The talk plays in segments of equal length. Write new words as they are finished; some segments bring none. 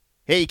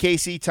Hey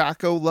KC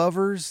Taco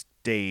lovers,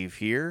 Dave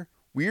here.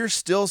 We're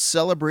still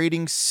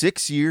celebrating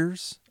 6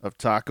 years of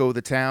Taco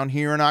The Town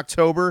here in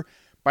October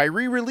by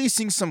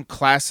re-releasing some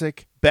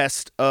classic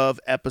best of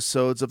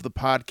episodes of the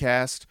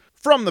podcast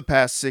from the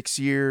past 6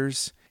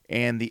 years.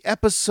 And the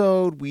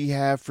episode we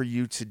have for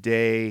you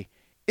today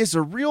is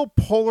a real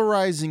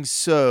polarizing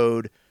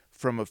sode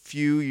from a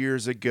few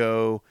years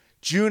ago,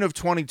 June of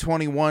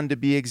 2021 to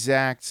be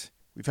exact.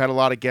 We've had a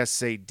lot of guests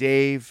say,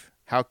 Dave,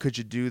 how could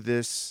you do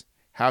this?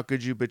 How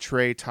could you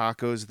betray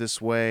tacos this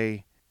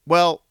way?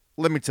 Well,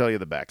 let me tell you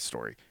the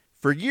backstory.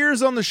 For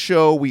years on the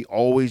show, we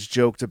always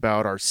joked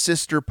about our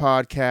sister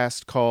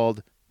podcast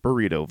called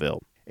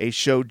Burritoville, a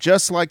show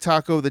just like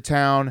Taco The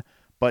Town,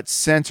 but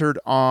centered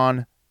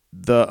on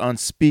the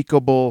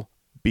unspeakable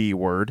B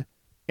word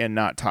and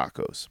not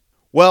tacos.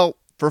 Well,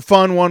 for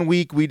fun one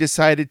week, we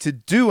decided to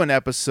do an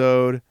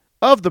episode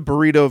of the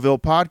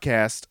Burritoville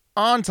podcast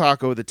on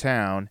Taco The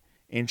Town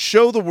and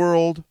show the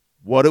world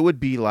what it would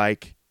be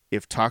like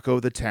if Taco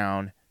The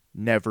Town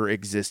never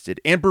existed.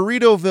 And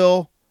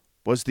Burritoville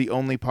was the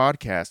only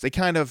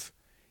podcast,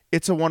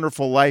 It's a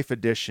Wonderful Life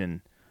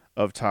edition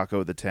of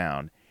Taco The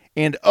Town.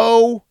 And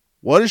oh,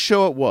 what a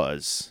show it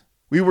was.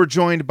 We were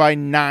joined by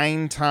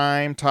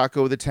 9-time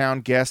Taco The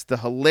Town guest, the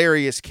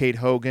hilarious KATE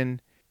Haugan.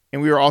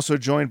 And we were also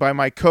joined by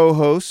my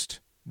co-host,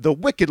 the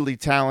wickedly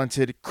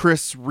talented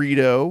Chris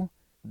Rito,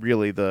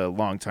 really the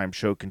longtime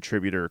show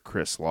contributor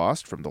Chris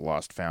Lost from the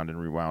Lost, Found,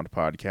 and Rewound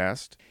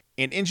podcast.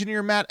 And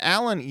engineer Matt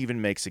Allen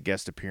even makes a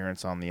guest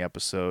appearance on the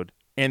episode.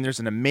 And there's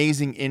an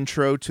amazing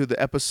intro to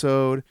the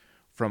episode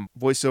from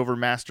voiceover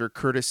master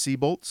Curtis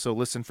Siebold, so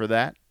listen for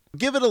that.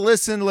 Give it a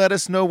listen, let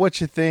us know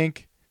what you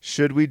think.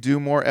 Should we do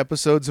more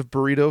episodes of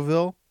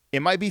Burritoville?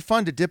 It might be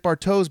fun to dip our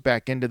toes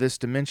back into this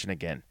dimension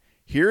again.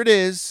 Here it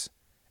is,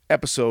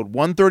 episode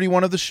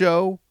 131 of the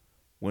show,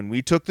 When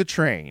We Took the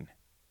Train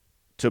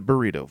to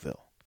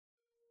Burritoville.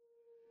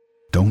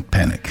 Don't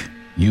panic.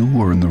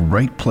 You are in the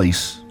right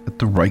place at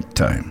the right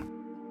time.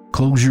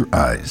 Close your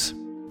eyes,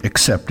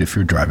 except if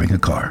you're driving a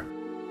car.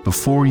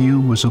 Before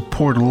you is a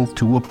portal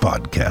to a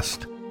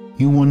podcast.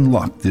 You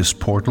unlock this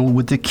portal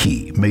with a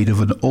key made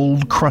of an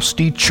old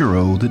crusty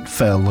churro that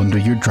fell under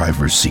your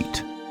driver's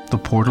seat. The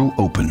portal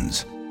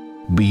opens.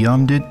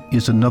 Beyond it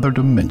is another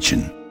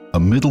dimension, a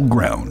middle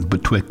ground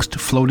betwixt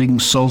floating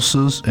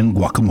salsas and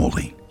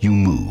guacamole. You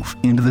move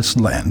into this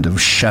land of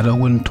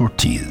shadow and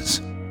tortillas.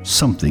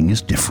 Something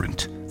is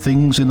different.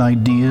 Things and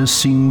ideas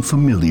seem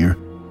familiar,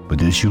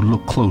 but as you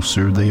look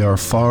closer, they are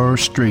far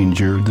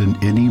stranger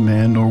than any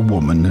man or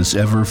woman has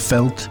ever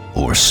felt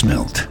or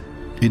smelt.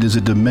 It is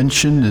a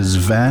dimension as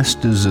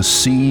vast as a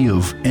sea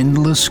of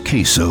endless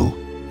queso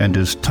and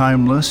as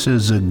timeless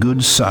as a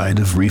good side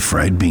of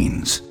refried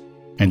beans.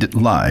 And it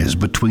lies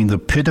between the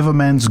pit of a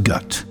man's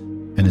gut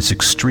and its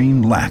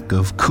extreme lack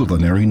of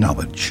culinary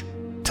knowledge.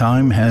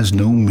 Time has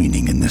no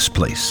meaning in this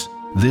place.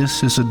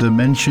 This is a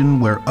dimension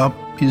where up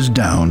is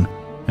down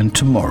and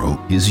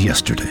tomorrow is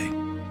yesterday.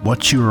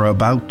 What you are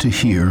about to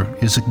hear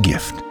is a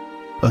gift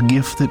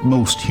that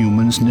most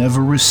humans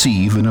never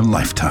receive in a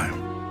lifetime.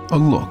 A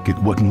look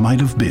at what might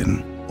have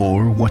been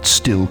or what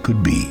still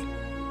could be.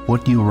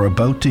 What you are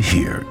about to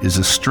hear is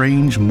a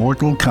strange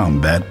mortal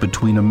combat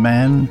between a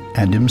man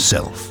and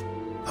himself.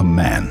 A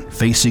man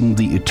facing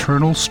the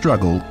eternal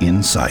struggle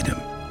inside him.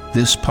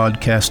 This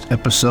podcast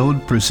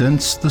episode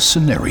presents the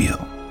scenario.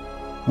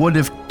 What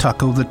if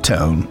Taco The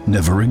Town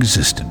never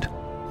existed?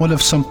 What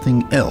if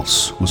something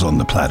else was on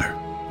the platter?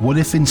 What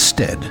if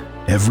instead,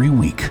 every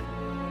week,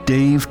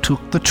 Dave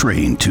took the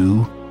train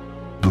to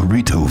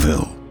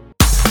Burritoville?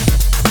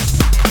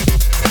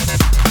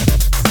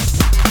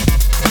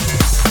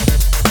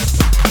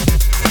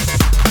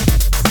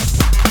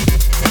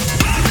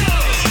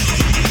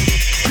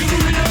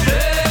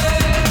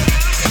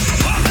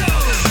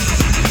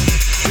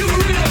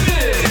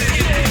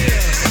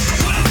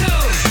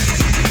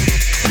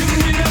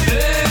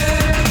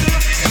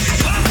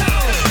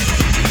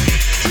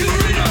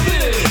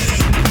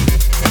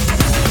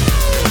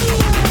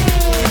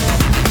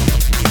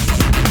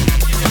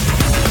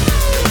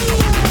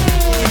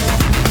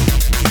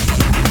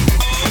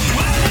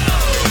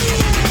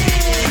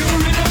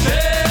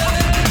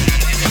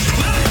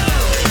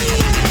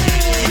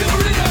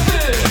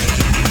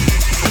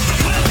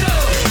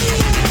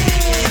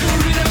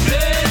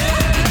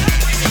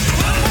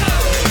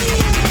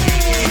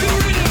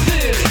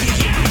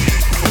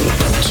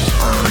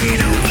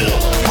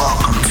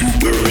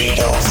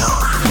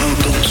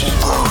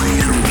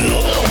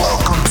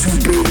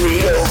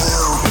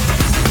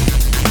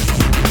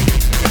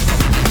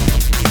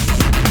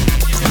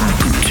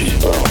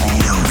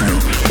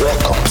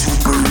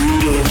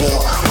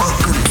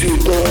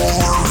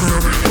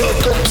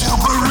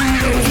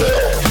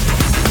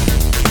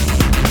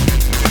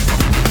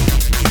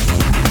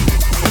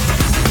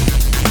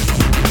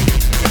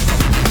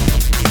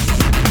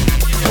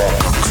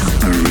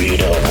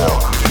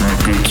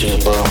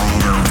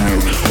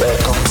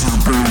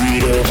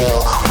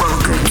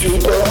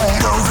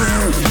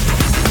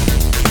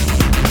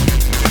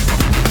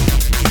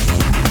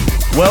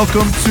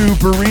 Welcome to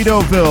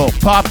Burritoville,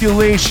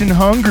 population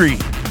hungry.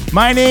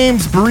 My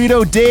name's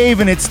Burrito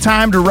Dave, and it's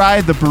time to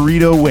ride the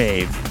burrito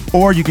wave.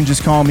 Or you can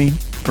just call me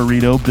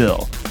Burrito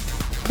Bill.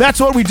 That's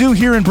what we do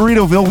here in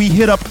Burritoville. We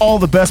hit up all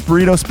the best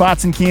burrito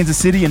spots in Kansas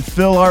City and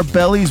fill our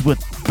bellies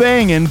with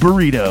banging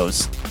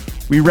burritos.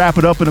 We wrap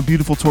it up in a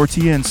beautiful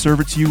tortilla and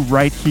serve it to you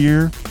right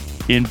here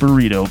in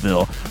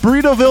Burritoville.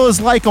 Burritoville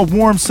is like a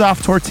warm,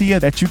 soft tortilla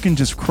that you can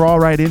just crawl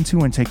right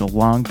into and take a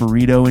long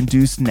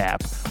burrito-induced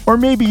nap. Or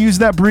maybe use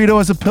that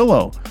burrito as a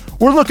pillow.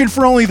 We're looking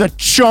for only the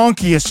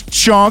chunkiest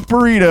chonk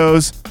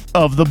burritos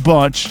of the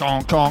bunch.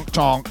 Chonk, chonk,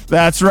 chonk.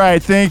 That's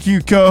right. Thank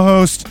you,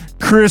 co-host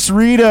Chris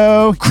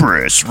Rito.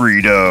 Chris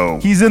Rito.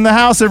 He's in the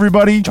house,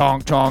 everybody.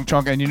 Chonk, chonk,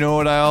 chonk. And you know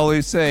what I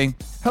always say?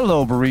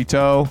 Hello,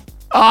 burrito.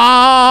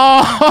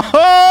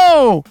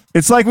 Oh!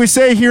 It's like we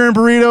say here in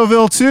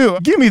Burritoville, too.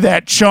 Give me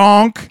that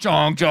chonk.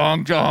 Chonk,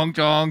 chonk, chonk,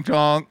 chonk,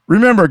 chonk.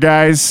 Remember,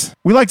 guys,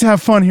 we like to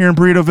have fun here in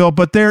Burritoville,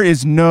 but there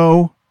is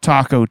no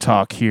taco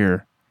talk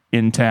here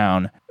in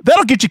town.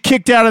 That'll get you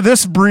kicked out of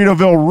this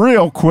Burritoville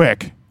real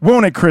quick.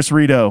 Won't it, Chris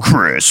Rito?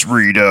 Chris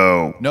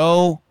Rito.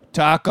 No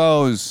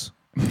tacos.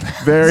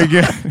 Very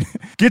good.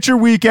 Get your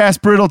weak-ass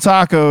brittle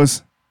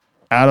tacos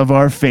out of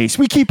our face.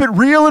 We keep it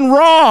real and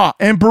raw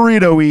and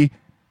burrito-y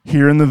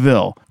here in the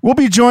Ville. We'll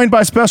be joined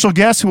by special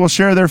guests who will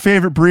share their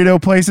favorite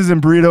burrito places and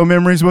burrito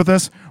memories with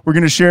us. We're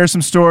going to share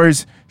some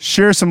stories,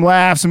 share some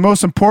laughs, and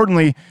most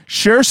importantly,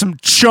 share some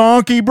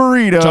chunky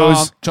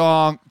burritos.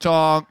 Chonk, chonk,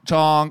 chonk,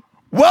 chonk.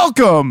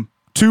 Welcome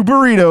to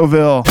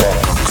Burritoville.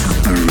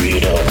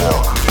 Burritoville,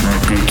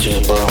 welcome to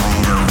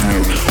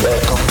Burritoville,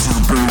 welcome to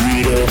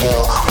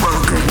Burritoville,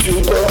 welcome to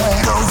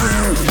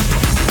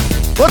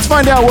Burritoville. Let's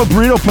find out what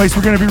burrito place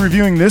we're going to be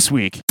reviewing this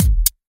week.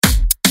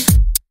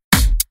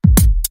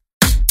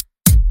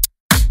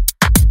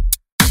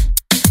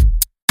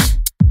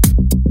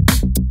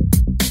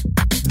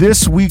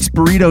 This week's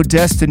burrito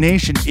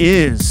destination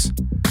is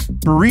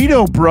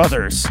Burrito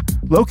Brothers,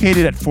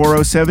 located at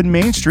 407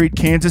 Main Street,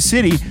 Kansas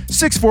City,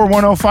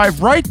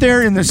 64105, right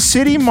there in the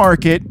city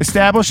market.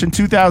 Established in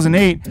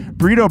 2008,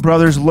 Burrito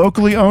Brothers,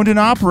 locally owned and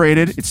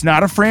operated. It's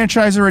not a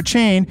franchise or a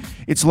chain.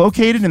 It's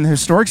located in the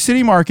historic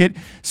city market.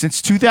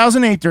 Since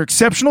 2008, their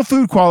exceptional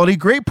food quality,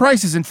 great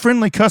prices, and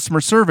friendly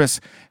customer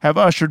service have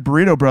ushered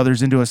Burrito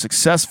Brothers into a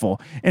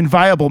successful and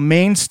viable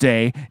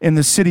mainstay in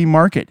the city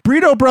market.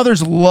 Burrito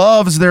Brothers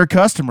loves their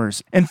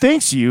customers and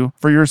thanks you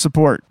for your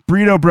support.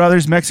 Burrito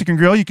Brothers Mexican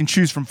Grill, you can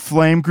choose from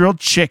flame-grilled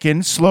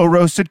chicken,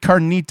 slow-roasted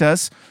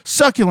carnitas,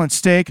 succulent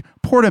steak,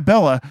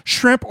 portobello,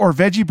 shrimp, or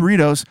veggie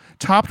burritos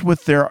topped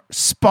with their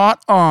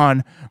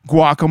spot-on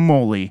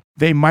guacamole.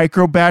 They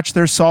micro-batch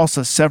their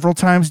salsa several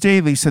times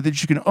daily so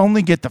that you can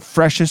only get the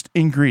freshest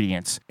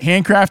ingredients.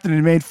 Handcrafted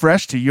and made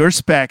fresh to your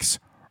specs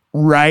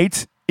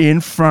right in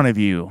front of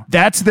you.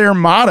 That's their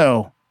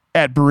motto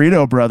at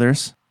Burrito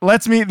Brothers.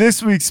 Let's meet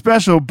this week's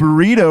special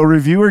burrito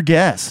reviewer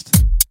guest.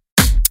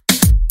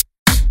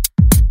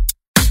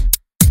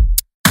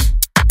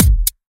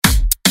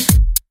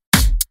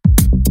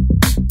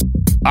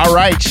 All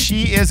right,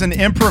 she is an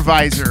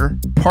improviser,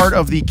 part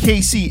of the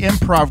KC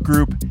improv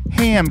group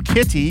Ham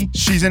Kitty.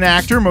 She's an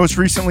actor, most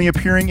recently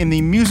appearing in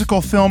the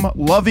musical film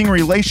Loving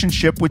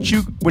Relationship, which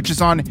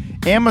is on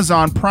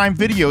Amazon Prime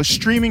Video,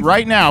 streaming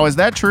right now. Is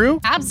that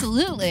true?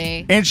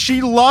 Absolutely. And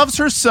she loves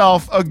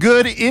herself a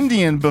good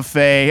Indian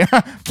buffet.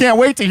 Can't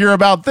wait to hear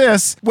about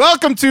this.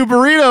 Welcome to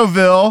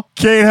Burritoville,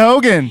 Kate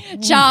Hogan.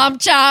 Chomp,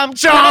 chomp,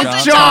 Chomp,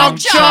 chomp,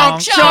 chomp,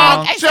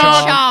 chomp, I said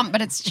chomp. chomp,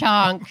 but it's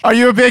chonk. Are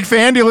you a big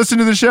fan? Do you listen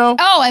to the show?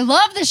 Oh, I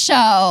love the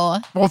show.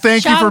 Well,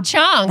 thank you for...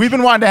 Chonk. We've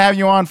been wanting to have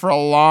you on for a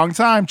long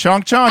time.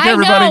 Chonk, chonk,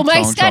 everybody. I know, my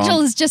Chonk, schedule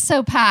chonk. is just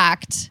so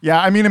packed.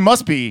 Yeah, I mean, it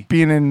must be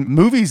being in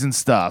movies and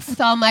stuff.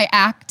 With all my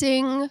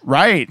acting.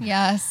 Right.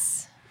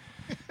 Yes.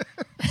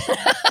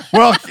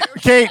 Well,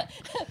 Kate...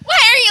 Why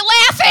are you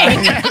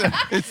laughing?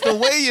 It's the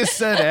way you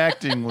said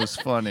acting was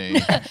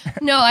funny.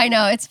 No, I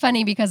know. It's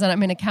funny because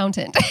I'm an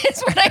accountant.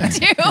 It's what I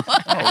do. Oh,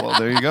 well,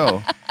 there you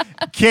go.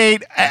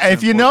 Kate,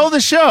 if you know the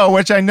show,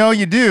 which I know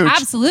you do,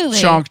 Absolutely.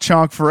 Chonk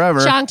Chonk Forever.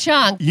 Chonk,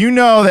 chonk. You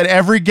know that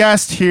every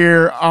guest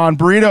here on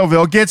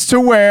Burritoville gets to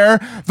wear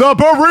the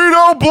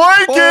burrito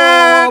blanket.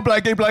 Oh,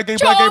 blanket,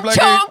 blanket, Chonk, blanket,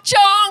 blanket. chonk,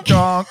 chonk.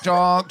 Chonk,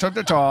 chonk, chonk,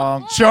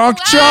 chonk. Chonk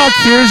Chonk,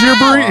 here's your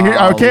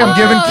burrito. Okay, I'm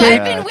giving Oh,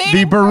 Kate I've been the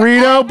waiting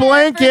burrito forever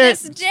blanket.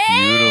 For this day.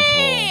 Beautiful.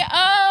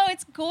 Oh,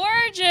 it's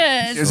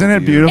gorgeous. Isn't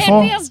it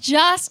beautiful? It feels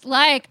just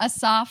like a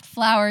soft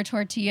flour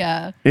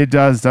tortilla. It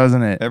does,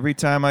 doesn't it? Every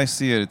time I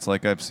see it, it's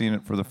like I've seen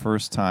it for the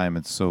first time.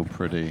 It's so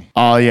pretty.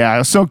 Oh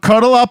yeah. So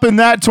cuddle up in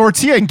that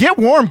tortilla and get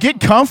warm, get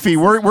comfy.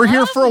 We're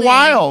here for a Lovely.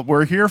 while.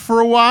 We're here for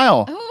a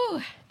while. Ooh,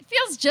 it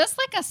feels just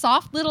like a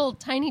soft little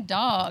tiny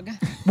dog.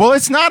 Well,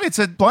 it's not. It's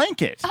a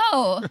blanket.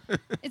 Oh,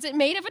 is it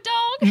made of a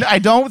dog? I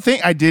don't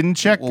think. I didn't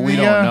check. Well, we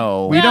don't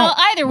know. We well, don't.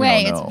 either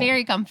way, don't it's know.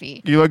 very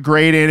comfy. You look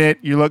great in it.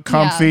 You look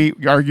comfy.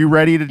 Are you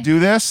ready to do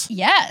this?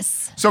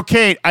 Yes. So,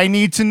 Kate, I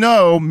need to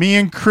know, me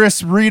and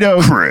Chris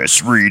Rito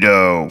Chris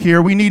Rito.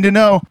 here, we need to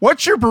know,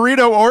 what's your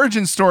burrito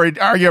origin story?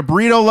 Are you a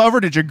burrito lover?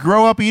 Did you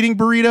grow up eating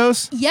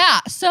burritos? Yeah.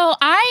 So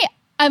I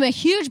I'm a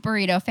huge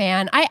burrito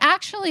fan. I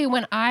actually,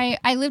 when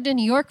I lived in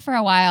New York for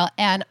a while,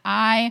 and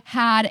I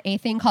had a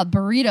thing called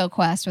Burrito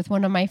Quest with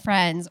one of my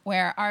friends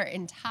where our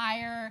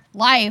entire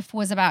life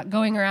was about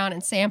going around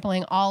and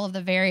sampling all of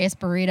the various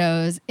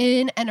burritos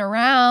in and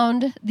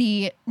around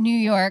the New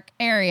York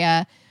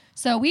area.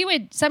 So we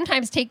would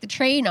sometimes take the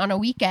train on a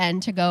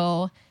weekend to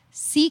go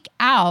seek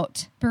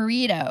out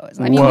burritos.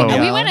 I mean,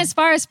 we went as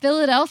far as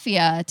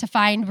Philadelphia to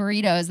find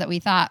burritos that we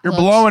thought You're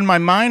blowing my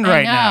mind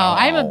right now.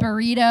 I'm a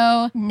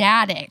burrito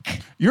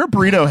fanatic. You're a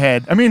burrito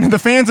head. I mean, the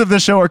fans of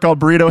this show are called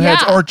burrito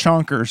heads or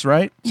chunkers,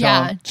 right?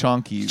 Yeah.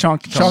 Chunky.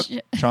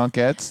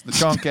 Chunkettes. The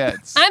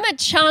chunkettes. I'm a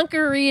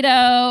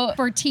chonkerito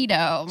for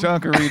Tito.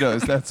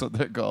 Chunkeritos. That's what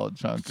they're called.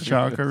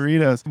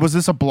 Chunkeritos. Was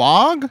this a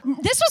blog?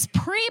 This was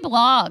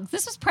pre-blogs.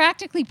 This was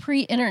practically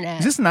pre-internet.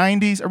 Is this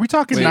 90s? Are we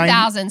talking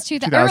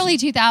 2000s? Early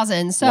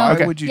 2000s. So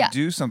why would you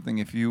do something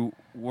if you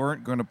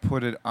weren't going to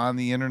put it on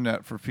the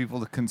internet for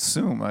people to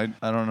consume? I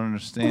don't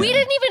understand. We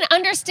didn't even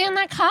understand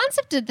that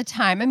concept at the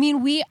time. I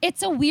mean,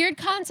 it's a weird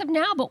concept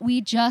now, but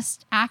we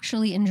just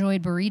actually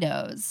enjoyed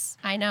burritos.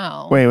 I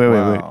know.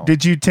 Wait.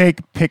 Did you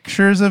take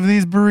pictures of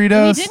these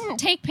burritos? We didn't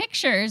take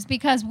pictures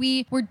because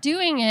we were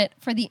doing it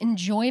for the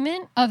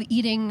enjoyment of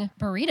eating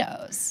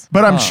burritos.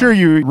 But I'm sure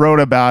you wrote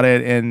about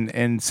it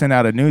and sent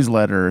out a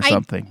newsletter or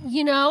something.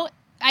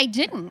 I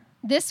didn't.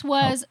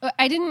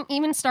 I didn't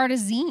even start a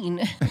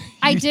zine.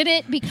 I did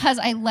it because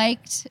I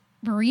liked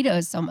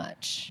burritos so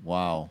much.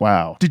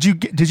 Wow. Did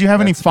you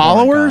have any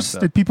followers?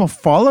 Did people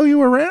follow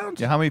you around?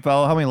 Yeah, how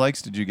many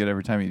likes did you get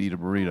every time you'd eat a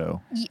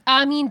burrito?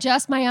 I mean,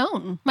 just my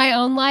own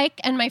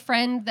like, and my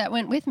friend that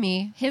went with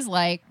me, his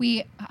like.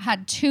 We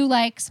had 2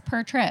 likes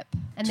per trip,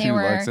 and they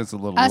were likes, that's a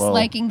little us low.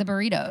 liking the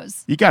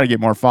burritos. You got to get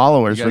more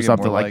followers or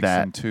something like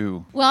that.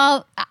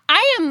 Well,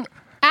 I am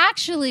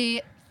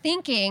actually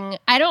thinking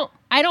I don't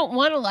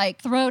want to like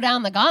throw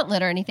down the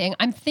gauntlet or anything.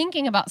 I'm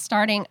thinking about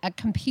starting a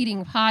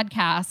competing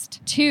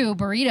podcast to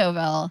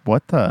Burritoville.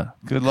 What the?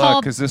 Good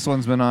luck, because this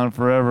one's been on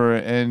forever.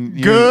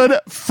 And good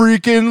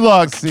freaking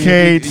luck,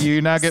 Kate.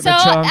 You're not getting so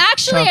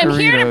actually, I'm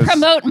here to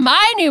promote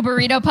my new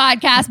burrito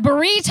podcast,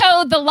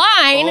 Burrito the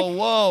Line. Oh,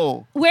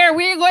 whoa. Where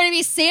we're going to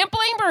be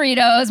sampling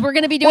burritos. We're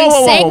going to be doing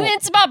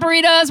segments about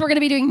burritos. We're going to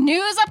be doing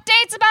news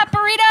updates about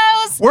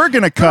burritos. We're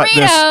going to cut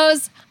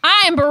burritos.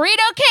 I am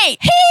Burrito Kate.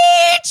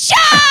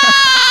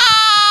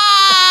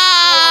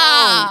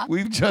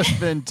 We've just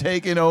been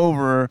taken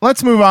over.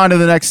 Let's move on to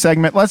the next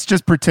segment. Let's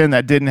just pretend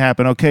that didn't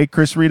happen, okay,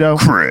 Chris Rito?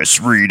 Chris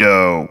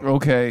Rito.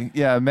 Okay,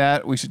 yeah,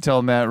 Matt. We should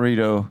tell Matt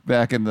Rito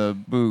back in the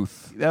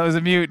booth. That was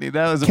a mutiny.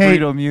 That was a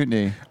burrito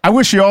mutiny. I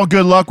wish you all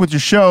good luck with your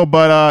show,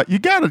 but you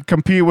got to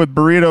compete with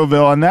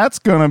Burritoville, and that's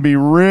going to be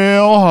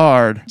real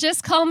hard.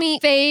 Just call me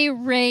Faye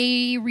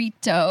Ray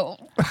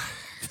Rito.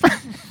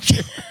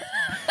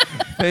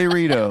 Hey,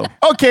 Rito.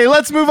 Okay,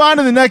 let's move on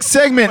to the next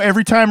segment.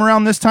 Every time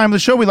around this time of the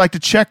show, we like to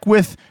check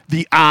with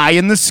the eye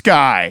in the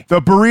sky.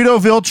 The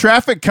Burritoville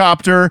traffic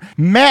copter.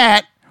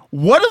 Matt,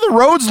 what do the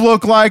roads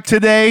look like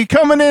today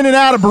coming in and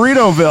out of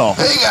Burritoville?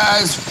 Hey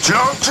guys,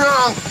 chunk.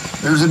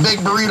 There's a big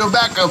burrito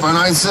backup on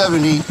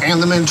I-70 and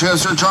the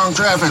Manchester Chunk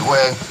Traffic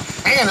Way.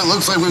 And it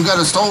looks like we've got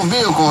a stolen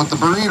vehicle at the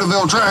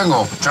Burritoville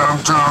Triangle.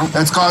 Chunk.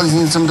 That's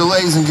causing some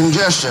delays and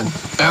congestion.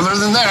 Other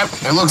than that,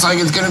 it looks like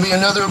it's going to be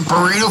another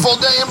burrito-ful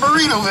day in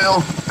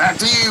Burritoville. Back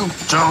to you,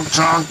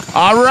 chunk.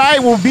 All right,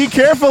 well, be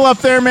careful up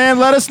there, man.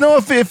 Let us know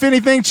if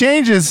anything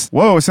changes.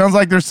 Whoa, it sounds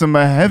like there's some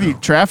heavy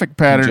traffic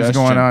patterns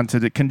going on to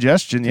the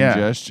congestion.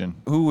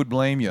 Who would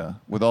blame you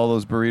with all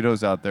those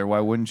burritos out there? Why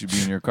wouldn't you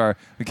be in your car?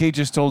 Kate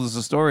just told us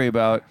a story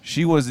about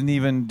she wasn't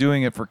even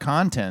doing it for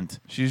content.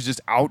 She was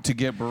just out to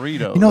get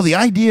burritos. You know, the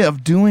idea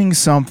of doing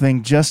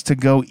something just to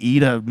go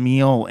eat a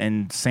meal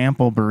and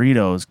sample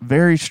burritos,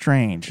 very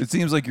strange. It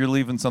seems like you're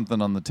leaving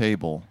something on the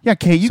table. Yeah,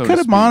 Kate, you could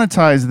have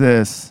monetized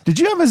this. Did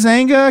you have a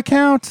Zanga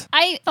account?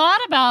 I thought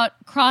about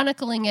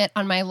chronicling it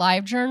on my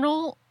live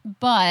journal,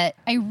 but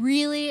I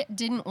really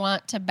didn't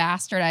want to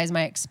bastardize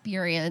my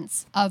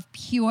experience of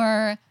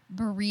pure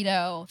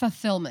burrito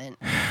fulfillment.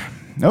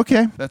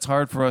 Okay. That's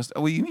hard for us.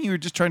 Oh, you mean you were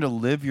just trying to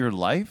live your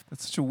life?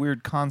 That's such a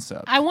weird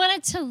concept. I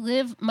wanted to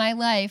live my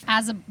life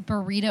as a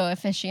burrito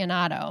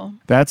aficionado.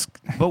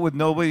 But with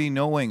nobody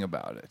knowing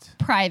about it.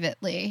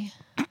 Privately.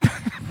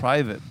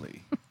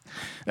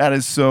 That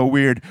is so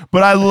weird.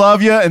 But I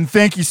love you, and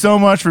thank you so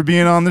much for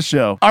being on the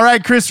show. All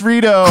right, Chris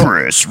Rito.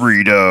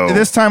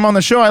 This time on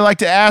the show, I like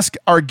to ask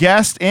our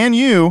guest and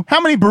you, how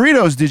many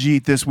burritos did you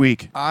eat this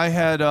week? I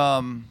had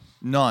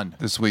none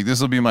this week.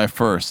 This will be my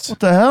first. What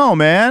the hell,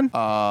 man?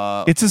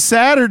 It's a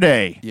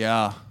Saturday.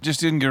 Yeah. Just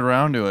didn't get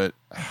around to it.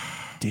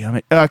 Damn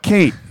it.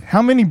 Kate,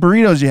 how many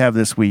burritos you have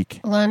this week?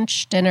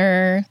 Lunch,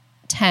 dinner,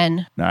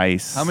 10.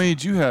 Nice. How many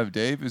did you have,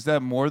 Dave? Is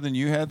that more than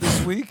you had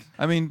this week?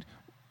 I mean,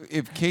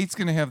 if Kate's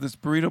going to have this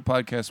burrito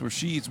podcast where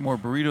she eats more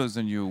burritos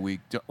than you a week,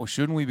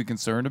 shouldn't we be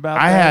concerned about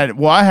that?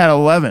 I had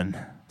 11.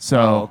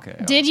 So okay.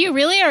 Did you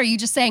really, or are you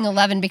just saying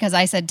 11 because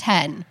I said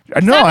 10?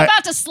 No, I'm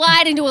about to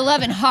slide into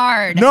 11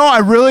 hard. No, I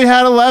really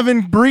had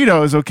 11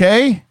 burritos,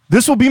 okay?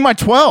 This will be my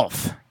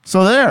 12th.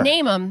 So there.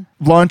 Name them.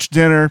 Lunch,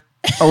 dinner,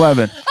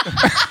 11.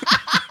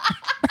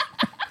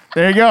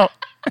 There you go.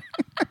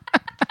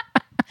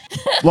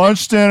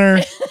 Lunch,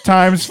 dinner,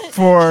 times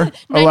 4,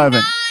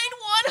 11.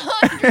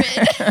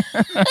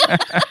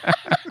 100.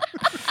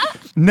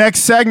 Next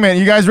segment.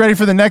 You guys ready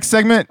for the next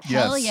segment?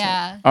 Hell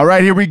yeah. All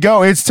right, here we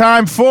go. It's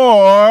time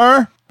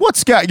for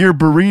What's Got Your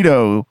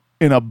Burrito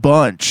in a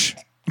Bunch?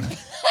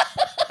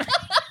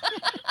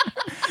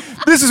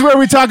 This is where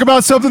we talk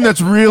about something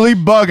that's really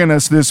bugging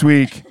us this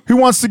week. Who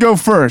wants to go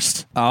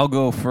first? I'll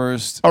go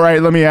first. All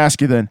right, let me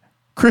ask you then.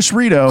 Chris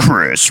Rito.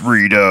 Chris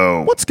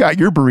Rito. What's got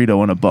your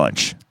burrito in a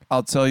bunch?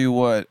 I'll tell you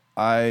what.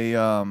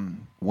 I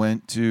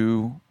went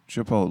to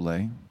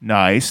Chipotle,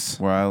 Nice.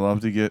 where I love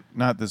to get,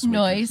 not this week.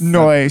 Nice.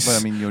 Nice. But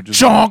I mean, you'll just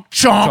Chonk,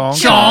 chonk,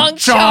 chonk,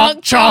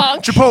 chonk,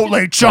 chonk.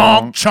 Chipotle,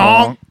 chonk,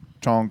 chonk.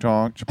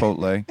 Chonk,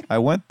 Chipotle. I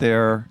went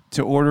there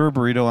to order a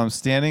burrito. I'm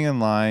standing in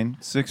line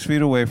 6 feet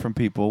away from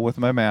people with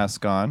my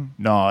mask on.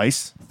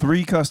 Nice.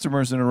 3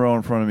 customers in a row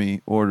in front of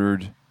me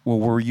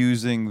were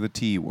using the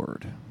T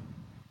word.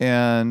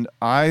 And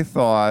I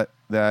thought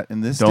that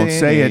in this Don't day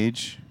say and it.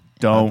 age,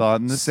 Don't I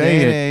thought in this say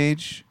day and it.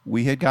 age,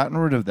 we had gotten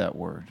rid of that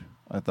word.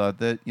 I thought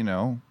that,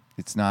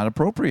 it's not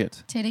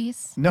appropriate.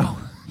 Titties. No.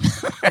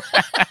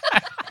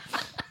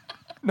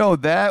 No,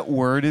 that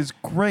word is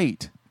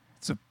great.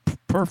 It's a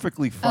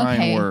perfectly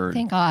fine word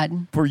Thank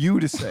God. for you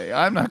to say.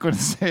 I'm not going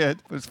to say it,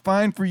 but it's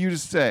fine for you to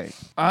say.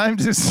 I'm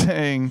just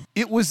saying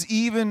it was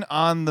even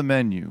on the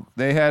menu.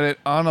 They had it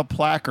on a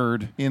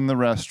placard in the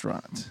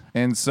restaurant.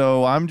 And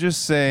so I'm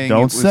just saying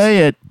Don't say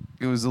it.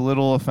 It was a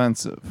little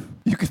offensive.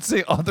 You could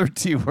say other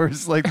T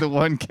words like the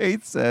one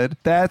Kate said.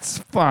 That's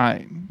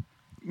fine.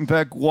 In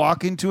fact,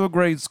 walk into a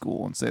grade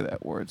school and say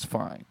that word. It's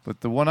fine. But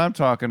the one I'm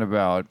talking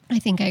about, I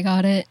think I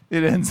got it.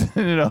 it ends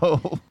in an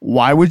O.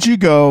 Why would you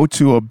go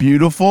to a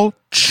beautiful,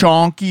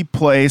 chonky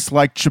place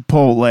like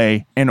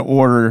Chipotle and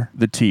order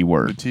the T The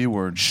word? T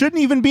word.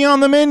 Shouldn't even be on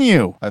the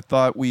menu. I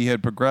thought we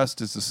had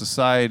progressed as a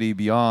society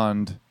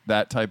beyond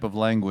that type of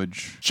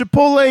language.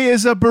 Chipotle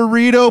is a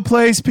burrito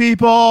place,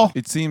 people.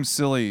 It seems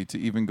silly to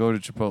even go to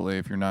Chipotle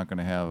if you're not going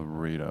to have a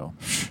burrito.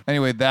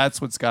 Anyway,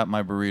 that's what's got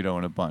my burrito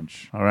in a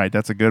bunch. All right,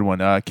 that's a good one.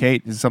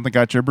 Kate, has something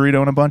got your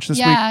burrito in a bunch this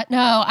week? Yeah,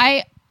 no,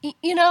 I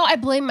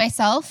blame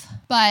myself,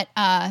 but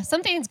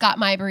something's got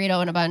my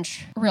burrito in a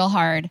bunch real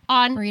hard.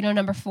 On burrito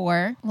number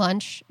 4,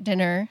 lunch,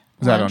 dinner.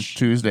 Was that on lunch,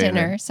 Tuesday,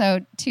 Dinner. then? So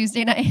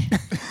Tuesday night.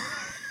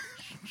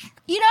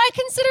 I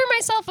consider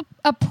myself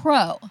a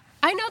pro.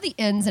 I know the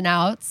ins and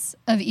outs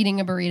of eating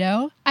a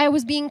burrito. I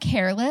was being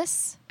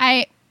careless.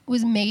 I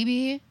was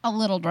maybe a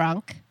little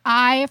drunk.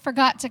 I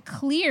forgot to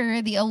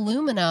clear the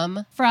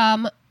aluminum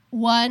from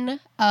one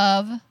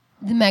of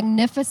the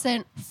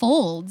magnificent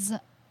folds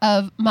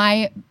of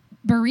my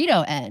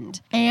burrito end.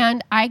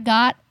 And I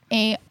got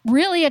a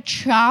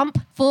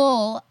chomp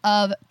full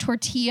of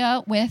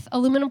tortilla with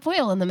aluminum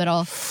foil in the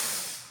middle.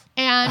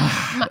 And,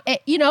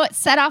 it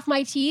set off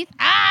my teeth.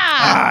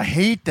 I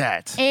hate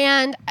that.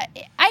 And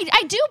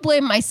I do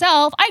blame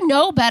myself. I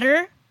know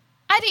better.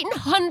 I've eaten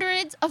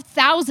hundreds of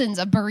thousands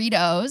of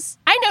burritos.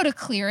 I know to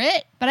clear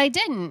it, but I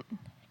didn't.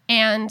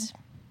 And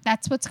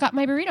that's what's got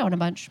my burrito in a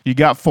bunch. You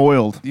got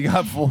foiled. You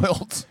got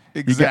foiled.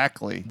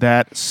 Exactly.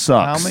 That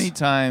sucks. How many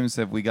times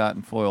have we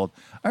gotten foiled?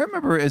 I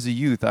remember as a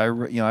youth, I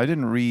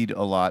didn't read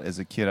a lot as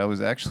a kid. I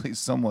was actually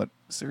somewhat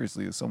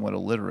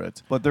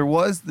illiterate. But there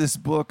was this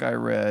book I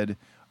read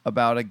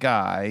about a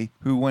guy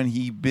who, when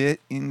he bit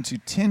into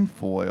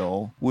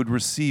tinfoil, would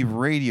receive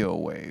radio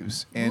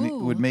waves and it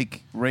would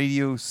make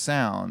radio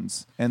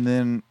sounds. And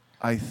then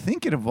I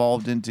think it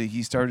evolved into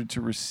he started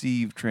to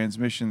receive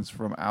transmissions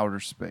from outer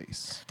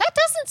space. That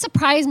doesn't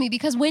surprise me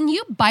because when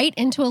you bite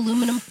into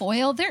aluminum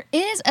foil, there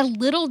is a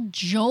little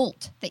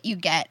jolt that you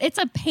get. It's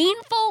a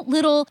painful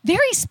little,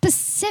 very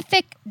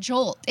specific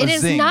jolt. It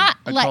is zing. not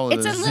I like, call it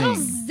it's a a little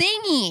zing.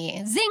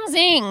 zingy. Zing,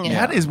 zing.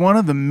 Yeah. That is one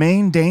of the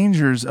main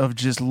dangers of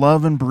just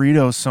loving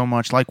burritos so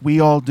much, like we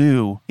all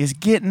do, is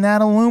getting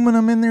that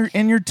aluminum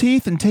in your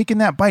teeth and taking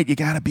that bite. You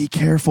got to be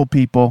careful,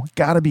 people.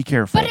 Got to be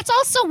careful. But it's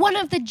also one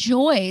of the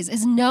joys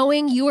is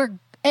knowing you are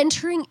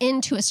entering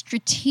into a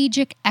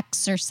strategic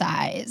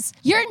exercise.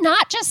 You're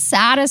not just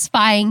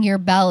satisfying your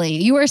belly.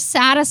 You are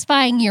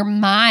satisfying your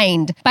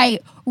mind by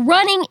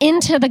running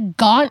into the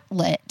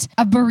gauntlet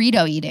of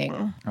burrito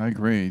eating. I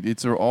agree.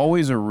 It's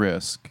always a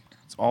risk.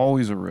 It's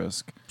always a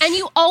risk. And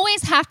you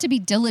always have to be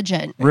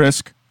diligent.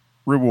 Risk,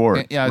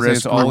 reward. Yeah, I say risk,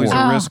 it's always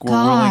reward. a risk Oh,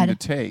 we're willing to God.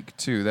 take,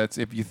 too. That's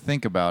if you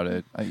think about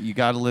it. You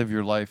got to live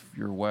your life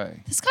your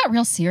way. This got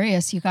real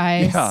serious, you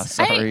guys. Yeah,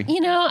 sorry.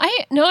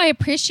 I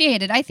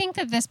appreciate it. I think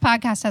that this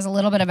podcast has a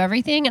little bit of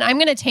everything, and I'm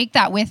going to take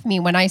that with me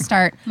when I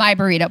start my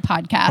burrito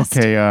podcast.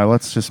 Okay,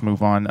 let's just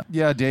move on.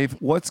 Yeah, Dave,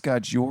 what's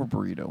got your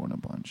burrito in a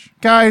bunch?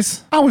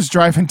 Guys, I was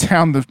driving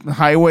down the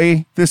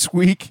highway this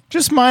week,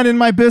 just minding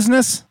my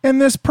business,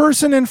 and this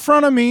person in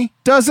front of me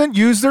doesn't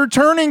use their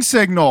turning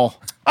signal.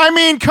 I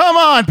mean, come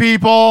on,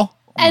 people.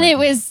 And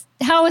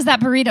how was that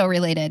burrito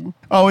related?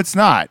 Oh, it's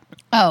not.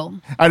 Oh.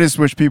 I just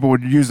wish people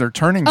would use their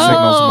turning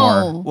signals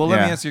Oh. more. Well, let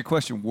Yeah. me ask you a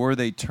question. Were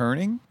they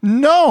turning?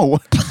 No.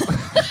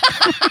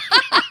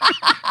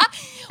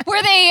 Were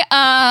Were they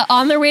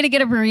on their way to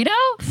get a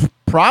burrito?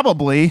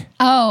 Probably.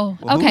 Oh,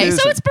 Well, who okay. is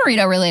So it? it's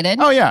burrito related.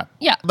 Oh, yeah.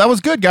 Yeah. That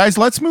was good, guys.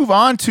 Let's move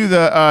on to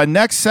the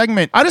next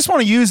segment. I just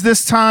want to use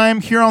this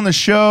time here on the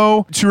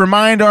show to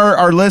remind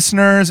our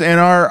listeners and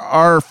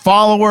our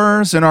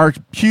followers and our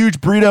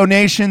huge burrito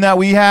nation that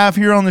we have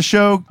here on the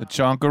show. The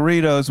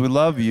Chonkeritos, we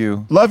love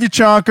you. Love you,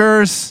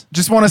 Chonkers.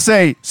 Just want to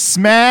say,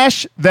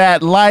 smash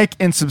that like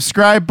and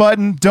subscribe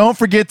button. Don't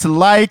forget to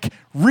like,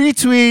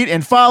 retweet,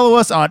 and follow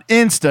us on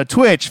Insta,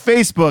 Twitch,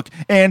 Facebook,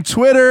 and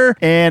Twitter.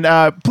 And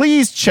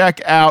please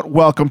check out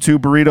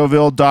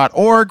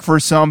welcometoburritoville.org for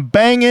some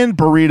banging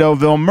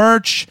Burritoville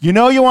merch. You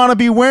know you want to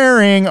be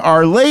wearing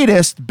our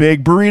latest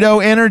Big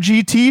Burrito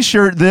Energy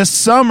t-shirt this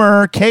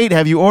summer. Kate,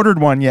 have you ordered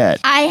one yet?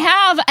 I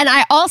have, and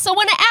I also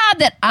want to add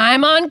that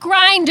I'm on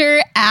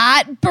Grindr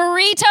at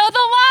Burrito the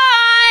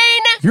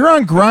Line. You're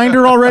on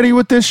Grindr already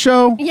with this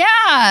show?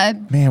 Yeah,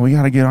 Man, we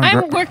got to get on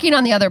I'm working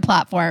on the other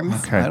platforms.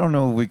 Okay. I don't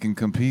know if we can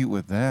compete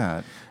with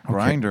that.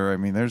 Grinder, I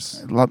mean,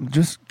 there's.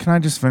 Can I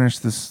just finish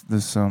this?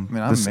 I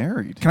mean, I'm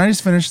married. Can I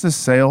just finish this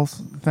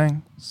sales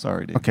thing?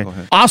 Sorry, Dave. Okay. Go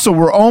ahead. Also,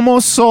 we're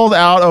almost sold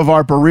out of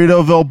our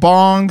Burritoville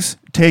bongs.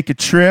 Take a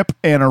trip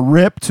and a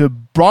rip to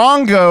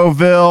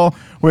Bongoville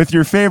with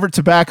your favorite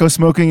tobacco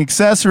smoking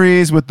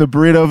accessories with the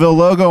Burritoville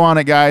logo on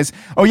it, guys.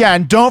 Oh, yeah,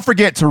 and don't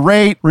forget to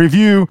rate,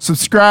 review,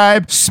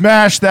 subscribe,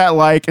 smash that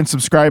like and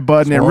subscribe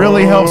button. It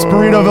really helps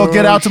Burritoville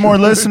get out to more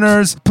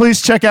listeners.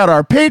 Please check out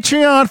our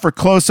Patreon for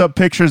close-up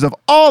pictures of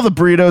all the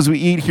burritos we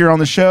eat here on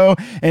the show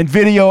and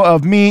video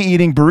of me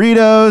eating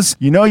burritos.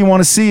 You know you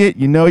want to see it.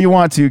 You know you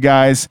want to,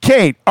 guys.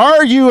 Kate,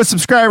 are you a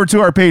subscriber to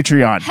our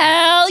Patreon?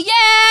 Hell yeah!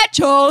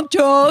 Chonk,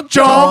 chonk,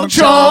 Chonk,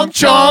 chonk,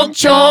 chonk,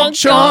 chonk,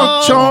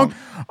 chonk, chonk.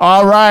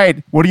 All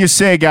right. What do you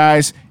say,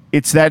 guys?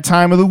 It's that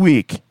time of the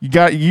week.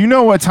 You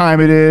know what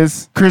time it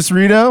is. Chris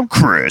Rito?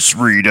 Chris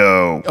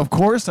Rito. Of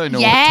course I know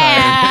what time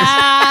it is.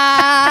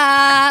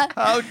 Yeah.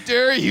 How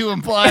dare you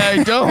imply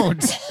I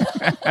don't?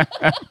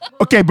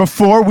 Okay,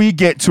 before we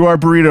get to our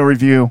burrito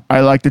review, I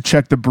like to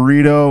check the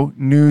burrito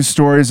news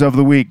stories of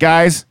the week.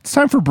 Guys, it's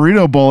time for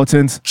burrito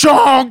bulletins.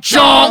 Chonk,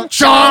 chonk,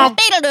 chonk.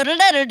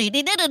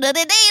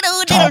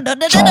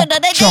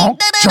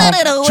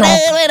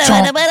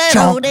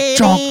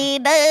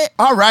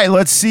 All right,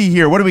 let's see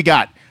here. What do we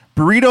got?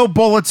 Burrito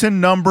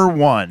bulletin number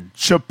 1.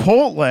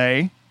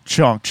 Chipotle,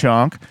 chonk, chonk.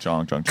 Chonk,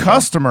 chonk, chonk.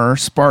 Customer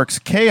sparks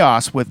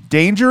chaos with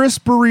dangerous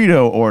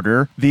burrito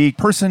order. The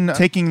person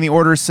taking the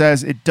order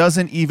says it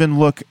doesn't even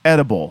look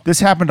edible. This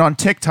happened on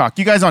TikTok.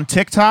 You guys on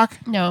TikTok?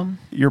 No,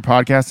 Your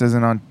podcast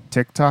isn't on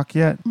TikTok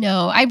yet?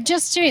 no. I'm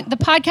just doing the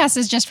podcast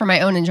is just for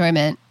my own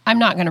enjoyment. I'm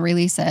not going to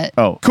release it.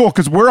 Oh, cool,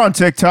 because we're on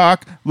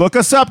TikTok. Look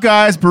us up,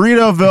 guys.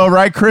 Burritoville,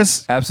 right,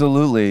 Chris?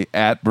 Absolutely.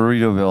 At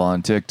Burritoville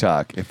on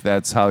TikTok, if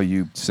that's how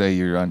you say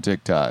you're on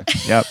TikTok.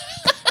 Yep.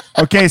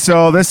 Okay,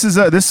 so this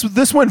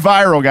went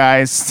viral,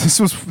 guys.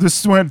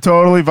 This went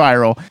totally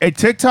viral. A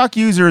TikTok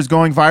user is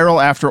going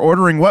viral after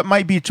ordering what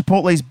might be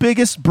Chipotle's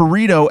biggest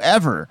burrito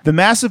ever. The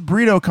massive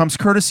burrito comes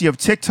courtesy of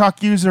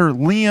TikTok user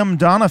Liam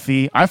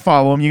Donafy. I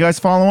follow him. You guys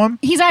follow him?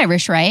 He's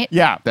Irish, right?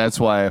 Yeah, That's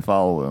why I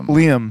follow him.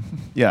 Liam.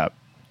 Yeah.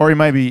 Or he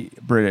might be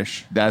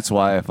British. That's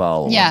why I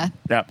follow him. Yeah.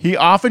 Yeah. He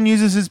often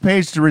uses his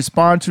page to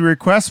respond to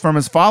requests from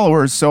his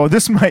followers, so they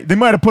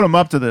might have put him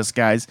up to this,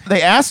 guys.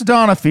 They asked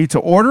Donafy to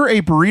order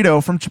a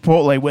burrito from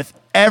Chipotle with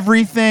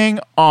everything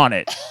on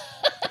it.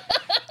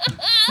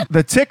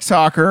 The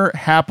TikToker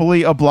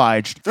happily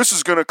obliged. This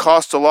is going to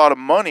cost a lot of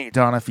money,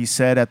 Donafy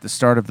said at the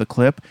start of the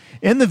clip.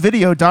 In the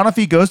video,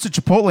 Donafy goes to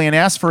Chipotle and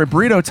asks for a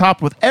burrito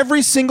topped with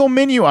every single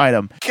menu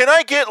item. Can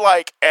I get,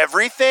 like,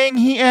 everything,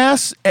 he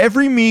asks?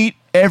 Every meat,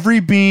 every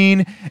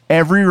bean,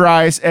 every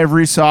rice,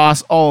 every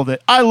sauce, all of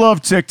it. I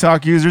love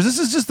TikTok users. This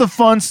is just the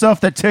fun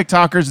stuff that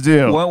TikTokers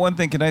do. Well, one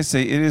thing can I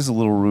say, it is a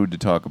little rude to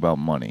talk about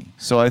money.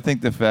 So I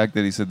think the fact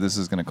that he said this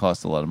is going to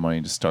cost a lot of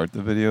money to start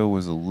the video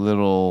was a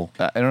little,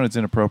 I don't know, it's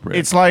inappropriate.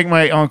 It's like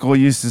my uncle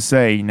used to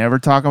say, never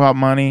talk about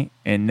money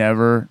and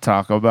never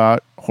talk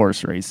about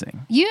horse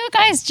racing. You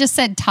guys just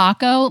said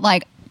taco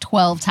like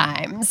 12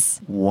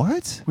 times.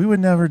 What? We would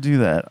never do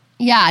that.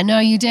 Yeah, no,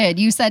 you did.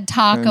 You said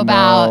talk No.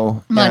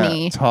 about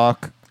money. Yeah,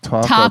 talk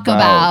Talk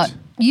about.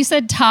 You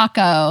said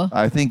taco.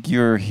 I think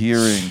you're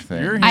hearing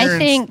things. You're I hearing-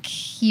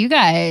 think you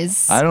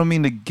guys. I don't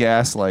mean to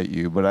gaslight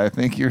you, but I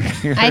think you're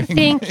hearing I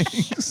think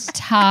things.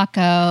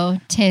 taco,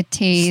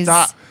 titties.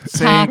 Stop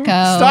saying,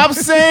 Taco. stop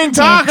saying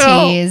taco.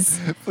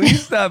 Titties.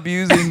 Please stop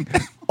using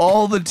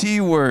all the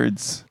T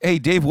words. Hey,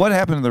 Dave, what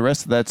happened to the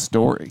rest of that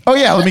story? Oh,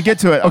 yeah, let me get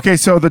to it. Okay,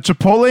 so the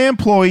Chipotle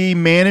employee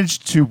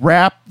managed to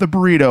wrap the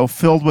burrito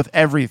filled with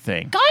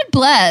everything. God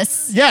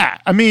bless. Yeah,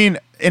 I mean,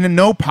 in a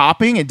no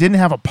popping, it didn't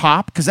have a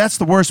pop, because that's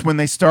the worst when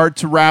they start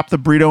to wrap the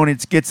burrito and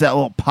it gets that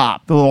little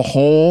pop, the little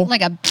hole.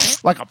 Like a.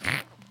 Like a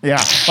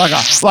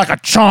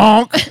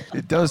chunk.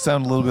 It does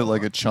sound a little bit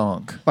like a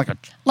chunk. like a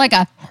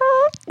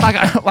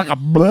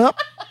blip.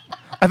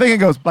 I think it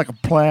goes like a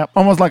plap,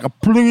 almost like a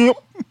plip.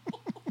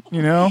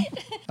 You know?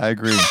 I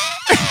agree.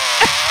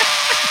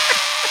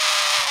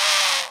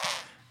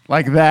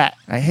 Like that.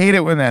 I hate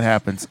it when that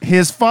happens.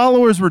 His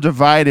followers were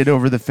divided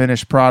over the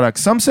finished product.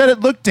 Some said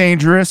it looked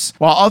dangerous,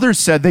 while others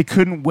said they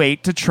couldn't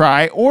wait to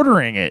try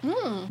ordering it.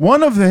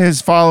 One of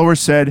his followers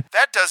said,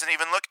 "That doesn't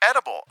even look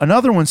edible."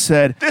 Another one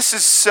said, "This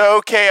is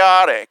so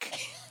chaotic."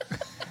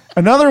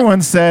 Another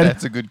one said,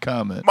 That's a good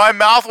comment. "My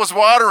mouth was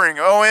watering,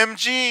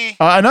 OMG."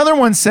 Another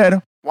one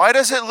said, "Why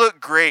does it look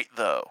great,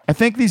 though?" I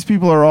think these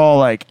people are all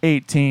like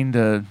 18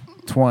 to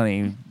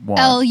 21.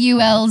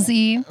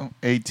 LULZ.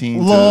 18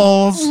 to...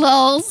 Lols.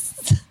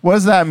 Lulz. What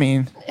does that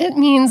mean? It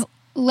means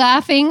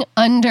laughing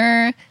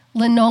under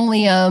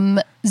linoleum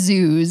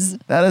zoos.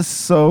 That is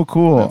so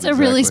cool. It's a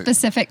really Exactly.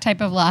 specific type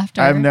of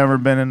laughter. I've never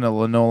been in a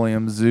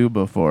linoleum zoo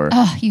before.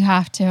 Oh, you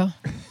have to.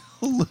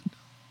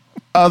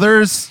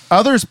 Others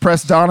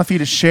pressed Donafy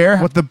to share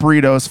what the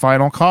burrito's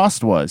final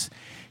cost was.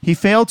 He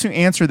failed to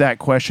answer that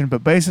question,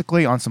 but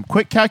basically on some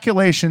quick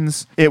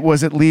calculations, it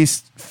was at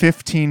least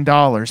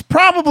 $15.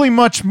 Probably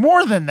much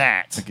more than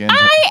that. Again,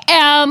 I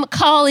am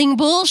calling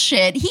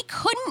bullshit. He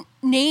couldn't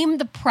name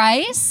the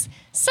price.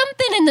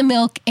 Something in the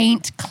milk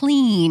ain't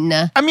clean.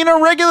 I mean,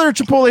 a regular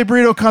Chipotle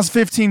burrito costs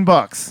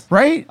 $15,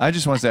 right? I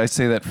just want to say, I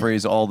say that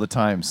phrase all the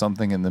time.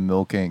 Something in the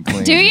milk ain't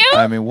clean. Do you?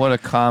 I mean, what a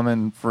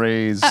common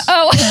phrase.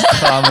 Oh,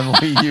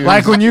 Commonly used.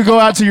 Like when you go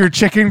out to your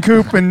chicken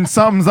coop and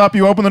something's up,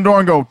 you open the door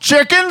and go,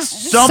 "Chickens?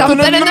 something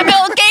in the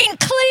milk ain't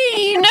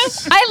clean.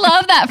 I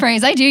love that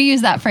phrase. I do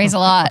use that phrase a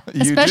lot,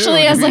 You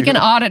especially do, as do like you? an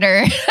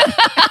auditor.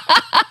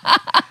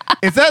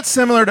 Is that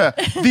similar to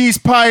 "These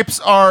pipes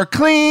are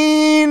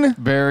clean"?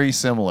 Very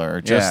similar.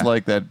 Just Yeah.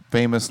 like that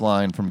famous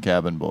line from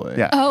Cabin Boy.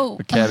 Yeah. Oh,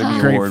 Academy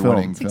Great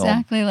Award-winning film. film.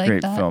 exactly like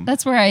Great that. film.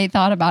 That's where I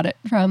thought about it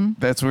from.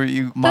 That's where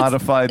you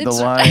modified the it's-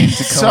 line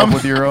to come Some- up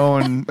with your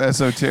own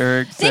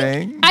esoteric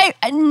saying.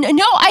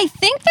 I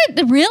think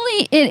that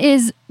really it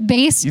is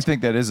based. You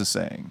think that is a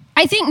saying?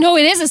 I think no,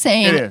 it is a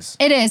saying. It is.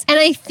 It is, and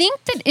I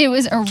think that it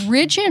was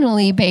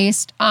originally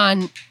based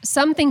on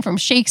something from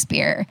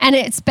Shakespeare, and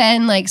it's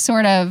been like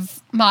sort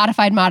of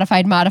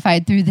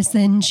modified through the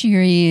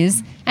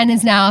centuries, and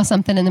is now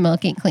something in the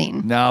milk ain't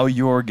clean. Now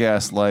you're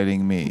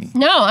gaslighting me.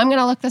 No, I'm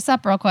gonna look this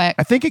up real quick.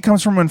 I think it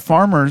comes from when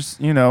farmers,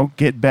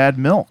 get bad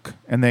milk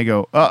and they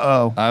go,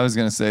 "Uh-oh." I was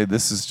going to say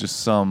this is just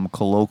some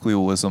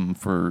colloquialism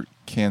for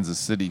Kansas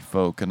City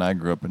folk, and I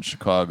grew up in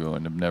Chicago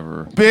and have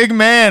never... Big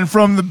man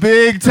from the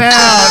big town.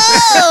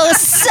 Oh,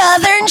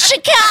 Southern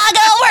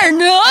Chicago or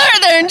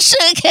Northern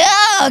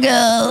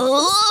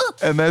Chicago?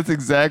 And that's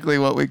exactly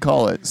what we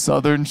call it.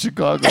 Southern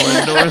Chicago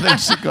and Northern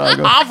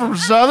Chicago. I'm from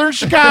Southern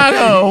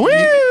Chicago.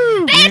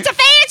 Woo! That's a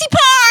fancy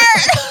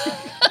part.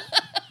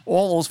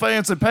 All those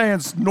fancy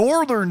pants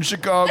Northern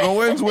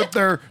Chicagoans with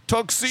their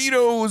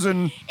tuxedos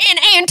and... And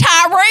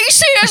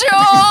anti-racism.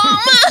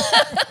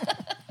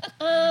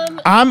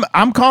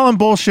 I'm calling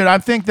bullshit. I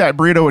think that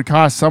burrito would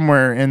cost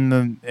somewhere in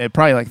the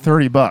probably like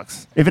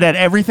 $30 if it had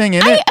everything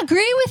in I it.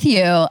 agree with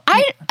you.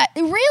 I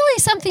really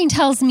something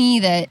tells me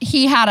that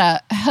he had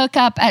a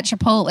hookup at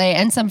Chipotle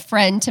and some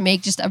friend to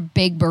make just a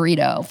big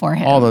burrito for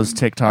him. All those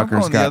I'm TikTokers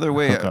going got the other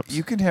way. hookups.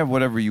 You can have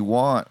whatever you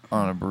want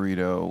on a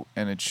burrito,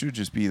 and it should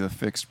just be the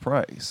fixed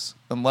price,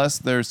 unless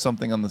there's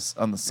something on the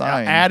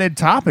sign. Added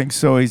toppings,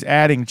 so he's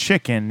adding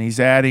chicken. He's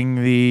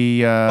adding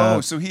the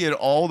So he had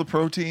all the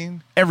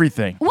protein.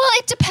 everything. Well,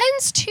 it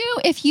depends too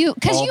if you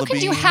because All you the can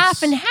do beans.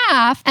 half and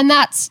half, and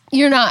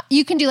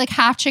you can do like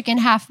half chicken,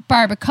 half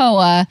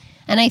barbacoa,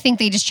 and I think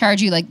they just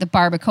charge you like the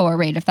barbacoa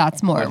rate if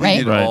that's more, But right?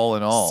 He did Right. all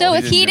in all. So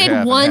if he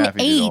didn't do did half and 1/8 half,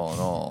 he did all in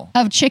all.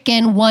 Of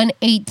chicken,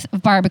 1/8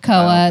 of I don't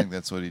barbacoa, think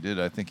that's what he did.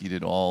 I think he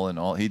did all in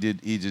all. He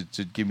did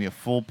give me a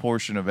full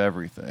portion of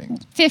everything.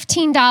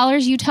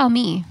 $15. You tell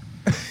me.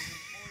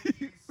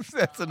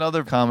 That's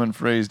another common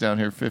phrase down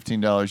here.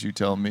 $15, you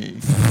tell me.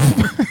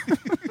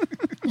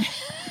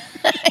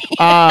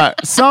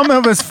 Some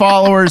of his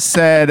followers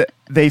said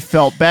they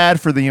felt bad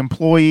for the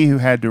employee who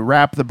had to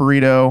wrap the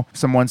burrito.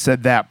 Someone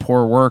said that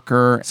poor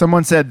worker.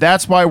 Someone said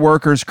that's why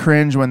workers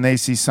cringe when they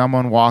see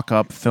someone walk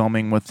up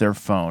filming with their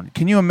phone.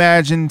 Can you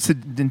imagine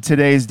in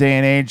today's day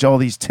and age, all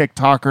these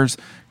TikTokers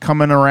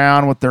coming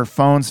around with their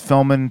phones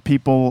filming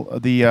people,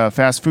 the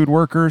fast food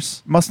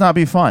workers? Must not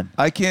be fun.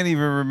 I can't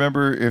even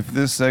remember if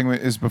this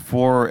segment is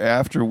before or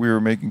after we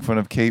were making fun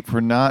of Kate for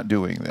not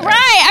doing that. Right.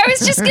 I was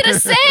just gonna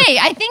say.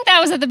 I think that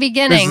was at the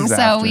beginning, This is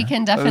so after. we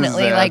can This is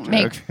definitely like after,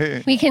 make.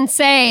 okay. We can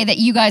say that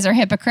you guys are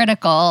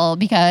hypocritical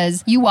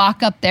because you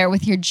walk up there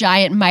with your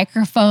giant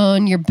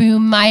microphone, your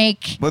boom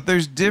mic. But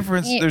there's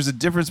difference. Yeah. There's a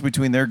difference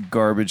between their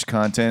garbage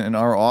content and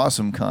our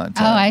awesome content.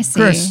 Oh, I see.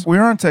 Chris,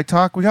 we're on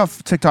TikTok. We got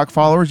TikTok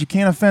followers. You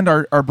can't offend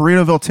our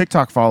Burritoville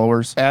TikTok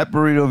followers. At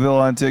Burritoville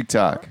on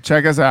TikTok.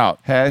 Check us out.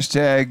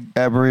 Hashtag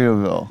at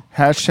Burritoville.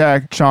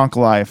 Hashtag chonk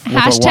life. with a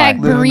Hashtag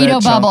Y. Live in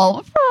burrito that chunk.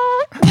 bubble.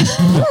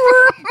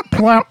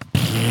 Plump.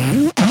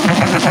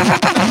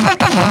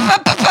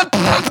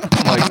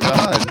 Oh my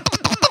God.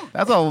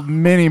 That's a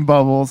mini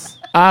bubbles.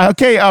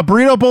 Okay,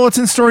 burrito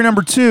bulletin story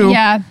number 2.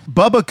 Yeah.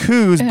 Bubba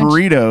Coo's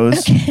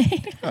Burritos.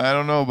 I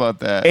don't know about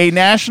that. A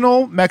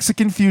national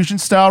Mexican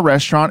fusion-style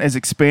restaurant is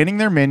expanding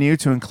their menu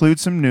to include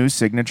some new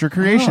signature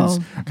creations.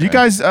 Oh. Do you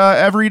guys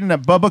ever eaten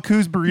at Bubba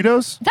Coo's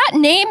Burritos? That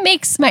name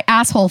makes my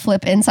asshole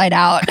flip inside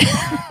out.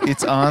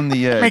 It's on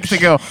the edge. Makes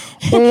it go.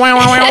 Wow, wow,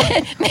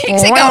 wow.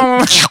 Makes it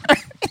go.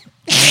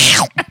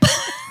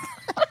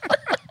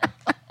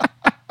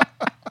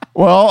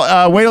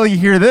 Well, wait till you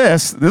hear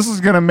this. This is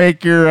going to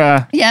make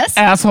your Yes.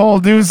 asshole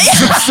do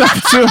some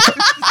stuff to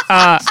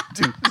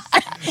it.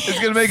 It's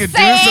going to make it do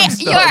Say some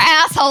stuff. your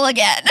asshole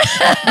again.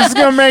 This is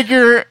going to make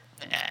your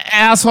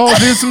asshole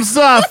do some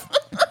stuff.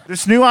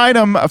 This new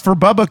item for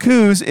Bubba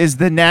Coo's is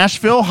the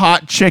Nashville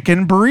Hot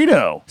Chicken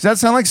Burrito. Does that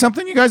sound like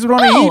something you guys would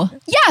want to Oh,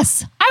 eat?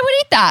 yes. I would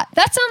eat that.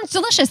 That sounds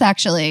delicious,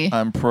 actually.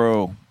 I'm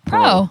pro.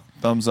 Pro.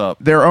 Thumbs up.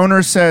 Their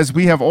owner says,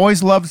 "We have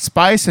always loved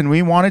spice, and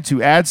we wanted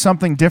to add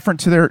something different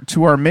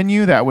to our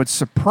menu that would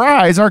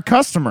surprise our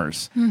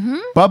customers."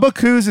 Bubba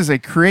Coo's is a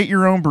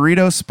create-your-own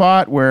burrito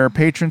spot where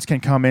patrons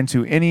can come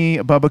into any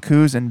Bubba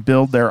Coo's and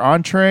build their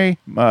entree,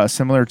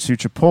 similar to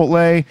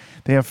Chipotle.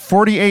 They have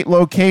 48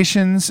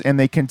 locations, and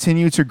they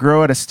continue to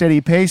grow at a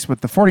steady pace, with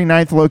the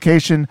 49th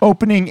location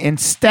opening in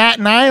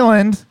Staten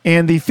Island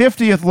and the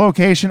 50th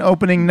location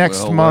opening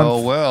next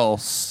month. Well,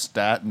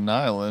 Staten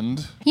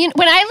Island.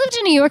 When I lived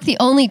in New York, the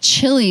only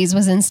Chili's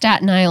was in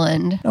Staten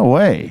Island. No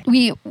way.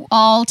 We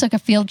all took a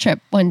field trip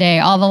one day.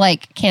 All the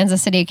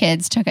Kansas City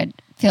kids took a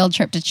field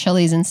trip to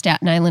Chili's in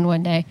Staten Island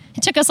one day.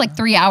 It took us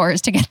 3 hours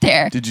to get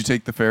there. Did you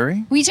take the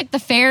ferry? We took the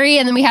ferry,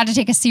 and then we had to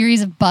take a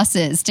series of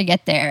buses to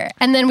get there.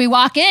 And then we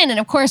walk in, and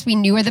of course we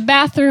knew where the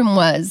bathroom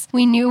was.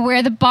 We knew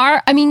where the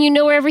bar, you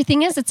know where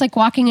everything is. It's like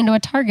walking into a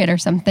Target or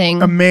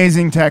something.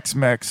 Amazing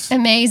Tex-Mex.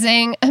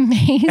 Amazing.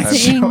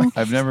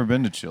 I've never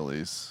been to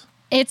Chili's.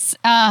 It's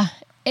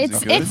it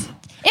good?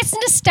 it's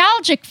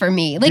nostalgic for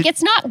me.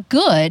 It's not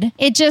good.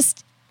 It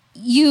just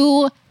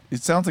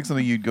It sounds like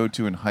something you'd go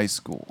to in high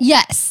school.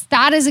 Yes,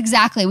 that is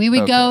exactly. We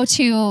would Okay. go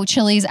to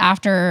Chili's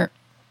after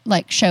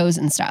shows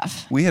and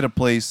stuff. We had a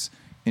place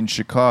in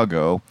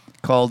Chicago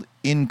called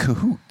In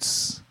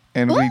Cahoots,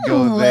 and we'd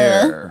go Ooh.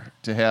 there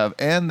to have.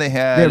 And they They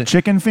have had.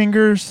 chicken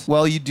fingers.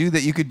 Well, you do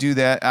that. You could do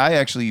that. I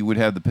actually would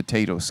have the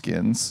potato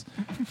skins.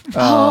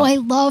 I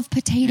love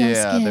potato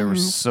Yeah, skins. they were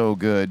so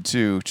good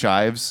too.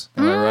 Chives,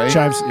 am I right?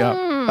 Chives,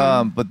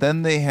 yeah. But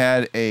then they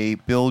had a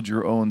build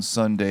your own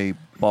Sunday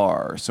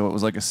bar. So it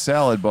was like a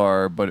salad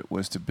bar, but it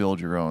was to build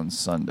your own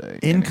Sunday.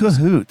 In And it was-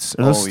 Cahoots.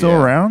 Are those Oh, still yeah.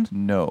 around?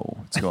 No,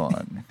 it's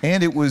gone.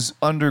 And it was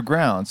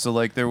underground.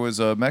 So there was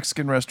a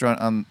Mexican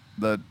restaurant on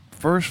the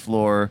first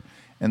floor,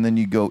 and then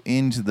you go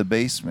into the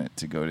basement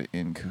to go to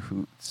In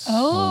Cahoots.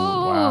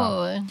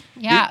 Oh,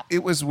 yeah.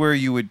 It was where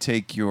you would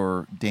take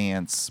your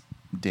dance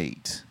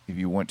date if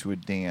you went to a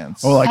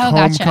dance. Oh, gotcha.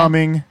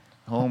 homecoming.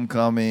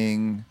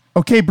 Homecoming.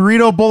 Okay,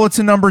 burrito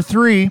bulletin number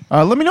 3.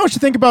 Let me know what you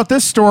think about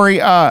this story.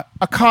 A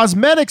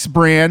cosmetics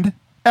brand,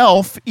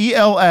 Elf,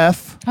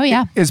 E-L-F, Oh,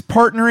 yeah. is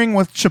partnering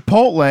with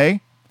Chipotle,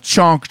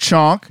 Chonk,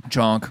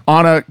 Jonk.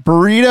 on a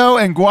burrito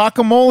and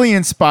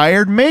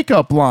guacamole-inspired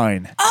makeup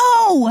line.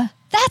 Oh,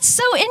 that's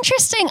so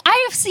interesting.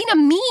 I have seen a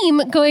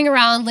meme going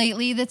around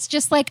lately that's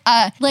just like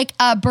a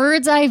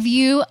bird's eye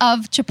view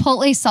of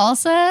Chipotle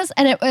salsas,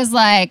 and it was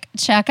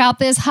check out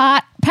this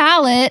hot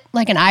palette,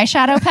 like an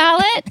eyeshadow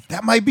palette.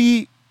 That might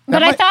be...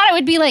 But I thought it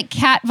would be like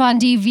Kat Von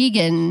D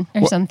vegan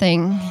or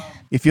something.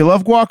 If you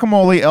love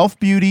guacamole, Elf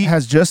Beauty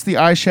has just the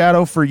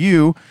eyeshadow for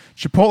you.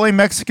 Chipotle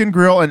Mexican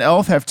Grill and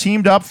Elf have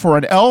teamed up for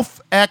an Elf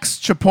X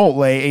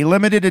Chipotle, a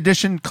limited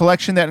edition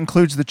collection that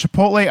includes the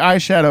Chipotle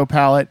eyeshadow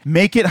palette,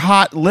 Make It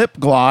Hot lip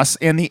gloss,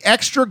 and the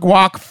Extra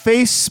Guac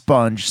face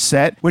sponge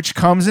set, which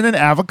comes in an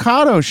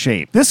avocado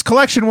shape. This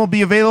collection will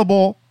be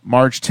available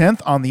March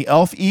 10th on the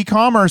Elf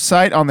e-commerce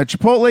site, on the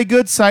Chipotle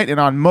Goods site, and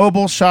on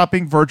mobile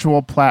shopping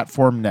virtual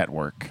platform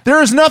network.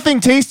 There is nothing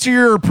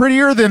tastier or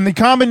prettier than the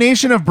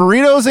combination of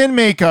burritos and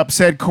makeup,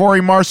 said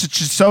Corey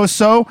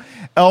Marcichisoso,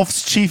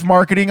 Elf's chief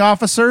marketing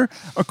officer,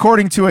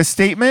 according to a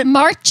statement.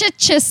 Marcha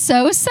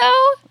Chisoso?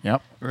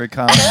 Yep. Very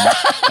common.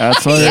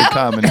 That's what Very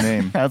common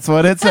name. That's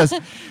what it says.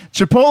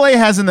 Chipotle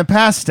has in the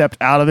past stepped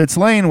out of its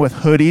lane with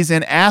hoodies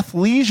and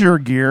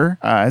athleisure gear.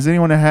 Has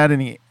anyone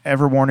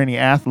ever worn any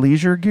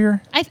athleisure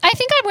gear? I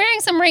think I'm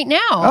wearing some right now.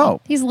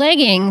 Oh. These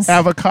leggings.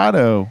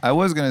 Avocado. I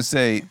was going to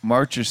say,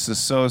 Marcha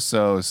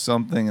Sososo,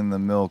 something in the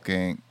milk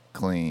ain't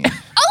clean.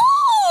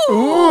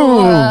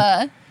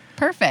 Oh!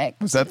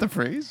 Perfect. Was that the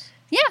phrase?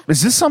 Yeah.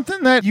 Is this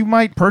something that you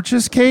might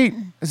purchase, Kate?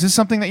 Is this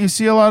something that you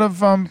see a lot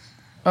of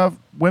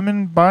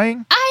women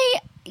buying? I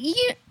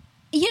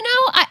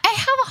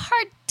have a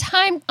hard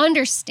time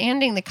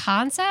understanding the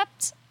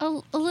concept a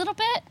little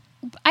bit.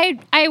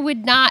 I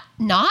would not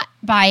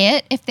buy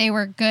it if they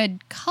were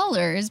good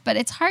colors, but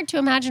it's hard to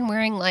imagine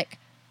wearing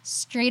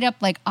straight up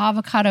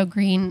avocado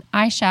green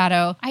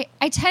eyeshadow.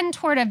 I tend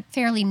toward a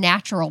fairly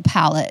natural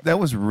palette. That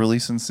was really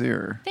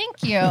sincere.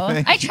 Thank you.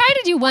 I try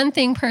to do one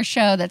thing per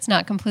show that's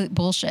not complete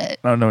bullshit.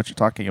 I don't know what you're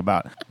talking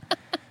about.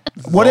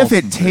 What if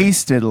it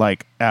tasted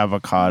like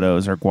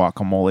avocados or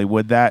guacamole?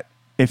 Would that,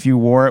 if you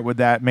wore it, would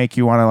that make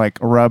you want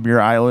to rub your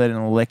eyelid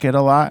and lick it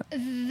a lot?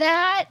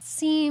 That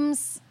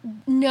seems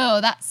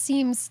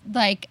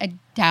like a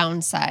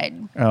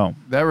downside. Oh.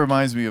 That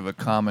reminds me of a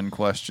common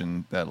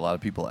question that a lot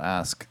of people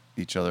ask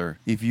each other.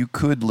 If you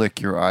could lick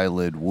your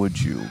eyelid,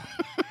 would you?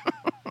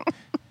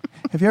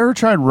 Have you ever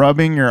tried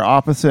rubbing your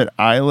opposite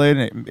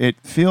eyelid? It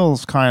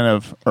feels kind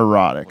of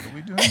erotic. What are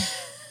we doing?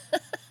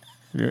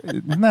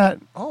 Isn't that?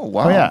 Oh,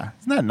 wow. Oh, yeah.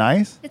 Isn't that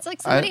nice? It's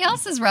like somebody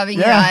else is rubbing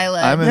Yeah. your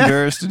eyelid. I'm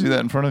embarrassed to do that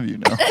in front of you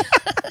now.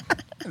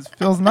 It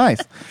feels nice.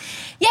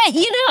 Yeah,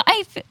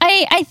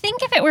 I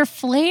think if it were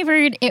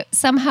flavored, it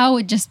somehow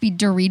would just be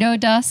Dorito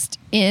dust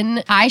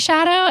in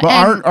eyeshadow.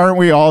 But aren't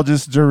we all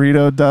just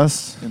Dorito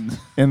dust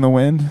in the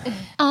wind?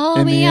 All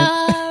in we the end?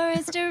 are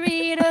is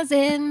Doritos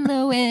in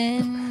the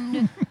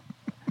wind.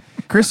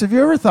 Chris, have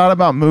you ever thought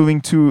about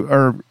moving to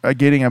or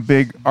getting a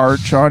big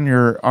arch on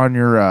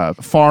your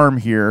farm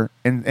here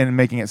and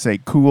making it say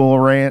Cool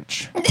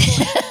Ranch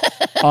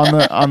on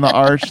the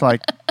arch?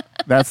 Like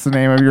that's the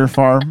name of your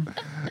farm?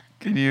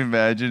 Can you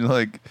imagine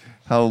like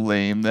how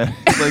lame that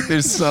is? Like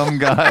there's some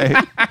guy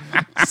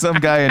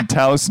in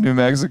Taos, New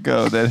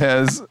Mexico that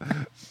has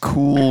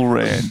Cool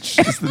Ranch.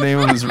 It's the name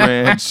of his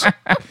ranch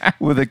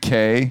with a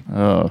K.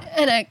 Oh.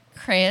 And a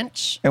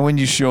cranch. And when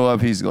you show up,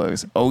 he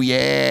goes, "Oh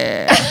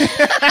yeah."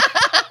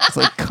 It's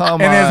like,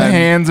 come And on. his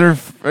hands are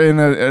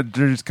they're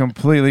just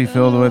completely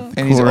filled with And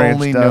Cool he's Ranch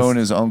only dust. known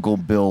as Uncle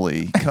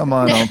Billy. Come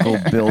on, Uncle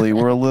Billy.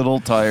 We're a little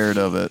tired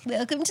of it.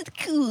 Welcome to the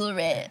Cool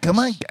Ranch. Come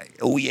on.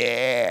 Oh,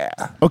 yeah.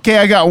 Okay,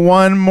 I got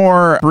one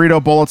more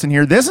burrito bulletin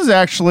here. This is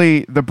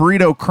actually the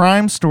burrito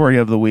crime story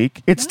of the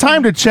week. It's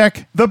time to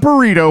check the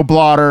burrito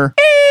blotter.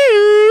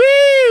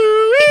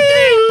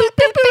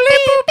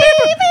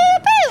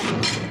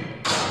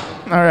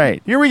 All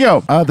right, here we go.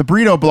 The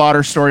burrito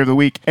blotter story of the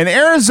week. An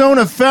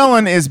Arizona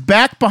felon is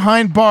back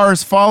behind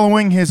bars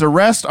following his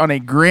arrest on a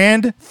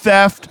grand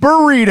theft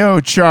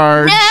burrito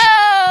charge.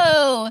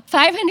 No!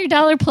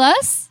 $500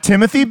 plus?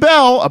 Timothy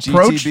Bell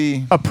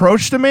GTB.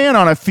 approached a man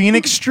on a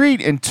Phoenix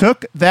street and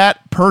took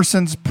that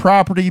person's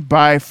property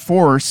by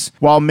force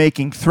while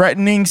making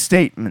threatening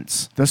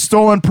statements. The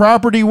stolen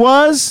property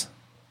was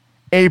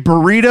a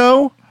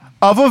burrito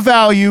of a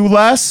value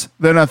less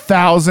than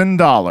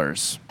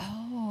 $1,000.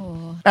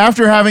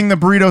 After having the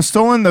burrito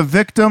stolen, the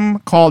victim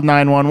called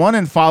 911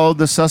 and followed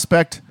the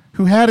suspect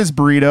who had his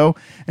burrito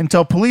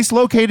until police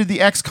located the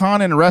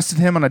ex-con and arrested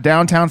him on a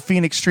downtown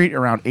Phoenix street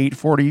around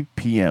 8:40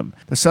 p.m.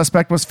 The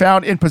suspect was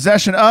found in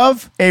possession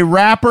of a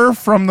wrapper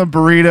from the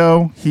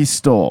burrito he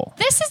stole.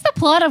 This is the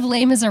plot of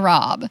Les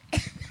Miserables.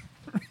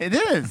 It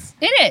is.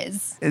 It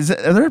is.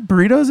 Are there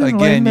burritos in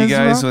Les Again, you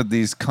guys Miserables? with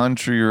these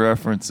country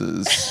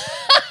references.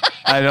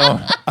 I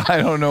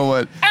don't know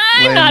what.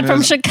 I'm not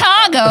from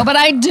Chicago, but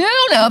I do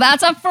know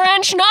that's a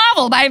French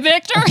novel by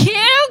Victor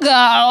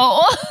Hugo.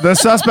 The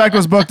suspect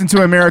was booked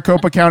into a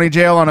Maricopa County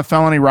jail on a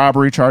felony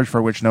robbery charge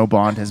for which no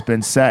bond has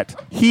been set.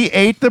 He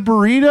ate the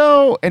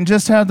burrito and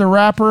just had the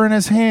wrapper in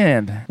his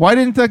hand. Why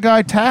didn't the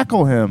guy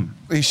tackle him?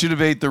 He should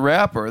have ate the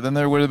wrapper. Then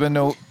there would have been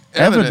no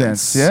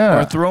Evidence,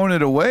 yeah. Or thrown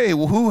it away.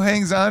 Well, who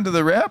hangs on to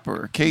the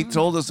wrapper? Kate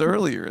told us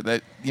earlier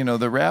that,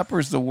 the wrapper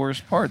is the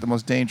worst part, the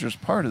most dangerous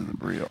part of the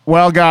burrito.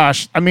 Well,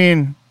 gosh, I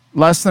mean,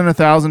 less than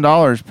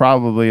 $1,000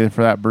 probably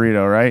for that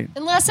burrito, right?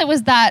 Unless it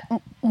was that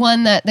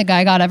one that the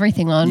guy got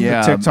everything on.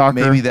 Yeah, TikToker.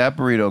 maybe that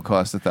burrito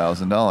cost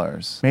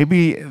 $1,000.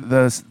 Maybe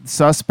the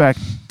suspect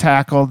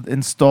tackled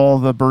and stole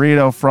the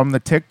burrito from the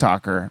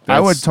TikToker. I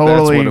would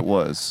totally That's what it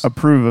was.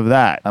 approve of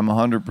that. I'm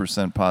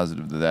 100%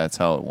 positive that that's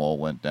how it all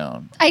went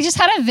down. I just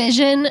had a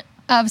vision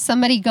of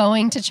somebody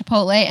going to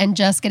Chipotle and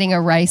just getting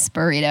a rice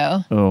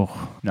burrito.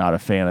 Oh, not a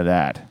fan of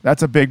that.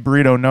 That's a big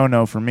burrito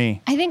no-no for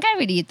me. I think I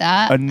would eat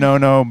that. A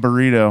no-no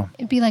burrito.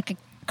 It'd be like a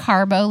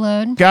carbo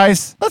load.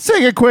 Guys, let's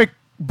take a quick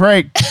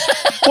break.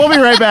 We'll be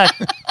right back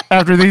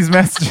after these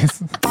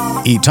messages.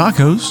 Eat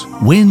tacos,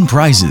 win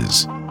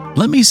prizes.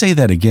 Let me say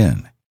that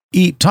again.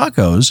 Eat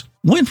tacos,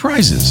 win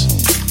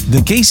prizes. The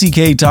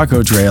KCK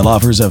Taco Trail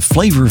offers a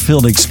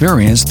flavor-filled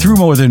experience through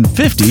more than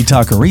 50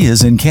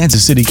 taquerias in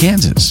Kansas City,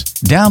 Kansas.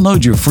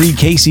 Download your free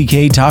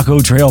KCK Taco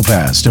Trail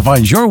Pass to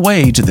find your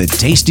way to the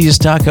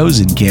tastiest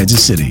tacos in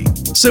Kansas City.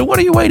 So what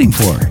are you waiting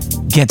for?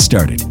 Get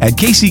started at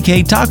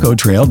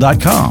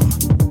kcktacotrail.com.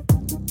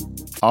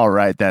 All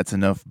right, that's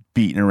enough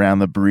beating around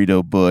the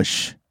burrito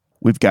bush.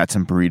 We've got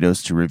some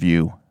burritos to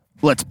review.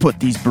 Let's put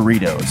these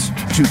burritos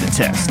to the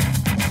test.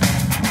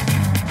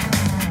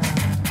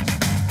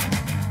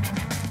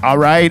 All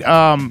right,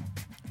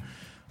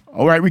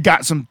 we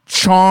got some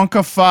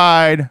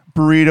chonkified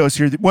burritos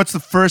here. What's the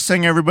first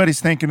thing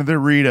everybody's thinking of their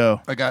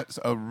burrito? I got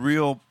a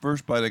real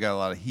first bite. I got a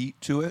lot of heat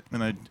to it,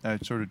 and I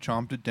sort of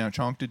chonked it down.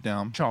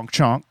 Chonk.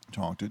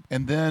 Chonked it.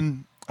 And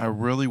then I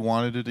really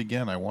wanted it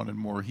again. I wanted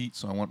more heat,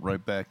 so I went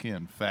right back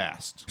in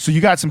fast. So you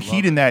got some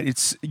heat in that.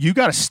 You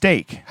got a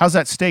steak. How's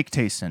that steak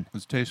tasting?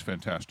 It tastes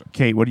fantastic.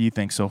 Kate, what do you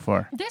think so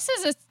far? This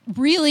is a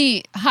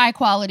really high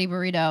quality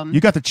burrito.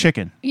 You got the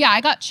chicken. Yeah, I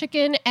got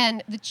chicken,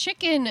 and the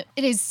chicken,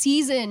 it is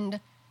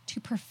seasoned to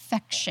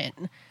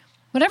perfection.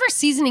 Whatever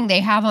seasoning they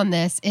have on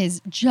this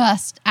is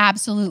just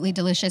absolutely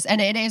delicious,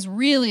 and it is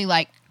really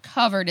like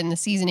covered in the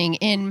seasoning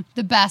in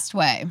the best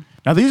way.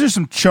 Now, these are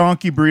some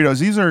chunky burritos.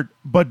 These are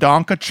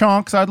badonka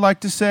chunks, I'd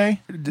like to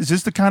say. Is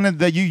this the kind of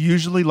that you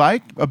usually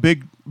like? A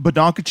big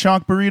badonka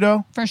chunk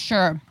burrito? For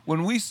sure.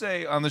 When we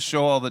say on the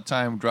show all the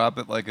time, drop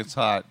it like it's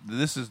hot,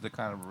 this is the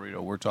kind of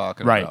burrito we're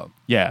talking Right. about.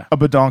 Yeah. A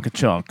badonka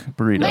chunk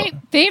burrito. My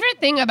favorite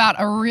thing about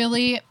a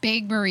really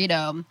big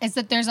burrito is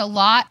that there's a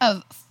lot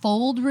of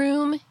fold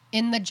room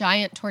in the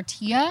giant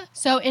tortilla.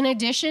 So in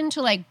addition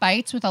to like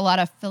bites with a lot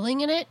of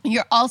filling in it,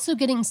 you're also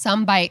getting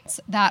some bites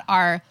that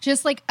are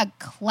just like a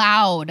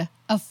cloud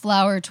of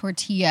flour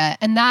tortilla.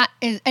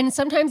 And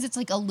sometimes it's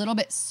like a little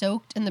bit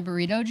soaked in the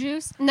burrito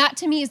juice. And that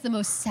to me is the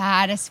most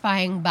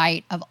satisfying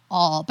bite of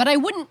all. But I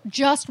wouldn't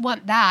just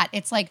want that.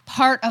 It's like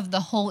part of the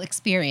whole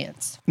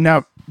experience.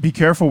 Now, be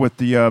careful with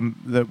the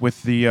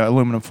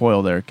aluminum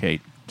foil there,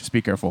 Kate. Just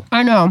be careful.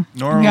 I know.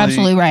 You're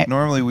absolutely right.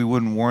 Normally, we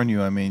wouldn't warn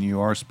you. I mean, you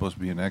are supposed to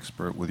be an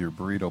expert with your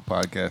burrito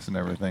podcast and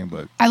everything,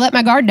 but I let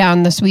my guard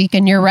down this week,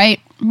 and you're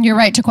right. You're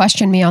right to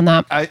question me on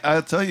that.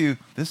 I'll tell you,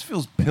 this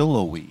feels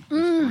pillowy, this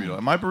burrito.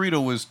 And my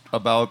burrito was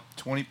about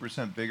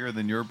 20% bigger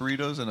than your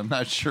burritos, and I'm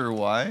not sure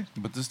why,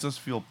 but this does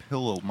feel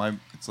pillow.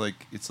 It's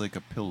like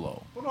a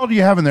pillow. What all do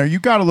you have in there? You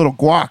got a little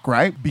guac,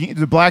 right?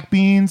 The black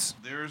beans.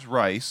 There's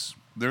rice.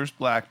 There's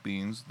black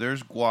beans.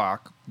 There's guac.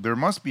 There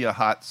must be a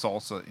hot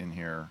salsa in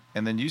here.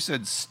 And then you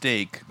said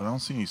steak, but I don't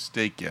see any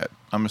steak yet.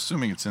 I'm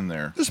assuming it's in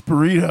there. This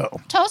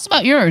burrito. Tell us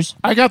about yours.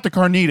 I got the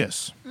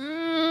carnitas.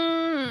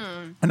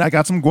 And I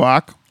got some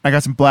guac. I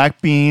got some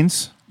black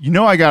beans. You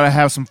know I got to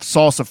have some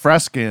salsa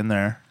fresca in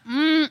there.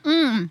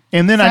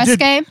 And then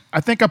Fresca?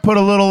 I think I put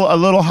a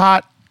little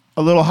hot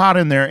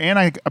in there, and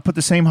I put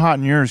the same hot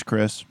in yours,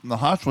 Chris. The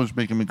hot one's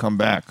making me come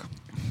back.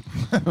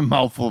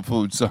 Mouthful of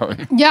food,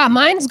 sorry. Yeah,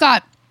 mine's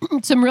got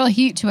some real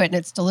heat to it, and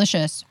it's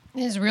delicious.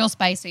 It is real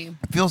spicy.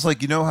 It feels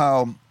like, you know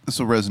how this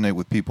will resonate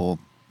with people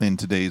in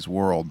today's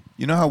world.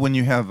 You know how when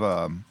you have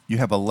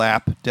a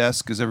lap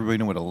desk, does everybody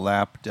know what a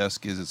lap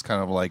desk is? It's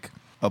kind of like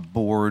a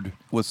board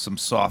with some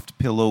soft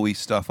pillowy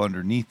stuff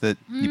underneath it.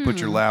 You put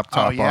your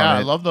laptop on it.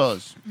 I love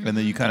those. And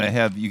then you kind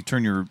of you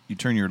turn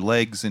your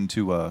legs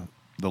into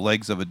the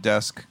legs of a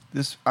desk.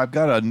 I've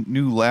got a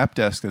new lap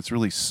desk that's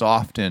really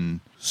soft and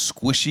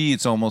squishy.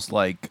 It's almost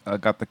like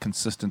got the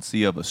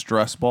consistency of a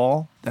stress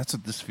ball. That's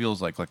what this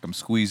feels like I'm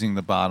squeezing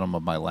the bottom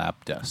of my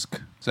lap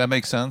desk. Does that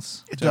make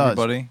sense to does.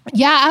 everybody?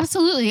 Yeah,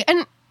 absolutely.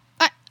 And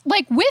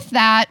like with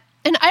that,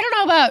 and I don't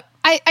know about,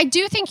 I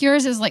do think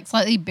yours is like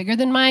slightly bigger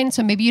than mine,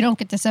 so maybe you don't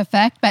get this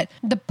effect, but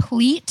the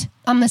pleat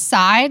on the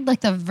side,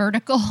 like the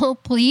vertical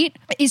pleat,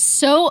 is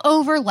so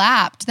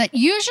overlapped that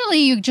usually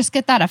you just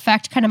get that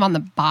effect kind of on the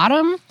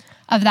bottom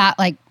of that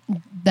like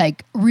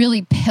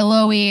really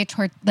pillowy,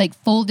 like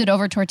folded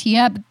over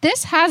tortilla. But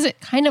this has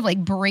it kind of like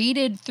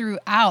braided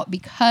throughout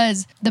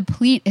because the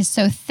pleat is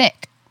so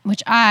thick,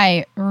 which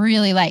I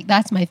really like.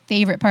 That's my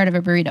favorite part of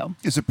a burrito.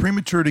 Is it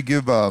premature to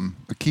give a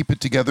Keep It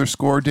Together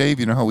score, Dave?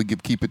 You know how we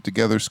give Keep It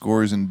Together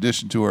scores in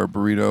addition to our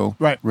burrito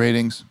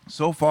ratings?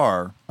 So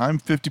far, I'm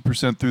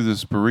 50% through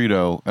this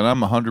burrito, and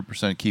I'm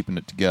 100% keeping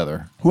it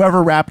together.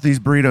 Whoever wrapped these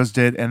burritos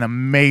did an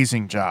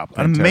amazing job.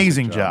 Fantastic An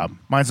amazing job. job.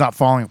 Mine's not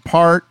falling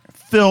apart,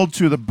 filled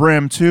to the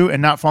brim too,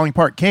 and not falling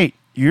apart. Kate,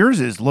 yours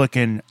is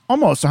looking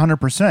almost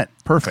 100%.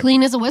 Perfect.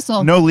 Clean as a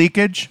whistle. No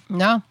leakage.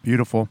 No.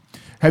 Beautiful.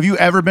 Have you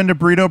ever been to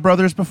Burrito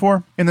Brothers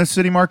before in the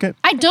city market?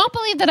 I don't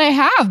believe that I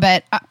have,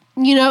 but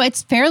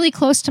it's fairly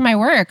close to my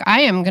work.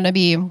 I am going to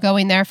be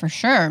going there for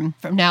sure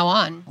from now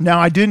on. Now,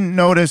 I didn't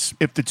notice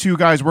if the two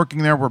guys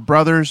working there were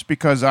brothers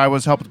because I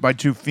was helped by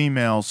two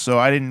females, so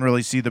I didn't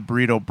really see the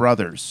Burrito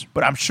Brothers.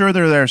 But I'm sure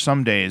they're there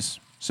some days.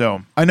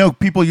 So I know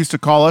people used to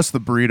call us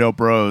the Burrito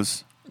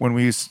Bros when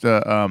we used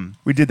to,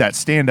 we did that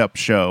stand-up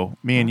show,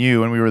 me and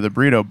you, and we were the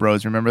Burrito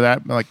Bros. Remember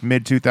that? Like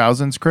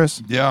mid-2000s,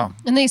 Chris? Yeah.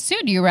 And they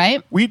sued you,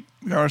 right? We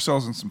got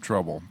ourselves in some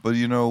trouble, but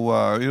it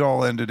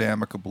all ended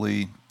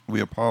amicably. We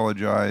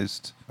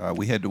apologized.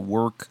 We had to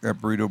work at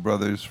Burrito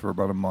Brothers for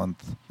about a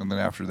month, and then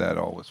after that,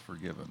 all was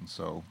forgiven.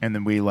 So, And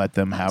then we let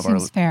them have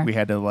seems fair. we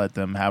had to let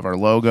them have our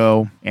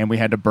logo, and we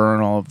had to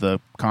burn all of the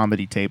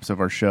comedy tapes of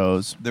our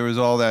shows. there was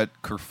all that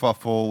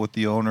kerfuffle with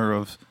the owner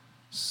of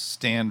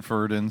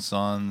Stanford and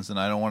Sons, and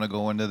I don't want to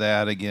go into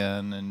that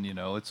again. And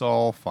it's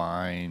all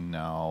fine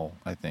now.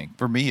 I think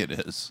for me it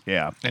is.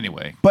 Yeah.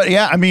 Anyway, But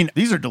yeah, I mean,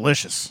 these are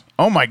delicious.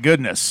 Oh my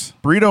goodness.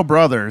 Burrito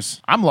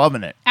Brothers. I'm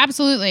loving it.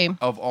 Absolutely.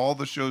 of all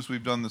the shows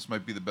we've done, this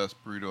might be the best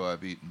burrito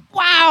I've eaten.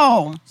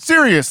 Wow.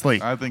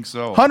 Seriously. I think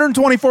so.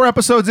 124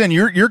 episodes in.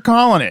 You're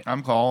calling it.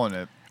 I'm calling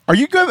it. Are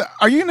you going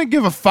to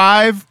give a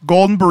 5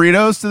 golden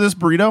burritos to this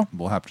burrito?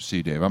 We'll have to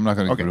see, Dave. I'm not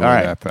going to Okay. give All it away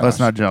right. that fast.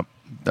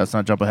 Let's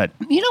not jump ahead.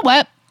 You know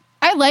what?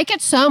 I like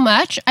it so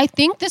much. I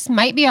think this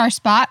might be our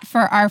spot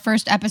for our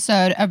first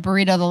episode of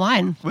Burrito the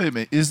Line. Wait a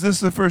minute. Is this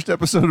the first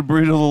episode of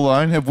Burrito the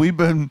Line? Have we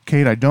been...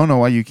 Kate, I don't know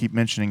why you keep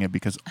mentioning it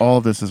because all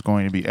of this is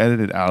going to be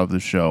edited out of the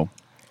show.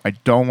 I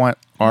don't want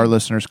our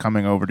listeners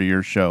coming over to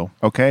your show.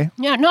 Okay?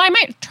 Yeah, no, I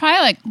might try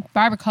like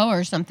barbacoa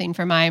or something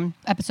for my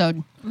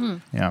episode.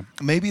 Yeah.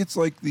 Maybe it's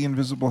like the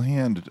invisible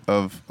hand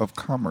of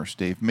commerce,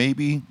 Dave.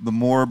 Maybe the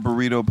more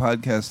burrito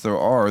podcasts there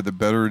are, the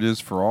better it is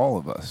for all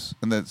of us.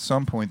 And at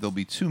some point there'll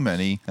be too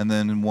many, and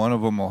then one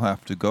of them will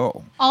have to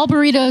go. All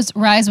burritos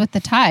rise with the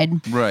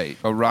tide. Right.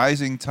 A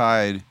rising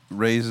tide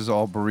raises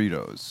all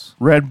burritos.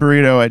 Red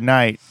burrito at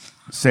night,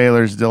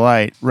 sailor's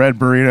delight. Red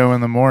burrito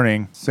in the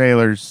morning,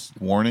 sailors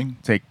Warning?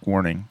 take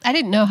warning. I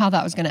didn't know how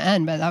that was going to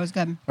end, but that was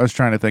good. I was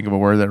trying to think of a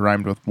word that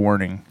rhymed with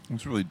warning.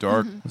 It's really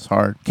dark. It's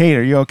hard. Kate,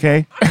 are you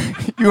okay?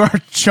 You are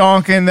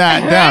chonking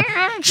that down.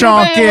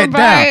 Chonk it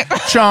down.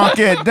 Chonk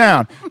it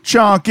down.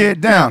 Chonk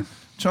it down.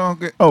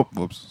 Chonk it. Oh.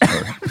 Whoops.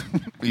 Sorry.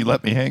 You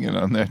let me hanging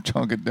on that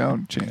chonk it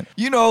down chant.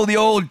 You know the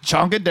old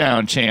chonk it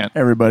down chant.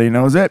 Everybody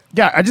knows it.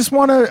 Yeah, I just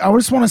want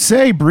to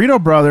say,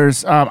 Burrito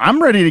Brothers,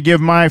 I'm ready to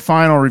give my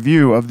final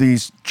review of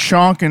these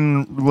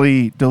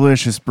chonkingly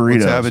delicious burritos.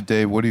 Let's have it,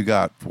 Dave. What do you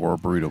got for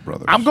Burrito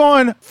Brothers? I'm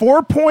going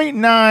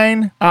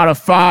 4.9 out of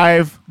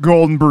 5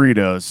 golden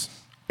burritos.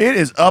 It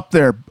is up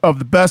there of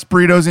the best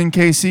burritos in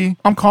KC.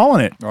 I'm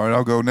calling it. All right,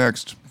 I'll go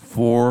next.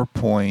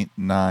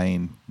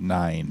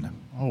 4.99.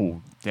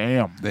 Oh,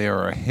 damn. They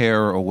are a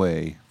hair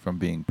away from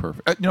being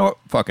perfect. You know what?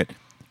 Fuck it.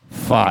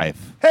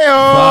 5.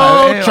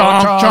 Hey-oh! Hey-oh,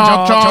 Chonk, chonk,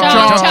 chonk,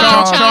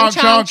 chonk, chonk,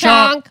 chonk,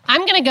 chonk.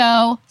 I'm going to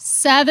go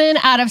 7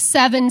 out of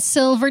 7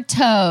 silver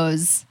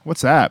toes.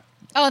 What's that?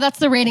 Oh, that's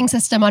the rating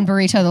system on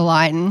Burrito the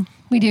Line.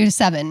 We do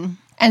 7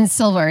 and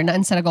silver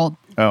instead of gold.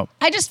 Oh,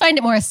 I just find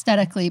it more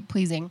aesthetically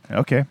pleasing.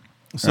 okay.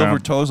 Silver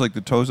toes, like the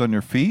toes on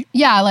your feet?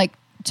 Yeah, like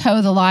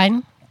toe the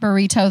line,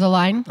 burrito the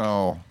line.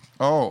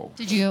 Oh.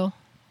 Did you?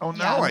 Oh,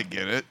 now Yeah. I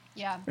get it.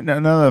 Yeah.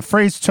 No, the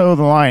phrase toe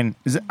the line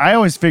is. I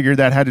always figured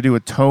that had to do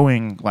with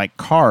towing like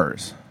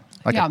cars,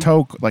 like Yeah. a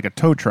tow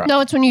truck. No,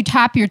 it's when you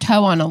tap your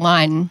toe on a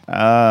line.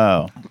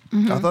 Oh,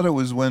 I thought it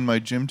was when my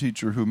gym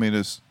teacher, who made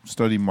us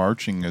study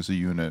marching as a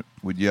unit,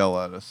 would yell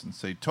at us and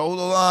say, toe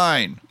the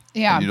line.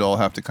 Yeah. And you'd all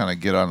have to kind of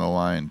get on the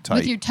line tight.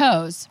 With your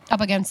toes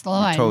up against the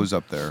line. Toes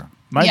up there.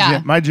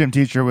 Yeah. my gym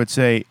teacher would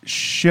say,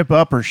 "Ship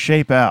up or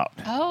shape out,"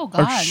 Oh,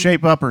 or God.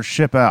 "Shape up or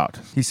ship out."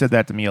 He said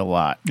that to me a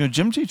lot. You know,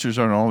 gym teachers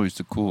aren't always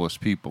the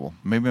coolest people.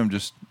 Maybe I'm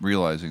just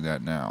realizing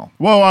that now.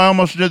 Whoa! I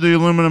almost did the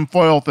aluminum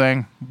foil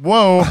thing.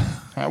 Whoa!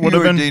 That would You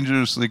have were been.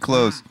 dangerously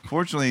close.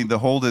 Fortunately, the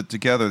hold it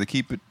together, the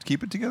keep it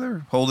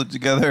together, hold it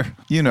together.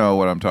 You know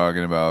what I'm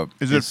talking about.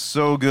 It's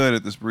so good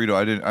at this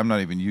burrito. I'm not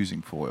even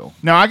using foil.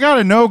 Now I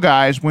gotta know,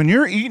 guys, when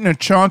you're eating a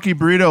chunky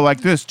burrito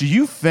like this, do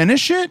you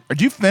finish it, or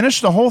do you finish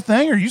the whole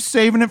thing, or are you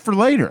saving it for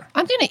later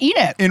I'm going to eat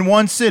it. in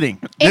one sitting?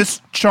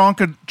 This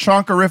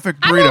chonkerific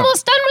I'm burrito.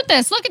 almost done with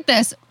this. Look at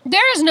this.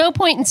 There is no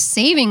point in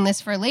saving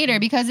this for later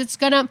because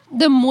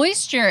the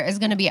moisture is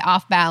going to be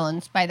off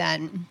balance by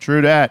then.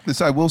 True that.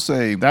 This I will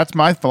say. That's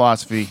my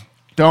philosophy.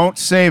 Don't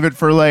save it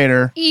for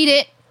later. Eat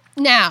it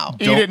now.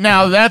 Eat it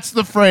now. That's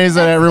the phrase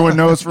that everyone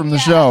knows from the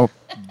show.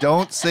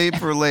 Don't save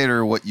for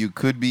later what you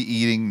could be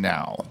eating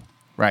now.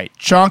 Right.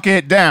 Chunk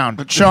it down.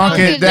 Chunk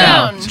it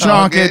down. down.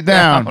 Chunk it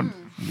down.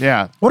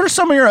 Yeah. What are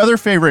some of your other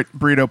favorite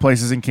burrito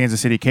places in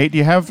Kansas City, Kate? Do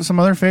you have some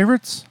other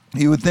favorites?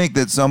 You would think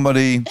that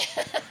somebody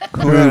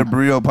who had a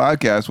burrito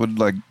podcast would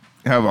like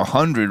have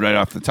 100 right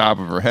off the top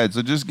of her head.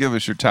 So just give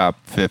us your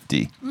top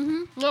 50.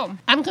 No,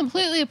 I'm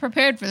completely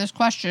prepared for this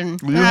question.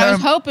 You And I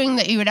was have- hoping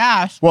that you would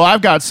ask. Well,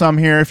 I've got some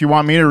here if you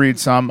want me to read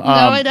some. No,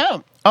 I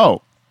don't.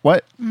 Oh,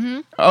 what?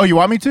 Oh, you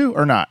want me to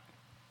or not?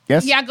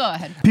 Yes? Yeah, go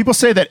ahead. People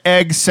say that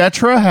Egg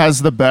Cetra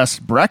has the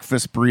best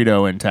breakfast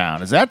burrito in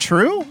town. Is that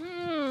true?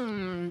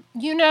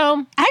 You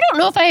know, I don't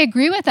know if I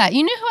agree with that.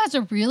 You know who has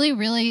a really,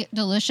 really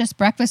delicious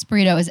breakfast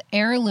burrito is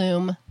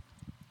Heirloom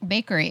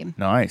Bakery.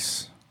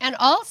 Nice. And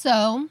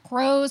also,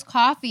 Crow's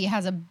Coffee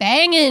has a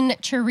bangin'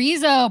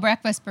 chorizo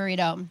breakfast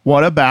burrito.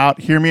 What about,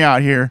 hear me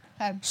out here,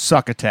 Okay.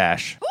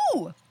 Succotash?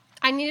 Ooh,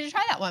 I need to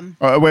try that one.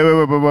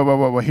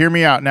 Wait. Hear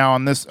me out now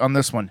on this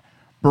one.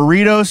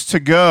 Burritos to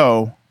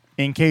go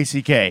in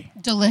KCK.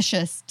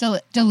 Delicious.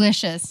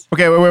 Delicious.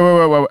 Okay,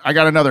 wait. I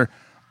got another.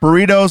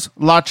 Burritos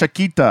La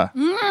Chiquita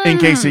in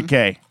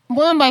KCK.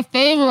 One of my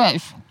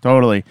favorites.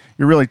 Totally.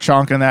 You're really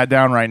chonking that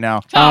down right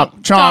now.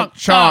 Chonk,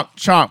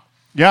 Chonk.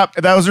 Yep,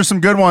 those are some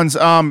good ones.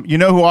 You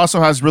know who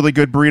also has really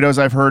good burritos,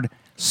 I've heard?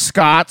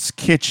 Scott's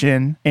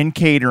Kitchen and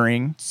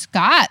Catering.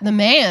 Scott, the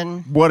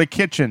man. What a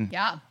kitchen.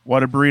 Yeah.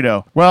 What a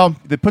burrito. Well,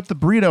 they put the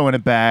burrito in a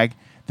bag,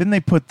 then they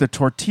put the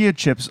tortilla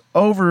chips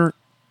over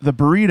the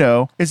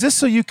burrito. Is this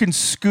so you can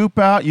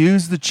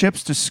use the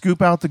chips to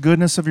scoop out the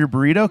goodness of your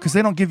burrito? Because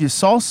they don't give you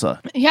salsa.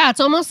 Yeah, it's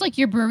almost like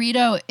your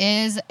burrito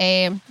is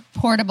a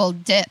portable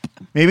dip.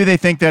 Maybe they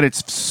think that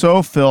it's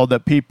so filled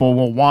that people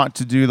will want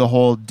to do the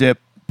whole dip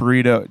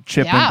burrito,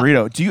 chip Yeah. and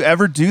burrito. Do you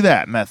ever do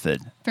that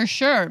method? For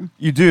sure.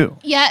 You do.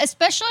 Yeah,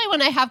 especially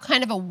when I have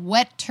kind of a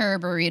wetter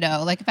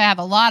burrito. Like if I have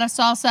a lot of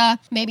salsa,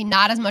 maybe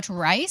not as much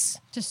rice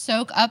to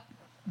soak up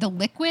the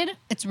liquid,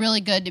 it's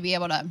really good to be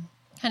able to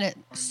kind of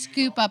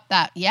scoop up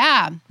that.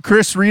 Yeah.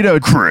 Chris Rito.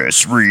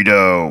 Chris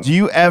Rito. Do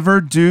you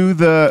ever do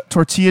the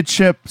tortilla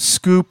chip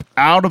scoop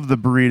out of the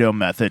burrito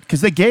method?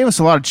 Because they gave us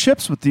a lot of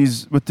chips with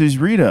these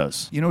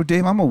Ritos. You know,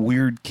 Dave, I'm a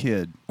weird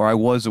kid, or I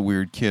was a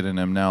weird kid, and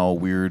I'm now a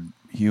weird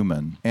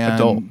human.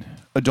 And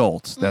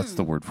Adult. That's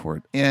the word for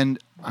it. And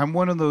I'm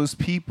one of those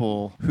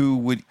people who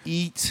would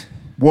eat.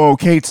 Whoa,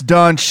 Kate's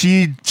done.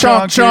 She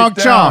chunk it down,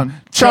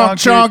 chunk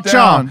it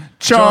down,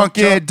 chunk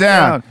it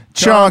down,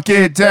 chunk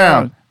it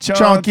down,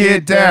 chunk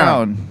it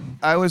down.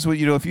 I was,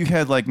 you know, if you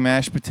had like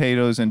mashed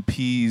potatoes and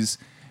peas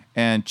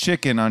and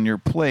chicken on your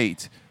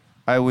plate,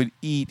 I would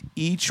eat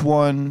each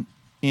one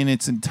in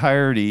its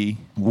entirety,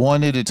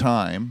 one at a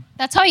time.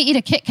 That's how I eat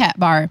a Kit Kat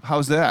bar.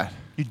 How's that?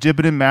 You dip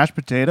it in mashed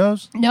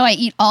potatoes? No, I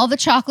eat all the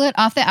chocolate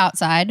off the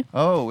outside.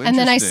 Oh, interesting. And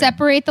then I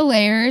separate the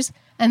layers,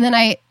 and then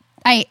I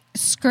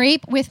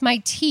scrape with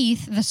my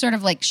teeth the sort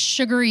of like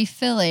sugary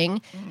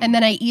filling, and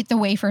then I eat the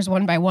wafers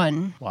one by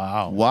one.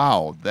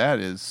 Wow,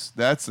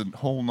 that's a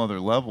whole nother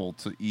level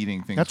to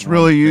eating things. That's one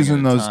really thing using at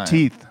a those time.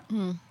 teeth.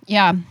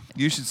 Yeah.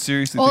 You should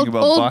seriously Old think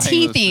about buying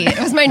Teethy. those It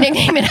was my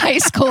nickname in high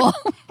school.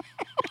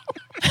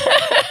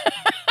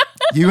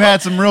 You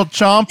had some real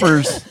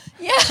chompers.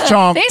 Yeah.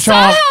 Chomp, They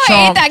saw chomp, how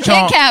I ate chomp, that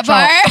chomp, Kit Kat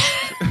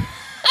chomp. bar.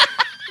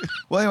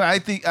 Well, anyway, I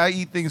think I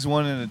eat things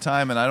one at a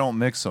time, and I don't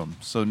mix them.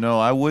 So no,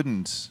 I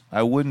wouldn't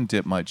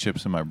dip my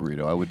chips in my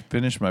burrito. I would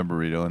finish my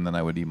burrito, and then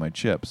I would eat my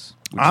chips.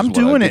 I'm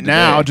doing it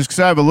now just because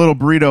I have a little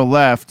burrito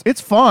left.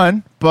 It's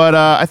fun, but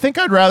I think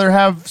I'd rather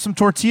have some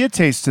tortilla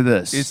taste to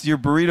this. It's your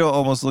burrito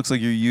almost looks like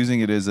you're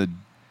using it as a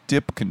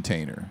dip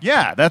container.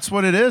 Yeah, that's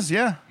what it is.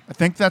 Yeah, I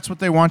think that's what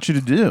they want you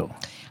to do.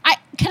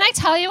 Can I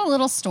tell you a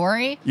little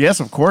story?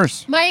 Yes, of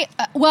course. My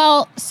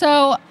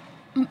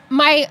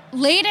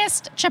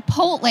latest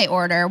Chipotle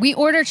order, we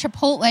order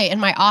Chipotle in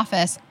my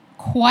office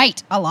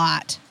quite a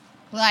lot,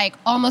 like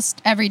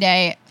almost every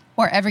day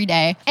or every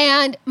day.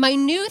 And my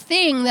new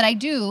thing that I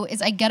do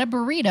is I get a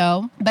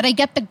burrito, but I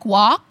get the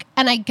guac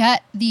and I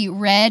get the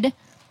red,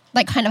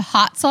 like kind of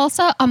hot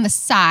salsa on the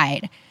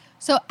side.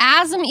 So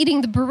as I'm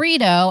eating the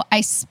burrito,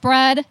 I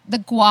spread the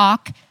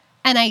guac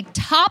and I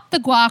top the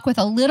guac with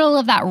a little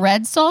of that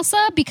red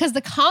salsa because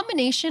the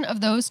combination of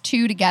those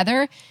two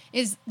together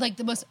is like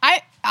the most...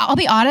 I'll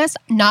be honest,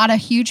 not a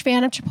huge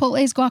fan of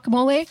Chipotle's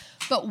guacamole,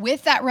 but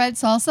with that red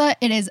salsa,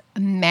 it is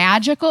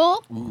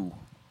magical. Ooh.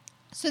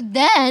 So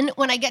then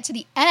when I get to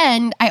the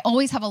end, I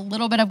always have a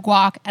little bit of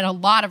guac and a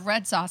lot of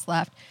red sauce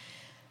left.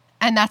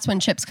 And that's when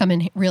chips come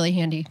in really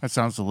handy. That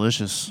sounds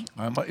delicious.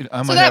 I might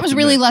So that was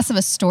really admit, less of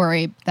a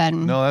story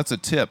than No, that's a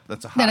tip.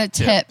 That's a hot than a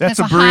tip. That's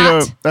a a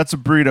burrito. hot That's a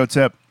burrito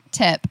tip.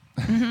 tip.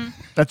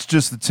 That's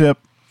just the tip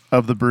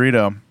of the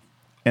burrito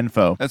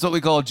info. That's what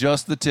we call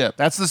just the tip.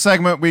 That's the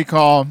segment we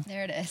call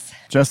There it is.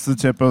 just the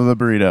tip of the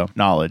burrito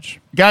knowledge.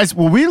 Guys,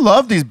 well, we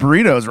love these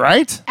burritos,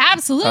 right?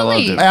 Absolutely. I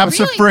loved it.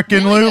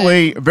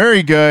 Abso-frickin-lutely.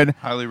 Very good.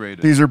 Highly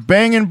rated. These are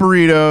banging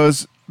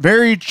burritos,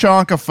 very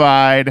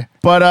chonkified.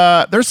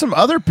 But there's some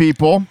other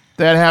people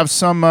that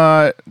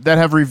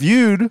have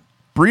reviewed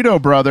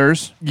Burrito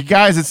Brothers. You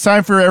guys, it's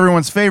time for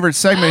everyone's favorite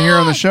segment here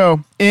on the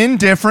show.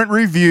 Indifferent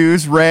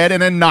reviews read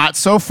in a not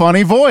so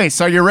funny voice.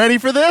 Are you ready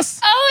for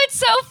this? Oh, it's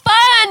so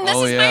fun. This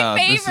is yeah, my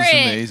favorite.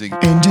 This is amazing.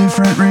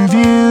 Indifferent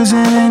reviews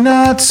in a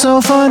not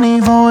so funny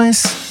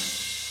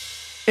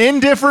voice.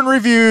 Indifferent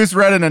reviews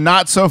read in a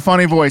not so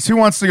funny voice. Who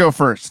wants to go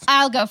first?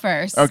 I'll go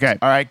first. Okay.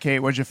 All right, Kate,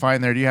 what'd you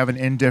find there? Do you have an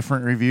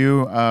indifferent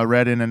review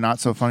read in a not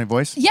so funny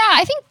voice? Yeah,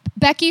 I think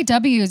Becky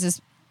W's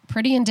is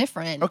pretty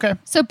indifferent. Okay.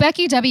 So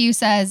Becky W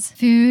says,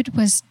 food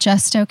was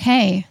just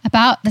okay.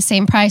 About the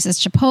same price as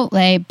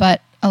Chipotle, but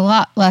a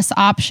lot less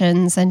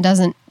options and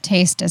doesn't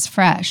taste as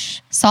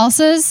fresh.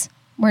 Salsas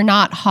were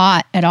not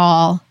hot at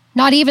all.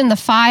 Not even the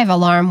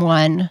 5-alarm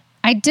one.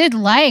 I did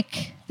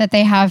like that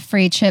they have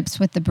free chips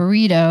with the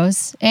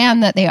burritos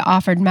and that they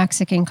offered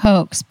Mexican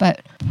Cokes,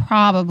 but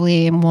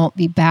probably won't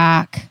be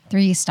back.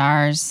 3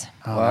 stars.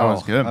 Oh, that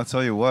was good. I'll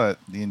tell you what,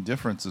 the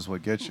indifference is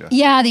what gets you.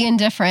 Yeah, the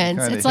indifference.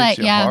 Kinda It's hits like,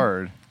 you yeah.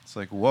 hard. It's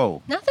like,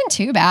 whoa. Nothing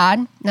too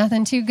bad.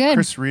 Nothing too good.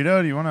 Chris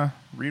Rito, do you want to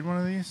read one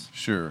of these?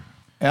 Sure.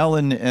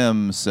 Alan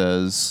M.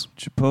 says,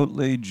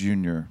 Chipotle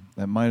Jr.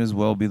 That might as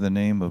well be the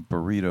name of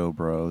Burrito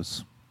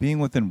Bros. Being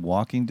within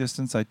walking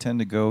distance, I tend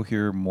to go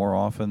here more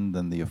often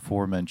than the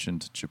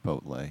aforementioned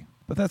Chipotle.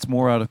 But that's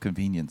more out of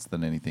convenience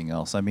than anything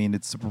else. I mean,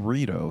 it's a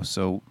burrito,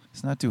 so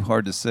it's not too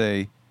hard to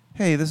say,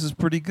 hey, this is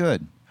pretty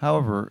good.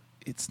 However,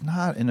 it's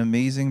not an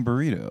amazing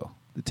burrito.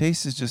 The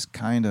taste is just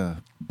kind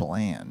of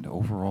bland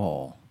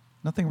overall.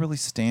 Nothing really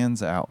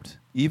stands out.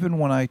 Even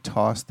when I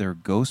toss their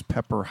ghost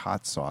pepper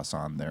hot sauce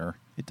on there,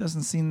 it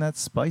doesn't seem that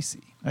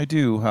spicy. I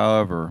do,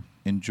 however,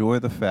 enjoy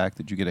the fact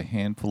that you get a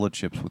handful of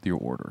chips with your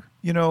order.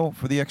 You know,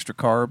 for the extra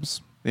carbs,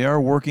 they are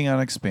working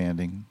on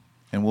expanding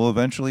and will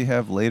eventually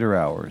have later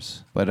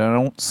hours, but I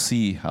don't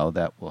see how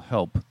that will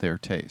help their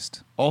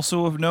taste.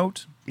 Also of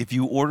note, if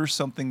you order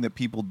something that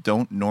people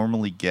don't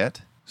normally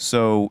get,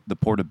 so the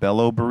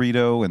portobello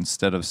burrito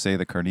instead of, say,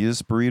 the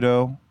carnitas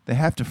burrito, they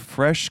have to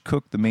fresh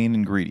cook the main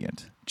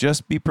ingredient.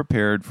 Just be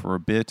prepared for a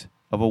bit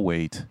of a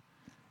wait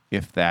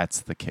if that's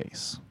the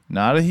case.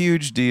 Not a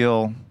huge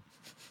deal,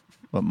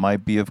 but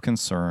might be of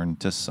concern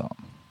to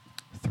some.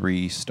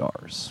 3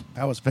 stars.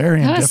 That was very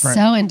That was indifferent.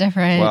 so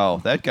indifferent. Wow,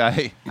 that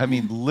guy, I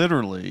mean,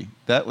 literally,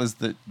 that was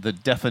the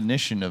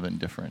definition of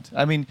indifferent.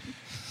 I mean,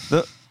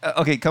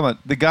 okay, come on.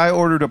 The guy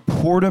ordered a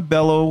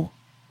portobello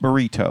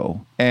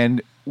burrito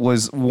and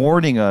was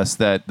warning us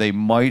that they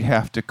might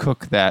have to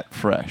cook that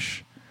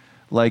fresh.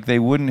 Like they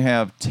wouldn't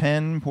have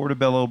 10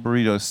 portobello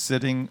burritos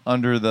sitting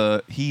under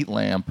the heat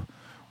lamp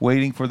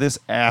waiting for this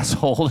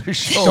asshole to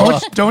show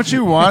up. Don't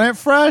you want it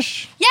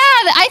fresh? yeah,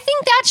 I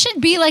think that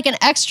should be like an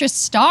extra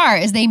star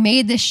is they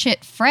made this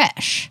shit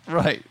fresh.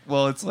 Right.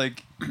 Well, it's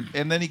like,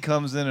 and then he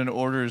comes in and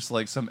orders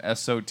like some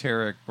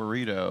esoteric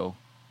burrito.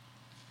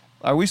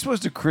 Are we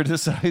supposed to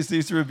criticize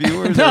these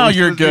reviewers? No, Are we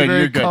you're supposed to be good. very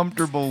You're good.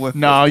 comfortable with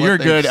No, what you're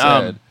they've good.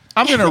 said.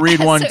 I'm going to read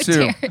one too.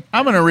 Esoteric.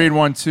 I'm going to read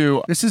one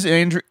too. This is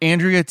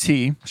Andrea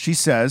T. She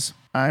says,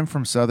 I'm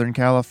from Southern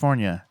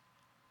California,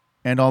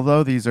 and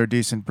although these are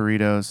decent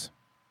burritos,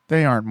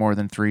 they aren't more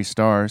than 3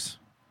 stars.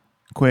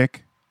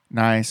 Quick,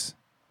 nice,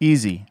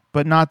 easy,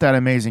 but not that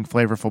amazing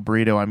flavorful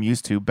burrito I'm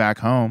used to back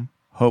home.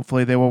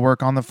 Hopefully they will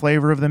work on the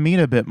flavor of the meat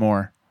a bit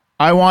more.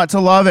 I want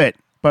to love it,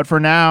 but for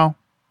now,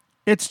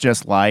 it's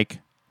just like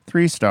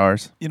 3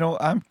 stars. You know,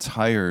 I'm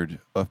tired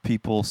of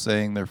people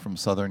saying they're from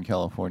Southern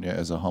California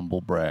as a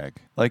humble brag.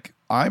 Like,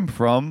 I'm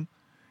from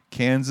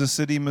Kansas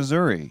City,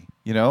 Missouri.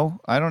 You know,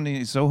 I don't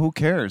need, so who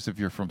cares if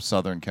you're from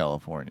Southern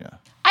California?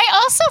 I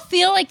also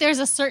feel like there's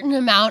a certain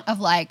amount of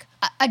like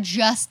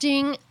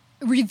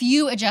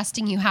review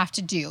adjusting you have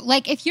to do.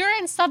 Like if you're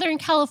in Southern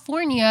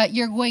California,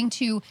 you're going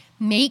to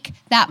make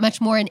that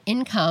much more in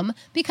income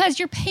because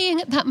you're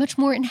paying that much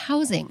more in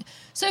housing.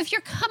 So if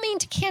you're coming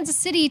to Kansas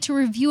City to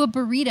review a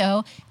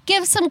burrito,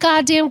 give some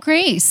goddamn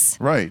grace.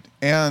 Right.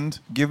 And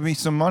give me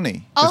some money.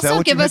 Is that Also what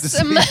you give meant us to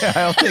some- say?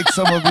 Yeah, I'll take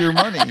some of your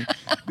money.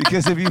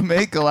 Because if you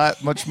make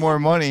much more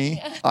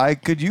money, I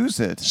could use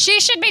it.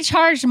 She should be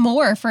charged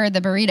more for the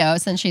burrito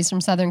since she's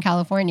from Southern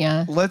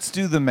California. Let's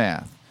do the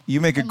math. You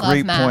make a I love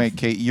great math. point,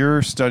 Kate.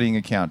 You're studying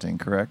accounting,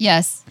 correct?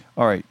 Yes.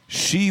 All right.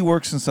 She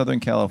works in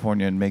Southern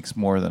California and makes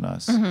more than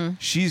us. Mm-hmm.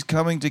 She's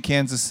coming to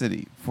Kansas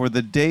City. For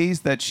the days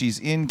that she's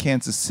in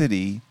Kansas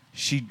City,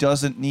 she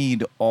doesn't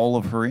need all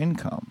of her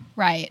income.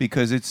 Right.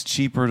 Because it's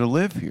cheaper to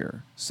live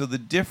here. So the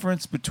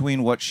difference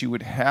between what she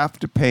would have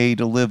to pay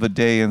to live a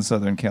day in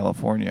Southern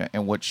California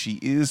and what she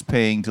is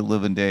paying to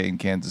live a day in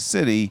Kansas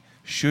City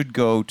should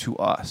go to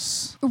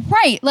us.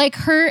 Right. Like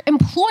her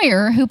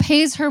employer who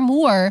pays her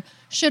more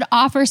should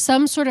offer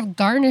some sort of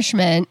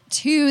garnishment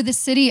to the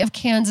city of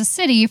Kansas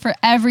City for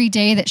every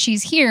day that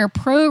she's here,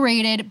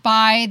 prorated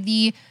by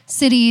the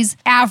city's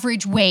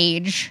average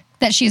wage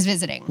that she's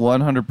visiting.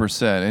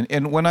 100%.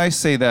 And when I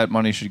say that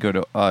money should go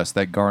to us,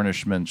 that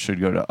garnishment should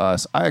go to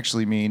us, I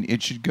actually mean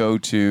it should go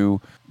to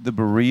the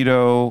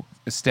burrito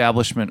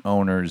establishment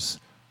owners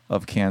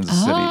of Kansas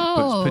City,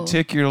 Oh. but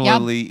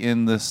particularly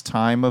in this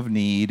time of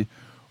need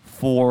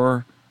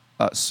for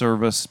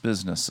service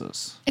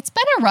businesses. It's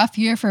been a rough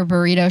year for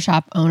burrito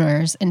shop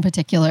owners in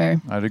particular.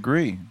 I'd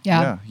agree.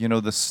 Yeah. You know,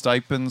 the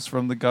stipends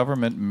from the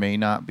government may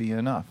not be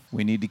enough.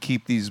 We need to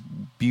keep these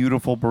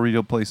beautiful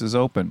burrito places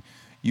open.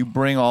 You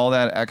bring all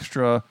that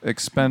extra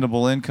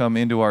expendable income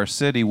into our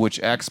city, which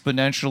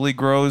exponentially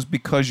grows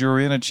because you're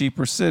in a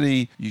cheaper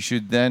city. You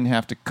should then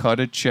have to cut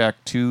a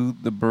check to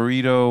the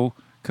Burrito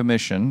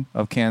Commission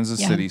of Kansas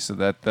Yeah. City so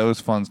that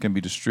those funds can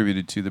be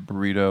distributed to the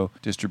burrito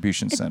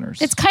distribution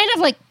centers. It's kind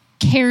of like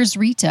CARES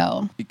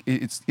Rito.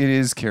 It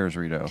is CARES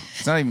Rito.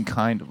 It's not even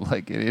kind of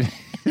like it.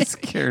 It's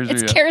CARES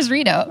Rito. It's CARES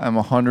Rito. I'm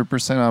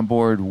 100% on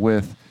board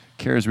with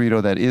CARES Rito.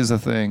 That is a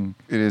thing.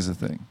 It is a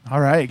thing. All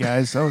right,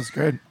 guys, that was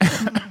good.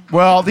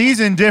 Well, these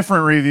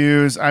indifferent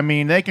reviews, I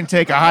mean, they can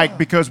take a hike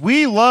because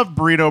we love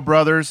Burrito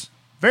Brothers.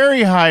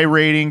 Very high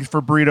ratings for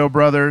Burrito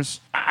Brothers.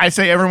 I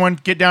say everyone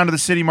get down to the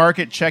city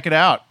market, check it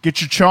out. Get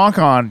your chonk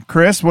on.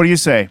 Chris, what do you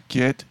say?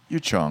 Get your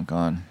chonk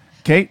on.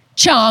 Kate?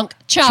 Chonk,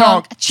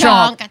 chonk,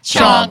 chonk,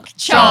 chonk,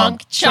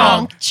 chonk,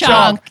 chonk,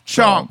 chonk.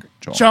 Chonk,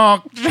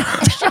 chonk,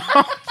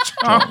 chonk,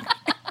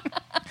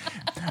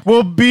 chonk.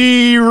 We'll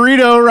be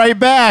Rito right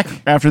back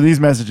after these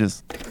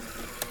messages.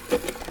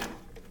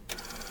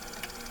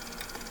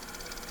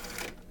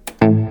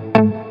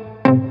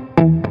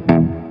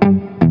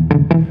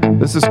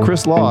 This is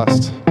Chris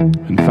Lost,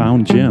 and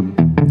Found Jim,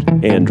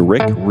 and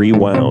Rick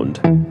Rewound.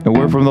 and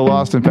we're from the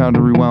Lost and Found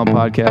and Rewound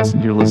podcast,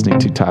 and you're listening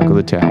to Taco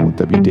The Town with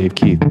W. Dave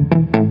Keith.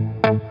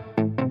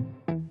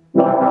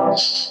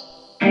 Lost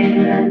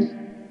and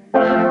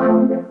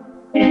found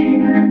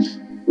and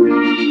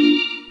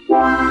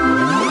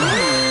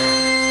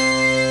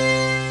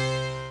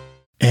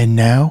And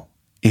now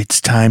it's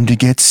time to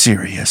get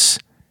serious.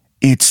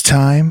 It's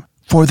time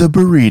for the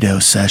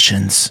burrito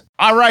sessions.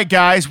 All right,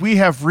 guys, we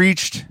have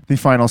reached the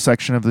final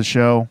section of the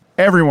show.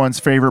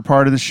 Everyone's favorite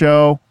part of the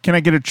show. Can I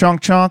get a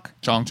chunk? Chonk.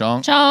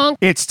 Chonk.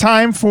 It's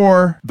time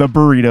for the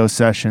burrito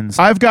sessions.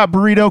 I've got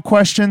burrito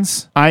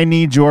questions. I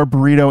need your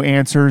burrito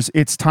answers.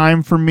 It's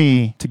time for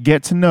me to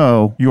get to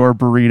know your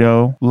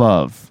burrito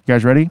love. You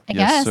guys ready? I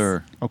Yes, guess.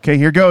 sir. Okay,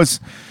 here goes.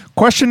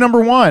 Question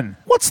number 1.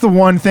 What's the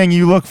one thing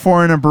you look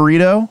for in a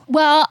burrito?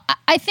 Well,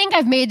 I think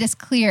I've made this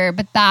clear,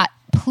 but that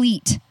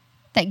pleat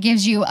that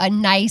gives you a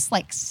nice,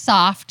 like,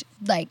 soft,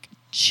 like,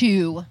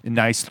 chew. A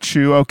nice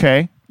chew,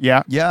 okay.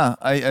 Yeah. Yeah,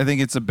 I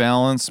think it's a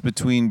balance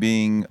between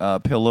being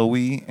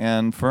pillowy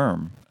and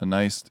firm.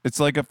 It's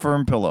like a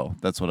firm pillow.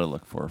 That's what I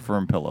look for. A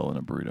firm pillow in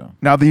a burrito.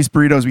 Now, these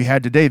burritos we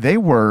had today, they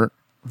were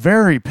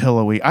very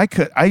pillowy.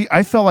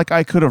 I felt like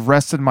I could have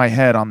rested my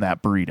head on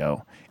that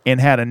burrito and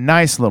had a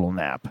nice little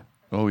nap.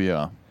 Oh,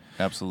 yeah.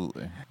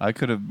 Absolutely. I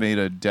could have made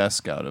a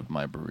desk out of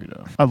my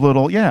burrito.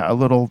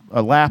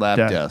 A lap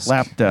desk.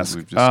 Lap As desk.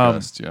 we've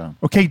discussed, yeah.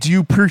 Okay, do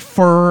you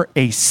prefer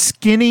a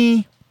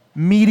skinny,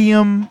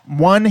 medium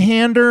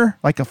one-hander,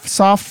 like a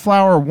soft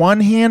flour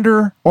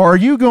one-hander, or are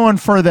you going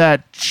for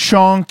that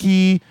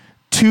chonky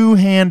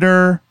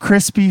two-hander,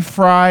 crispy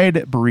fried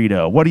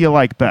burrito? What do you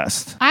like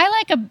best? I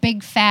like a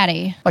big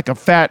fatty, Like a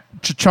fat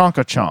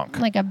chonka chonk.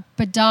 like a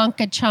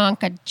badonka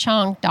chonka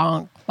chonk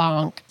donk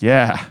bonk.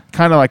 Yeah,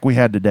 kind of like we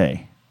had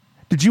today.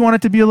 Did you want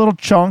it to be a little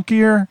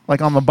chunkier,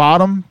 like on the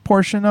bottom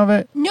portion of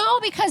it?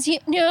 No, because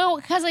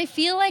I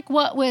feel like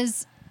what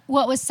was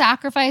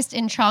sacrificed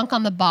in chunk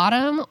on the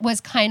bottom was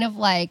kind of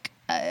like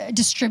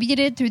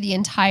distributed through the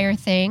entire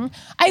thing.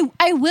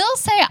 I will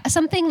say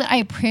something that I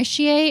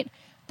appreciate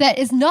that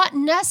is not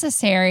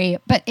necessary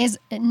but is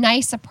a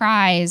nice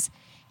surprise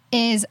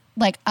is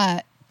like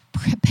a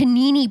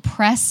panini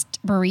pressed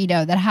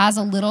burrito that has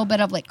a little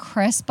bit of like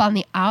crisp on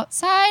the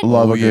outside.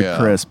 Love Oh, a good yeah.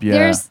 crisp,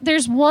 yeah.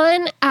 There's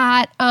one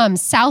at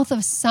south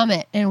of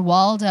Summit in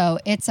Waldo.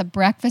 It's a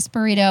breakfast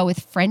burrito with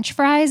French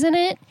fries in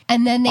it,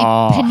 and then they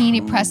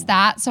panini press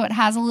that, so it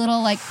has a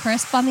little like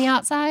crisp on the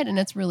outside, and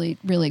it's really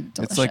really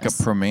delicious. It's like a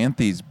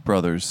Promanthes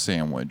Brothers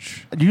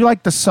sandwich. Do you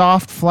like the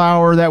soft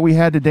flour that we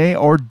had today,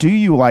 or do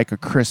you like a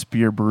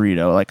crispier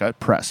burrito, like a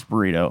pressed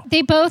burrito?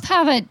 They both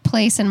have a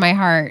place in my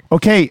heart.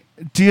 Okay,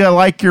 do you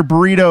like your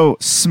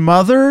burrito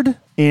smothered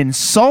in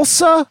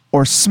salsa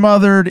or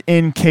smothered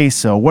in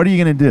queso? What are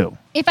you going to do?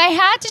 If I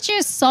had to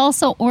choose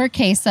salsa or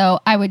queso,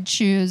 I would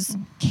choose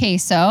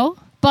queso.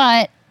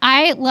 But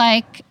I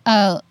like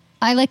a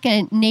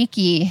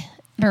naked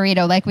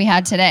burrito like we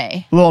had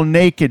today. A little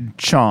naked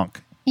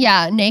chunk.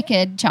 Yeah,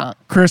 naked chunk.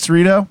 Chris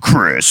Rito?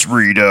 Chris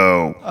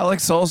Rito. I like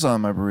salsa on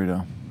my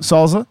burrito.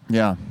 Salsa?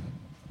 Yeah,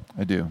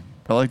 I do.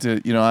 I like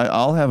to,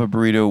 I'll have a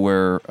burrito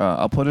where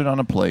I'll put it on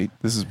a plate.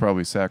 This is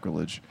probably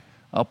sacrilege.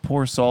 I'll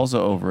pour salsa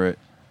over it,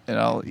 and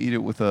I'll eat it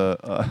with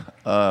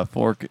a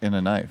fork and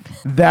a knife.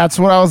 That's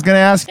what I was going to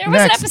ask There was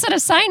next. an episode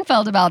of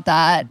Seinfeld about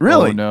that.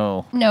 Really? Oh,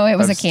 no. No, it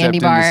was I've a candy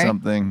stepped into bar.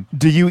 something.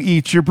 Do you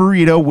eat your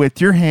burrito with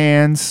your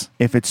hands?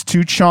 If it's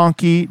too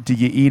chunky, do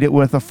you eat it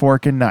with a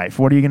fork and knife?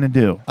 What are you going to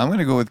do? I'm going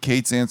to go with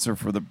Kate's answer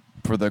for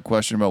the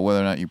question about whether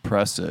or not you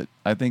press it.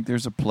 I think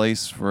there's a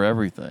place for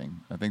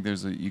everything. I think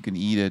you can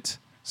eat it.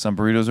 Some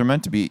burritos are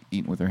meant to be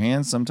eaten with your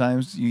hands.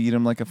 Sometimes you eat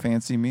them like a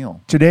fancy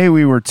meal. Today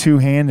we were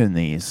two-handing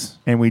these,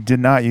 and we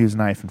did not use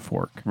knife and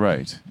fork.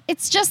 Right.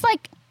 It's just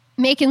like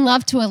making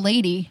love to a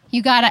lady.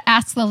 You got to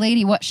ask the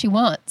lady what she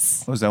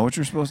wants. Oh, is that what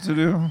you're supposed to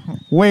do?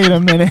 Wait a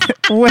minute.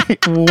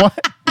 Wait,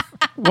 what?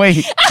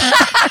 Wait.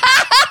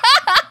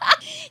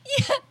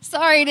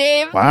 Sorry,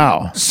 Dave.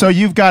 Wow. So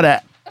you've got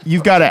to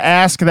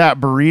ask that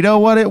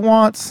burrito what it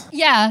wants?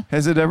 Yeah.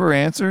 Has it ever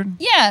answered?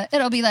 Yeah.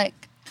 It'll be like,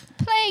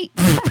 plate,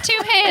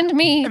 two-hand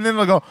me, And then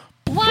they'll go,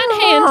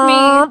 one-hand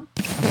me.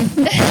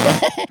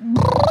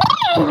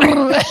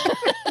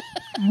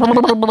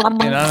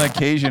 And on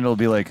occasion, it'll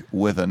be like,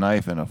 with a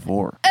knife and a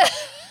fork.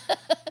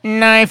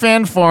 knife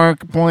and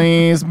fork,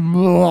 please.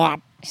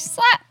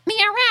 Slap me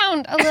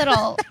around a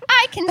little.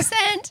 I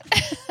consent.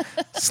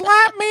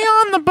 Slap me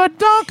on the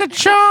badonka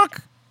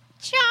chalk.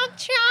 Chunk,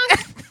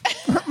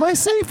 chunk. My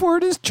safe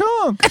word is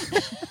chunk.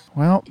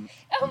 Well,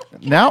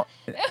 now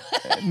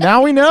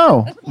we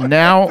know.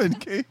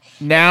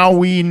 Now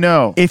we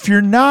know. If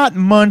you're not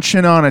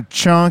munching on a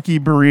chunky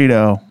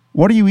burrito,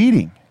 what are you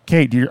eating?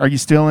 Kate, are you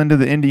still into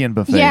the Indian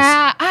buffets?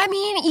 Yeah, I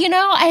mean,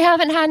 I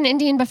haven't had an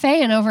Indian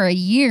buffet in over a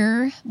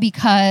year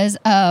because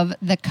of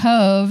the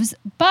coves,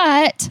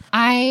 but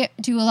I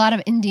do a lot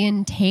of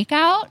Indian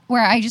takeout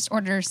where I just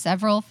order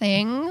several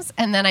things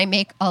and then I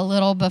make a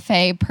little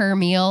buffet per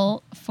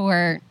meal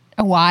for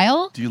a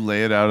while. Do you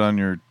lay it out on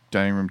your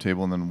dining room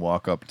table and then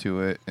walk up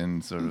to it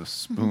and sort of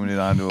spoon it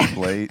onto a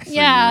plate?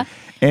 Yeah.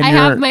 And I your-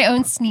 have my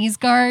own sneeze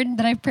guard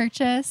that I've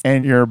purchased.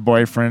 And your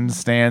boyfriend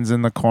stands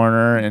in the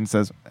corner and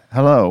says,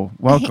 "Hello,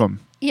 welcome."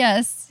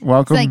 Yes.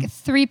 Welcome. It's like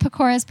 3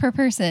 pakoras per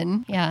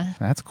person. Yeah.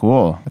 That's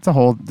cool. That's a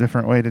whole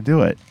different way to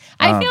do it.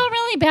 I feel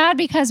really bad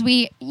because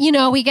we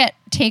get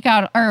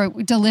takeout or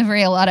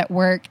delivery a lot at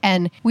work,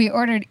 and we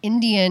ordered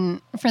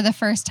Indian for the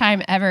first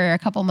time ever a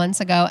couple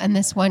months ago, and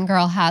this one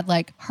girl had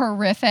like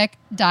horrific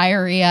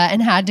diarrhea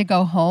and had to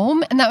go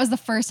home, and that was the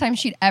first time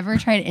she'd ever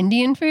tried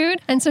Indian food,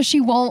 and so she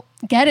won't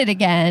get it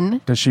again.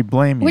 Does she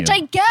blame you? Which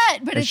I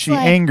get, but Is it's she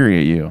like, angry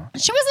at you?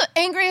 she wasn't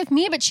angry with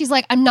me, but she's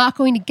like, I'm not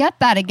going to get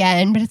that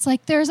again. But it's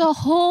like, there's a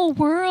whole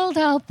world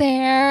out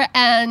there,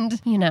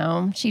 and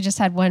she just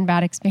had one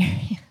bad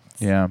experience.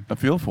 Yeah. I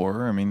feel for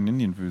her. I mean,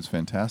 Indian food's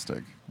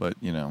fantastic, but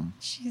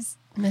She's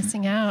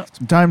missing out.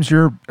 Sometimes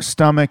your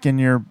stomach and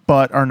your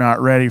butt are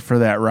not ready for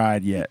that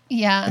ride yet.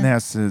 Yeah. And it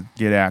has to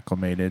get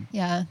acclimated.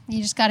 Yeah.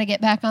 You just got to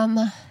get back on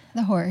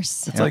the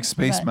horse. it's like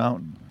Space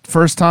Mountain.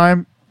 First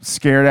time,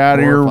 scared out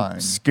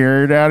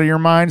Horrifying. of your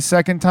mind.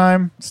 Second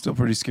time, Still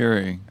pretty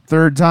scary.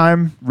 third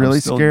time, really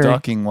I'm still scary.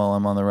 ducking while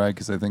I'm on the ride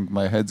because I think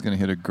my head's going to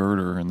hit a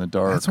girder in the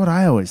dark. That's what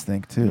I always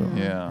think too.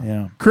 Yeah.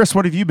 Yeah. Chris,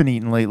 what have you been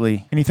eating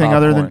lately? Anything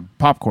other than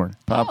popcorn?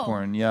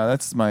 Popcorn. Yeah,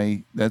 that's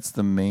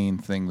the main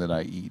thing that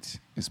I eat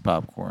is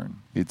popcorn.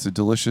 It's a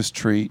delicious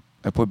treat.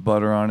 I put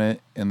butter on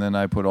it, and then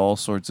I put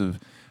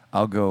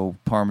I'll go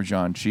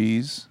Parmesan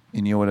cheese.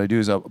 And you know what I do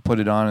is I'll put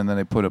it on, and then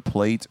I put a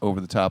plate over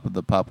the top of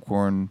the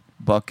popcorn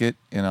bucket,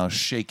 and I'll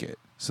shake it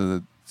so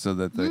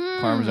that the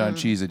Parmesan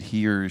cheese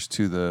adheres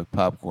to the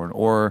popcorn.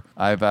 Or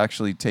I've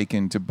actually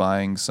taken to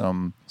buying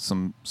some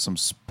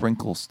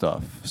sprinkle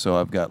stuff. So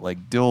I've got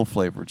like dill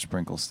flavored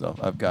sprinkle stuff.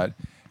 I've got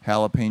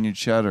jalapeno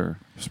cheddar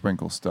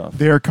sprinkle stuff.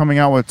 They're coming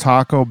out with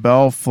Taco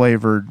Bell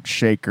flavored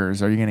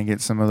shakers. Are you going to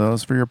get some of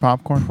those for your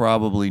popcorn?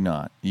 Probably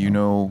not. You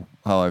know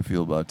how I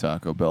feel about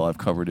Taco Bell. I've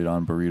covered it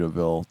on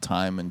Burritoville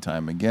time and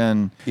time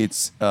again.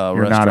 It's a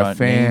You're not a restaurant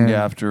fan. named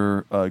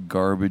after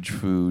garbage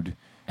food.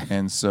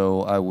 And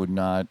so I would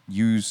not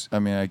use. I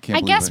mean, I can't.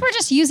 I guess we're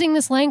just using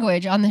this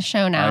language on the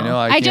show now. I know.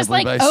 I I can't just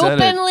believe like I said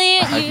it. openly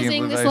I can't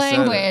using believe this I said it.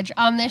 language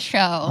on this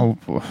show.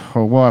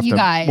 We'll have You to.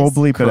 guys We'll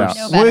bleep it out.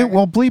 know better.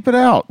 We'll bleep it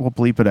out. We'll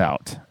bleep it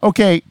out.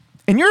 Okay.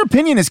 In your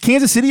opinion, is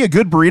Kansas City a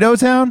good burrito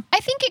town?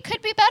 I think it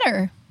could be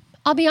better.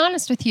 I'll be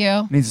honest with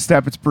you. Needs to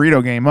step its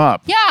burrito game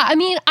up. Yeah, I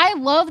mean, I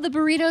love the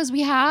burritos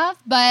we have,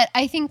 but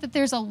I think that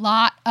there's a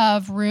lot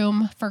of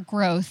room for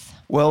growth.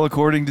 Well,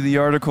 according to the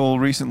article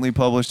recently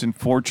published in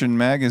Fortune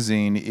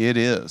magazine, it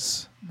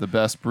is the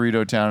best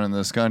burrito town in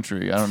this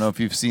country. I don't know if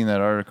you've seen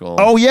that article.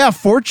 Oh yeah,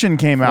 Fortune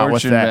came out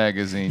with Fortune that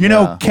magazine. You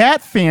know, yeah.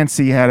 Cat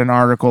Fancy had an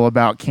article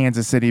about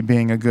Kansas City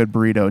being a good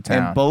burrito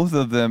town. And both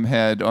of them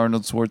had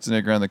Arnold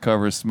Schwarzenegger on the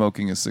cover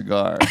smoking a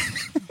cigar.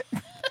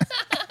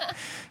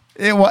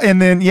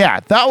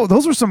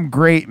 Those were some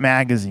great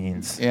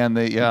magazines. And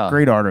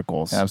Great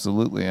articles.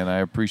 Absolutely, and I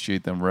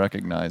appreciate them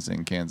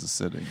recognizing Kansas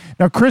City.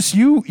 Now, Chris,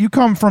 you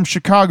come from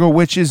Chicago,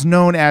 which is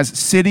known as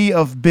City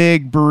of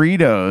Big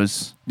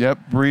Burritos. Yep,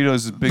 burritos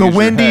as big as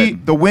your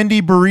head. The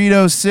windy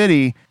burrito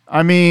city.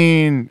 I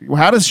mean,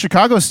 how does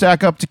Chicago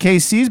stack up to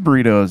KC's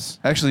burritos?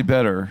 Actually,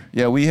 better.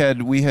 Yeah, we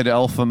had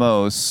El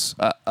Famos,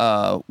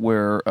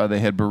 where they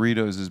had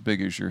burritos as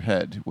big as your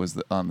head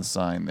was on the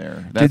sign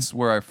there. That's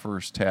where I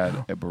first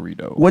had a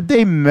burrito. Would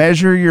they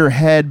measure your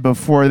head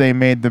before they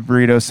made the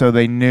burrito so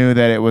they knew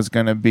that it was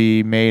going to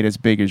be made as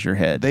big as your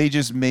head? They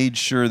just made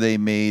sure they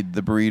made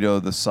the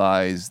burrito the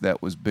size that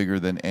was bigger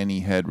than any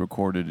head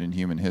recorded in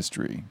human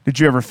history. Did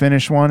you ever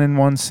finish one in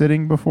one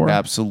sitting before?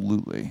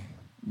 Absolutely.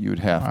 You would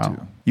have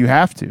to. You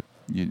have to.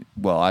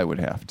 I would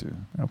have to.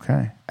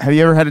 Okay. Have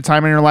you ever had a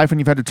time in your life when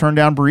you've had to turn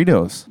down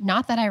burritos?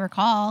 Not that I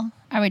recall.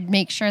 I would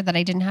make sure that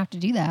I didn't have to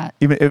do that.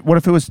 What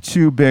if it was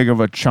too big of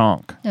a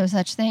chunk? No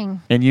such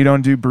thing. And you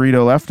don't do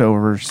burrito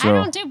leftovers, so... I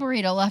don't do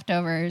burrito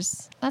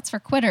leftovers. That's for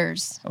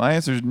quitters. My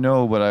answer is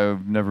no, but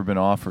I've never been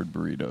offered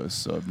burritos,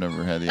 so I've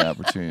never had the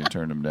opportunity to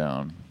turn them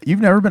down.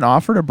 You've never been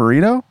offered a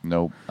burrito?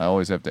 Nope. I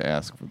always have to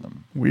ask for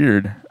them.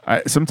 Weird.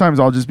 Sometimes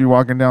I'll just be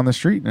walking down the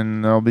street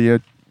and there'll be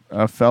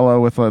a fellow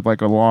with a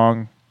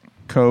long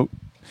coat,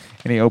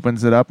 and he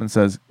opens it up and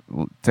says,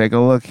 "Take a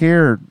look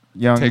here,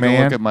 young man." Take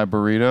a look at my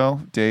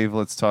burrito. Dave,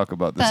 let's talk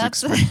about this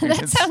experience.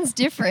 That sounds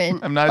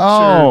different. I'm not sure.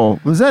 Oh,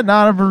 was that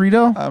not a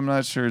burrito? I'm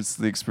not sure it's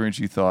the experience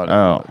you thought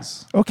it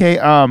was. Okay.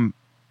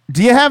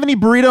 Do you have any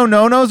burrito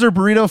no-nos or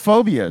burrito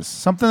phobias?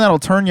 Something that'll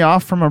turn you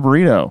off from a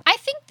burrito? I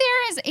think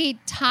there is a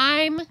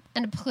time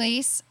and a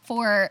place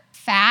for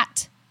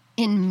fat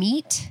in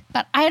meat,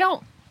 but I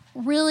don't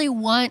really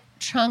want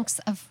chunks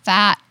of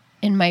fat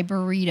in my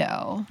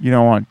burrito. You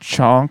don't want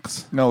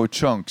chunks? No,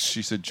 chunks.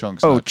 She said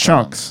chunks. Oh, not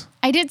chunks.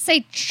 I did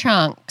say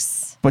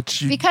chunks.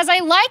 But because I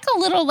like a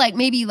little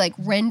maybe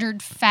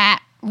rendered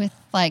fat with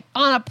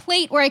on a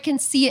plate where I can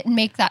see it and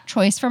make that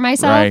choice for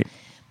myself. Right.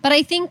 But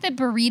I think that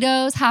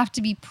burritos have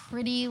to be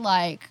pretty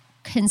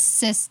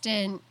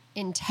consistent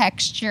in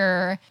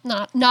texture,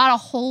 not a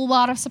whole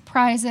lot of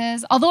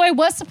surprises. Although I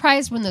was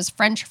surprised when those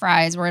French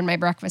fries were in my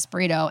breakfast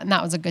burrito, and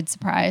that was a good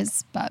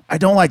surprise. But I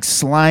don't like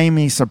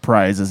slimy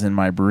surprises in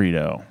my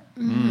burrito.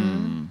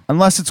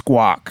 Unless it's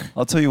guac.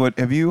 I'll tell you what.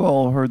 Have you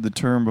all heard the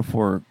term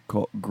before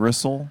called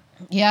gristle?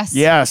 yes.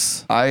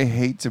 Yes. I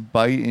hate to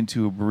bite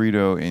into a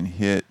burrito and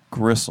hit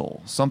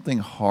gristle, something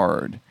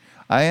hard.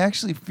 I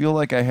actually feel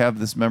like I have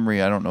this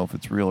memory. I don't know if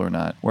it's real or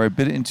not. Where I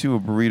bit into a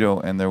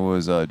burrito and there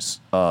was a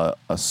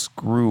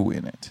screw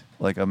in it,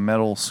 like a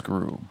metal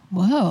screw.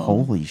 Whoa.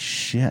 Holy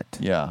shit.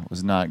 Yeah, it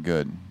was not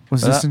good.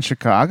 Was this in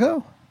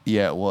Chicago?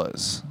 Yeah, it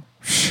was.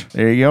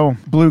 There you go.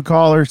 Blue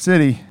collar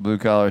city. Blue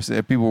collar.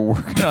 People were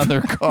working on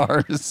their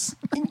cars.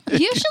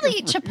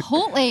 Usually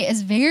Chipotle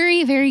is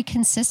very, very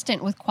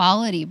consistent with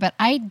quality, but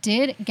I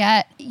did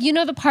get,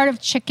 the part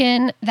of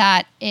chicken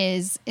that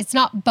it's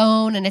not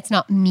bone and it's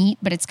not meat,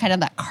 but it's kind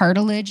of that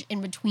cartilage in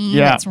between.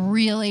 Yeah. That's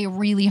really,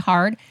 really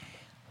hard.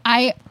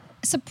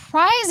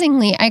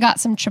 Surprisingly, I got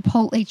some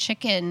Chipotle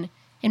chicken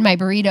in my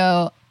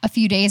burrito a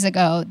few days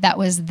ago that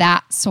was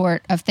that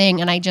sort of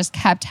thing, and I just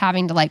kept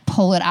having to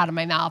pull it out of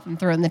my mouth and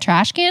throw it in the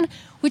trash can,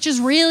 which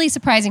is really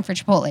surprising for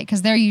Chipotle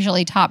because they're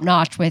usually top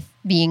notch with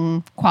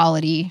being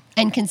quality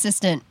and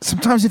consistent.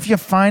 Sometimes if you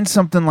find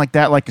something like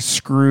that, like a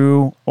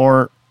screw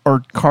or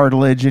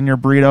cartilage in your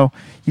burrito,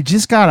 you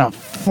just gotta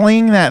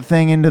fling that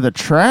thing into the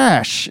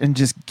trash and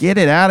just get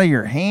it out of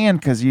your hand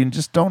because you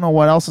just don't know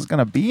what else is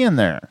gonna be in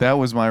there. That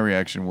was my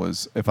reaction.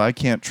 Was if I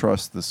can't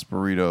trust this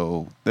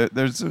burrito,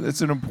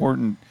 it's an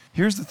important.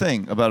 Here's the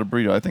thing about a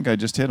burrito. I think I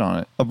just hit on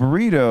it. A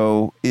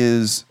burrito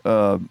is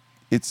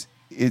it's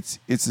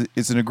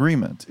an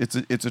agreement.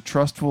 It's a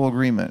trustful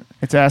agreement.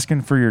 It's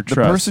asking for your The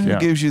trust. person who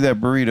gives you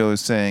that burrito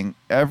is saying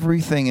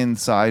everything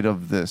inside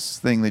of this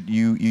thing that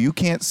you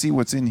can't see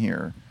what's in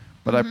here,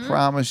 but I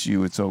promise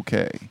you it's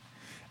okay.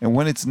 And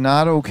when it's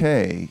not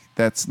okay,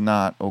 that's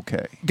not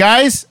okay.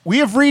 Guys, we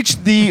have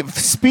reached the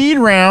speed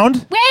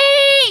round.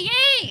 Yay!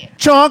 Yay!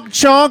 Chonk,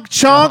 chonk,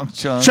 chonk,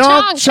 Chonk, chonk,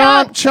 chonk.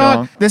 chonk,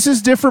 Chonk. chonk. This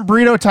is different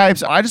burrito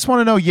types. I just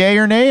want to know yay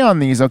or nay on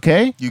these,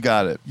 okay? You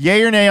got it.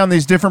 Yay or nay on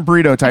these different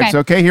burrito types, Okay.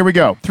 okay? Here we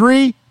go.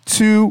 3,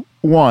 2,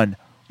 1.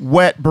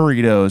 Wet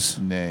burritos.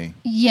 Nay.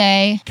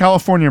 Yay.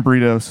 California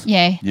burritos.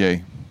 Yay.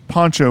 Yay.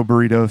 Poncho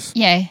burritos.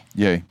 Yay.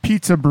 Yay.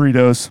 Pizza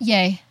burritos.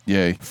 Yay.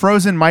 Yay.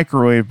 Frozen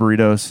microwave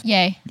burritos.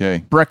 Yay. Yay.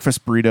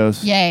 Breakfast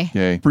burritos. Yay.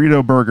 Yay.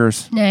 Burrito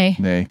burgers. Nay.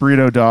 Nay.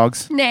 Burrito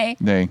dogs. Nay.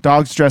 Nay.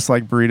 Dogs dressed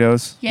like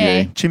burritos.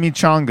 Yay.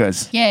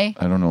 Chimichangas. Yay.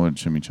 I don't know what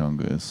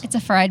chimichanga is. It's a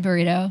fried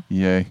burrito.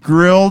 Yay.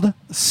 Grilled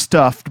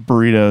stuffed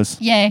burritos.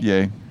 Yay.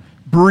 Yay.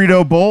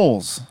 Burrito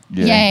bowls.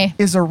 Yay.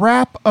 Is a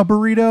wrap a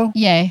burrito?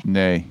 Yay.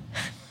 Nay.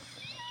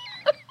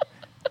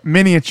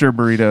 Miniature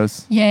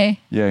burritos. Yay.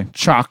 Yay.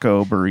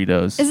 Choco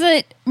burritos. Is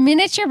it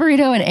miniature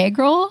burrito and egg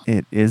roll?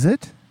 Is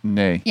it?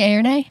 Nay. Yay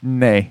or nay?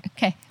 Nay.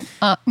 Okay.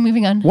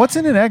 Moving on. What's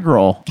in an egg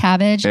roll?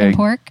 Cabbage Egg. and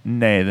pork?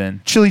 Nay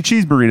then. Chili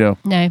cheese burrito.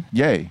 Nay.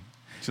 Yay.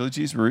 Chili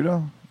cheese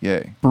burrito?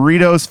 Yay.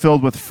 Burritos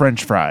filled with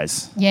French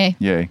fries. Yay.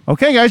 Yay.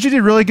 Okay, guys, you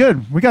did really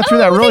good. We got through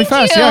that really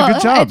Thank fast. you. Yeah,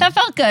 good job. That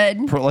felt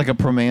good. Like a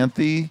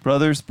Promanthi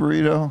Brothers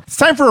burrito? It's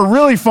time for a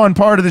really fun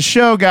part of the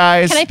show,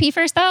 guys. Can I pee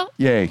first, though?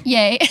 Yay.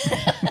 Yay.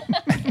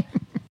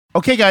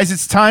 Okay, guys,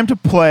 it's time to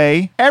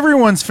play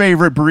everyone's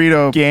favorite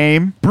burrito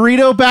game,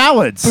 Burrito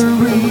Ballads.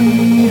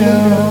 Burrito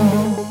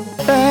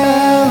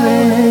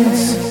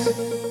Ballads.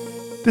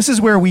 This is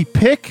where we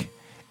pick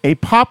a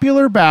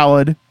popular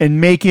ballad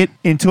and make it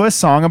into a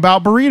song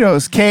about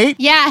burritos. Kate?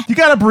 Yeah. You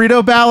got a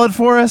burrito ballad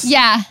for us?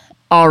 Yeah.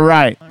 All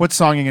right. What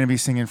song are you going to be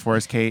singing for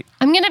us, Kate?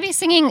 I'm going to be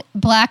singing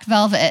Black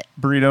Velvet.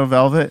 Burrito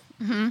Velvet?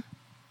 Mm-hmm.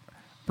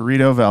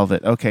 Burrito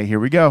Velvet. Okay, here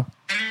we go.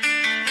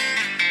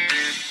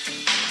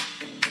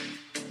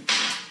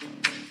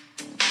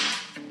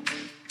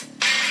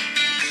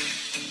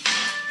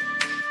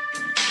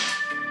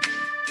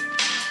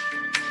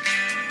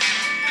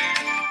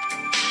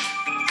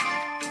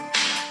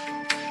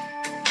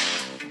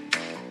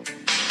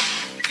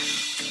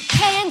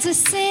 Kansas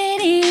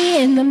City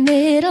in the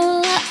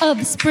middle of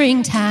the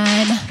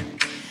springtime.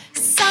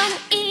 Sun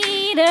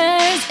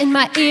eaters in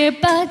my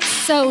earbuds,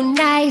 so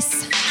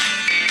nice.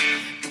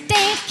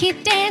 They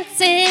keep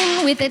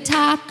dancing with a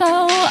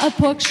taco, a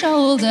pork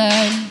shoulder.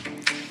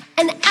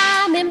 And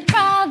I'm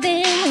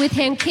improving with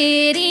Ham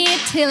Kitty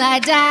till I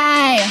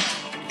die.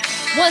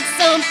 Want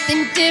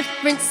something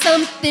different,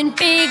 something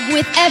big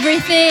with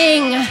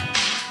everything.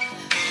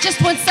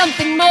 Just want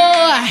something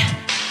more.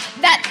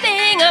 That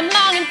thing I'm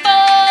longing for.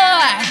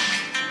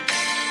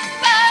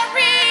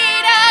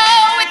 Burrito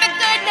with the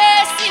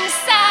goodness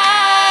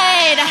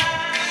inside.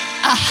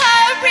 A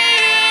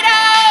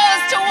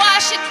burritos to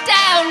wash it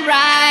down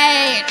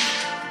right.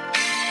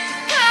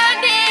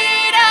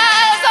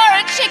 Carnitas or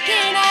a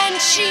chicken and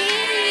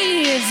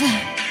cheese.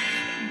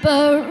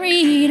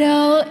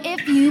 Burrito,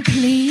 if you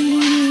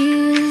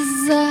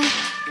please.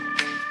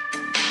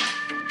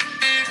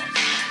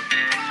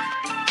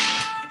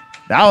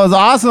 That was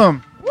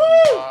awesome.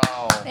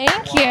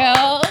 Thank you.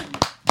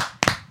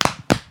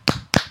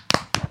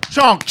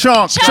 Chonk,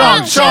 chonk,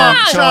 chonk, Chonk, chonk,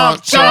 chonk,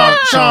 chonk,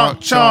 chonk,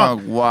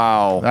 chonk.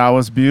 Wow. That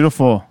was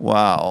beautiful.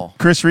 Wow.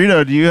 Chris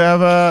Rito, do you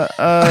have a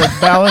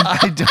ballad?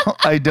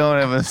 I don't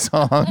have a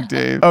song,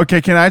 Dave.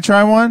 Okay, can I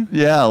try one?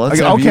 Yeah, let's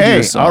have you do Okay,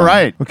 a song. all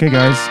right. Okay,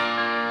 guys.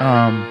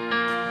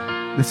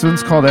 This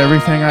one's called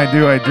Everything I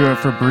Do It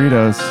for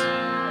Burritos.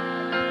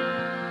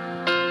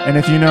 And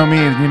if you know me,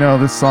 you know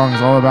this song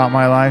is all about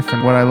my life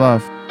and what I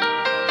love.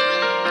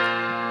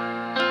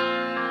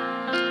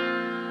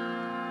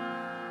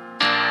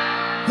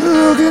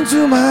 Look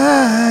into my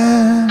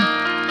eyes,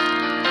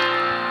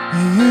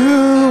 and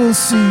you will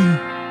see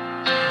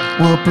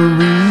what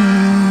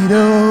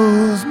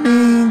burritos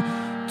mean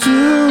to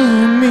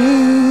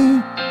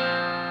me.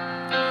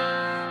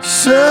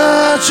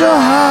 Search your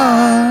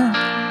heart,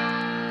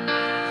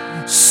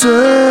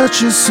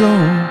 search your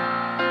soul.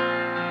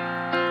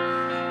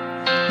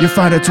 You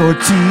find a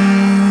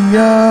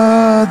tortilla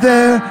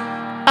there,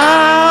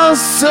 I'll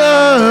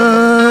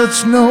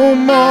search no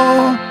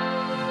more.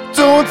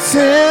 Don't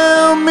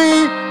tell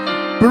me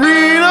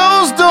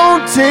burritos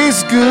don't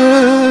taste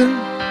good.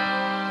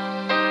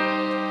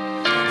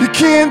 You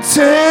can't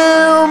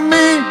tell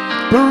me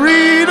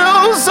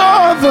burritos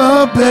are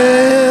the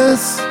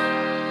best.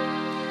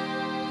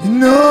 You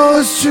know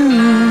it's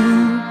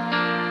true.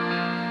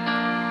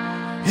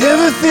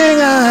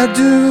 Everything I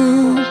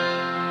do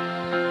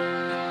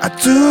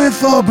it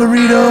for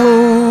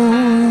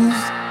burritos.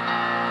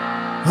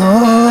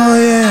 Oh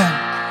yeah.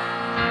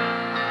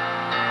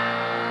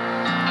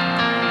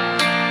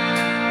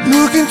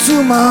 Look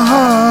into my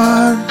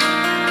heart,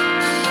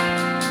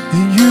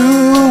 and you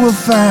will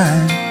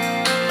find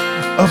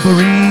a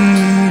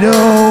burrito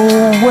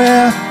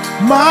where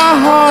my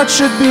heart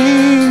should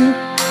be.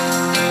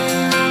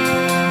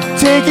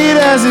 Take it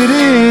as it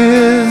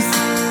is,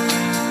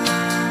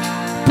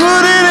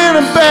 put it in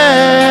a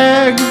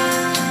bag,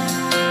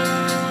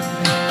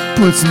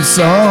 put some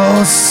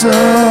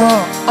salsa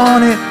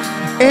on it,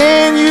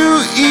 and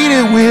you eat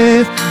it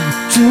with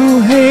 2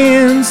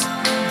 hands.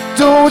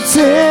 Don't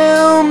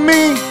tell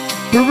me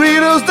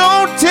burritos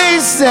don't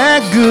taste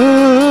that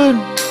good.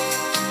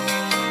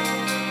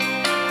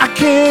 I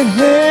can't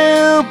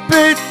help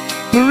it,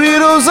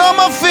 burritos are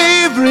my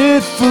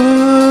favorite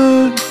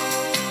food.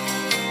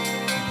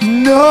 You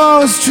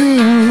know it's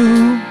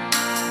true.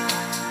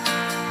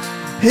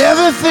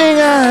 Everything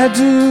I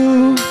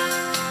do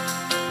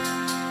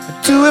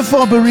it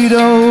for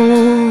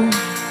burritos.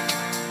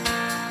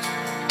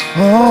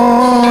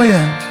 Oh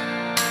yeah.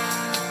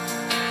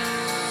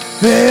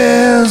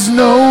 There's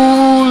no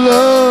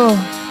love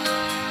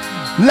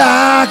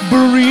like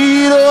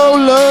burrito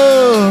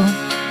love,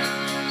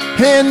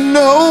 and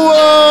no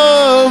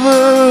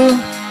other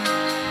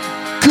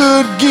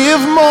could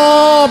give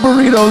more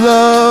burrito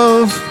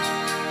love.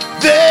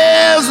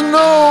 There's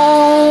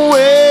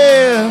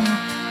nowhere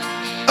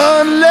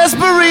unless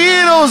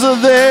burritos are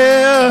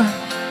there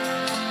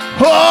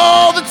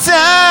all the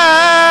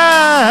time,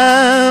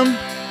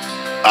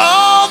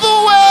 all the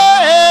way.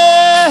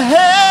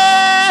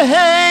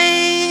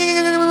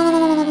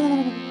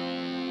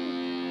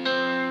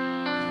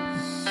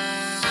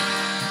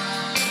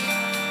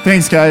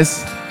 Thanks,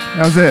 guys.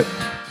 That was it.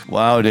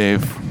 Wow,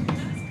 Dave.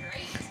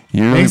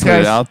 You really Thanks, put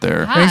guys. it out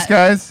there. Hot. Thanks,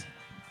 guys.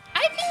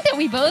 I think that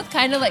we both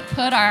kind of like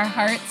put our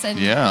hearts and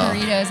Yeah.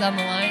 burritos on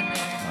the line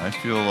there. I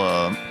feel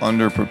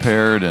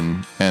underprepared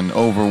and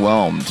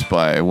overwhelmed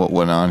by what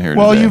went on here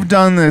Well, today. you've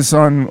done this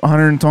on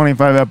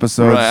 125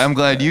 episodes. Right, I'm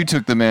glad you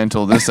took the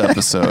mantle this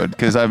episode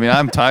because I mean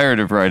I'm tired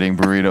of writing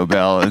burrito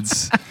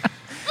ballads.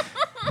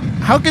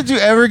 How could you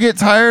ever get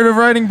tired of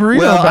writing burrito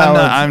Well,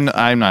 ballads?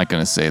 I'm not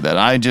going to say that.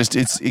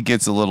 It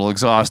gets a little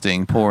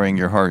exhausting pouring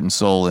your heart and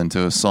soul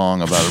into a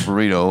song about a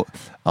burrito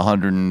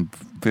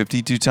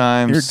 152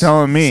 times. You're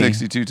telling me.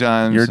 62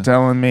 times. You're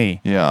telling me.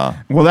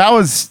 Yeah. Well, that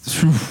was...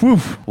 whew.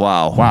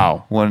 Wow.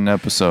 Wow. What an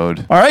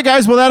episode. All right,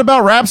 guys. Well, that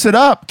about wraps it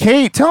up.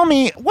 Kate, tell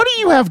me, what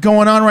do you have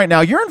going on right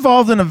now? You're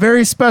involved in a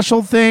very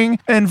special thing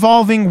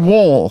involving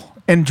wool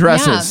and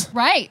dresses. Yeah,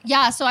 right.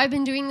 Yeah. So I've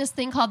been doing this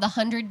thing called the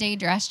 100-Day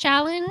Dress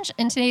Challenge,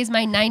 and today's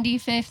my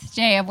 95th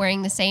day of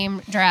wearing the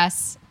same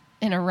dress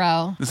in a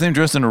row. The same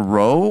dress in a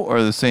row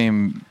or the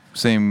same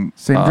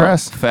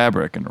dress?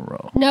 fabric in a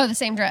row? No, the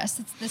same dress.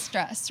 It's this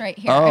dress right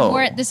here. Oh. I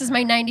wore it. This is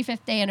my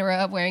 95th day in a row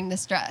of wearing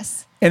this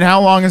dress. And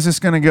how long is this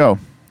going to go?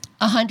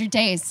 100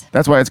 days.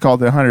 That's why it's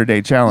called the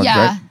 100-Day challenge,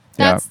 Yeah.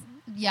 right?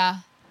 Yeah.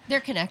 They're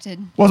connected.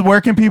 Well,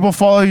 where can people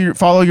follow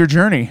your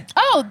journey?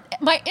 Oh,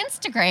 my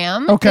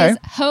Instagram Okay.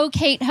 is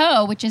Kate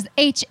Ho, which is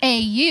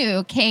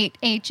H-A-U, Kate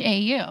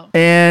H-A-U.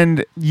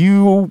 And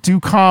you do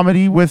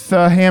comedy with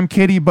Ham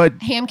Kitty, but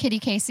Ham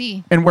Kitty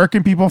KC. and where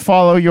can people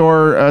follow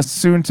your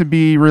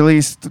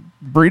soon-to-be-released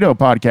burrito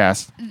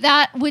podcast?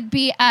 That would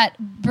be at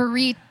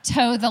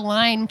Burrito the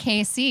Line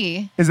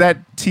KC. Is that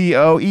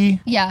TOE?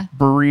 Yeah.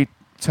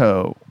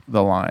 Burrito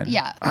the line.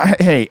 Yeah.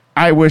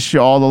 I wish you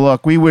all the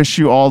luck. We wish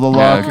you all the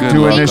luck good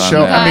doing luck this on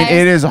show. that. I mean,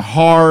 it is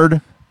hard.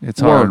 It's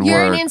hard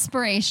You're work. an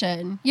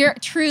inspiration. You're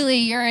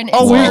an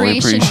Oh, we inspiration.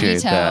 appreciate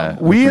Rito.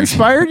 that. We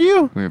inspired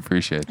you? We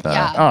appreciate that.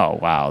 Yeah. Oh,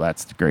 wow.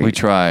 That's great. We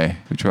try.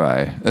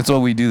 That's why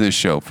we do this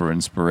show, for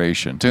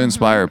inspiration, to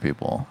inspire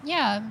people.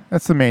 Yeah.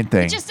 That's the main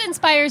thing. It just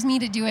inspires me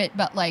to do it,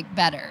 but like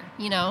better,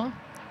 you know?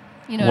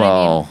 You know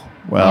Well,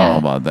 what I mean? how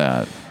about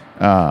that?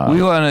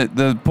 We want to.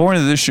 The point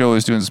of this show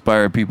is to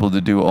inspire people to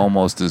do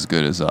almost as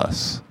good as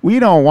us. We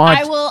don't want.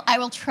 I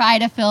will try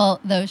to fill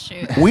those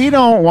shoes. We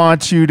don't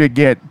want you to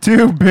get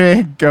too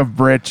big of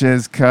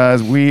britches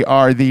because we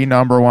are the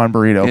number one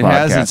burrito It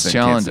podcast. has its in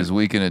challenges. Kansas.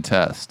 We can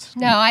attest.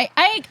 No, I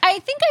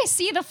think I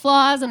see the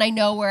flaws and I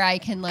know where I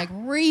can like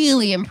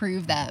really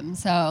improve them.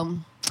 So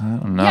I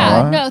don't know.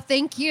 yeah, no,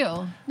 thank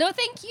you. No,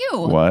 thank you.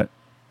 What?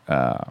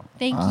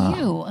 Thank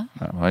you.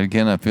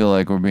 Again, I feel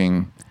like we're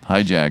being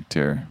hijacked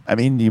here. I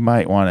mean, you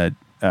might want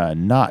to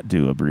not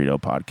do a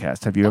burrito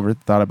podcast. Have you ever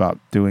thought about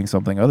doing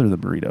something other than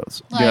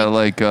burritos? Yeah,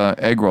 like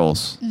egg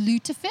rolls.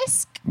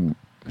 Lutefisk?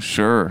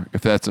 Sure.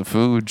 If that's a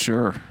food,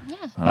 sure. Yeah.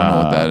 I don't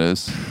know what that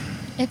is.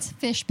 It's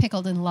fish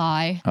pickled in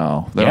lye.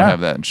 Oh, they Yeah. don't have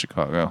that in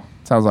Chicago.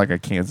 Sounds like a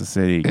Kansas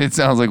City. It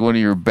sounds like one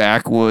of your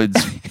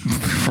backwoods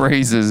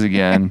phrases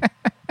again.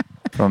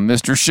 From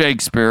Mr.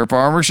 Shakespeare,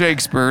 Farmer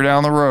Shakespeare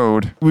down the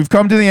road. We've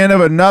come to the end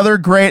of another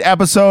great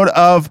episode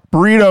of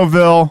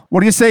Burritoville. What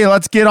do you say?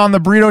 Let's get on the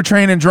burrito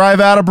train and drive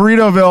out of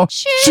Burritoville.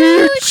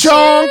 Choo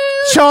chonk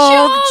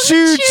chonk,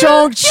 choo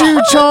chonk,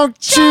 choo chonk,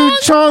 choo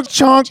chonk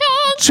chonk,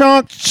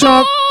 chonk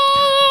chonk.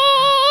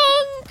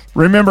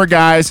 Remember,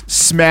 guys,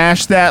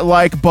 smash that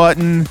like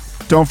button.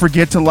 Don't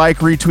forget to like,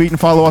 retweet, and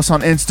follow us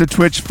on Insta,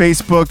 Twitch,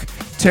 Facebook,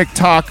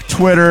 TikTok,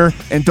 Twitter,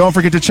 and don't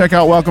forget to check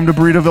out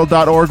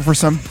welcome-to-burritoville.org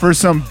for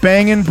some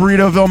banging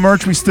Burritoville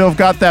merch. We still have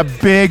got that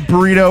big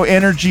Burrito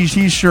Energy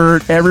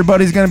t-shirt.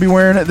 Everybody's going to be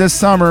wearing it this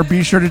summer.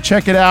 Be sure to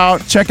check it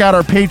out. Check out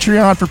our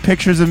Patreon for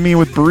pictures of me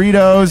with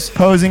burritos,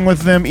 posing with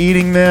them,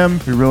 eating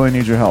them. We really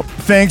need your help.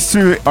 Thanks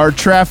to our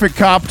traffic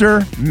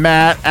copter,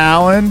 Matt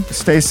Allen.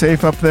 Stay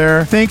safe up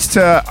there. Thanks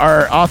to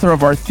our author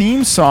of our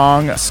theme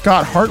song,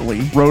 Scott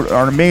Hartley, wrote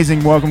our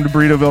amazing Welcome to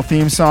Burritoville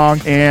theme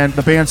song, and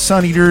the band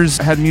Sun Eaters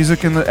had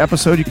music in the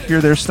episode. You can hear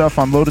their stuff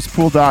on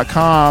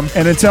lotuspool.com.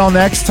 And until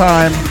next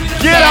time,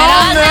 get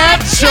on that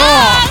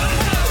chalk!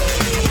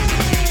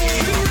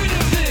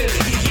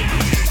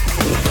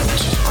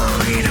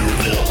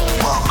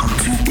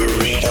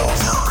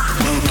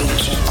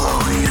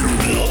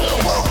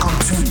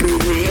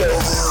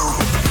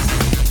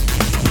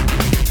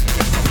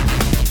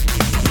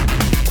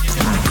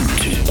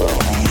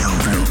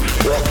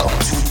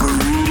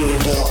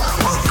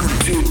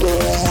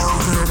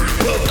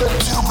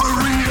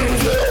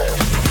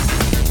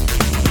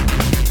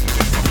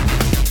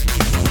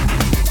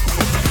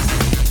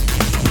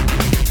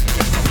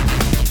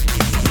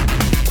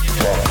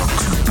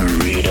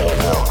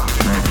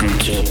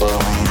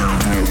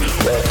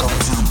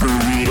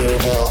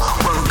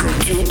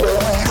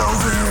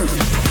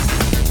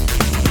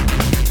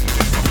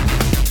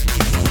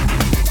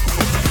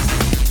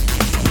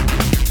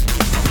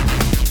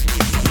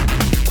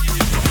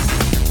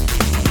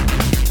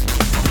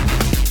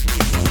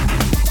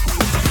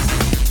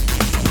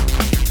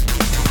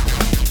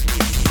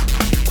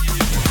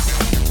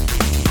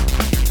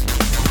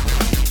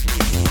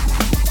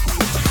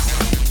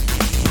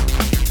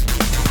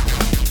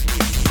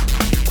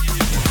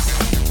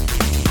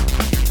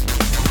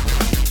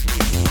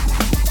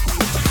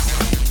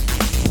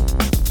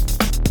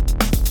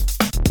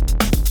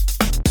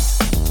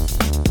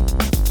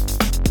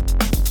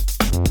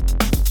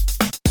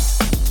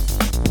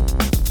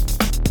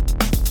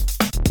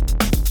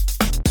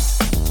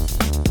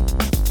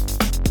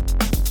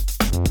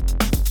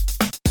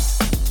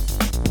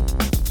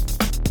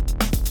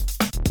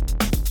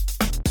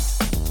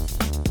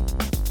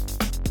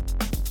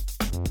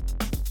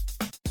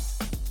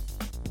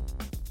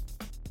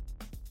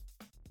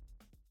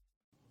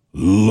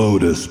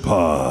 Lotus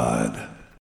Pod.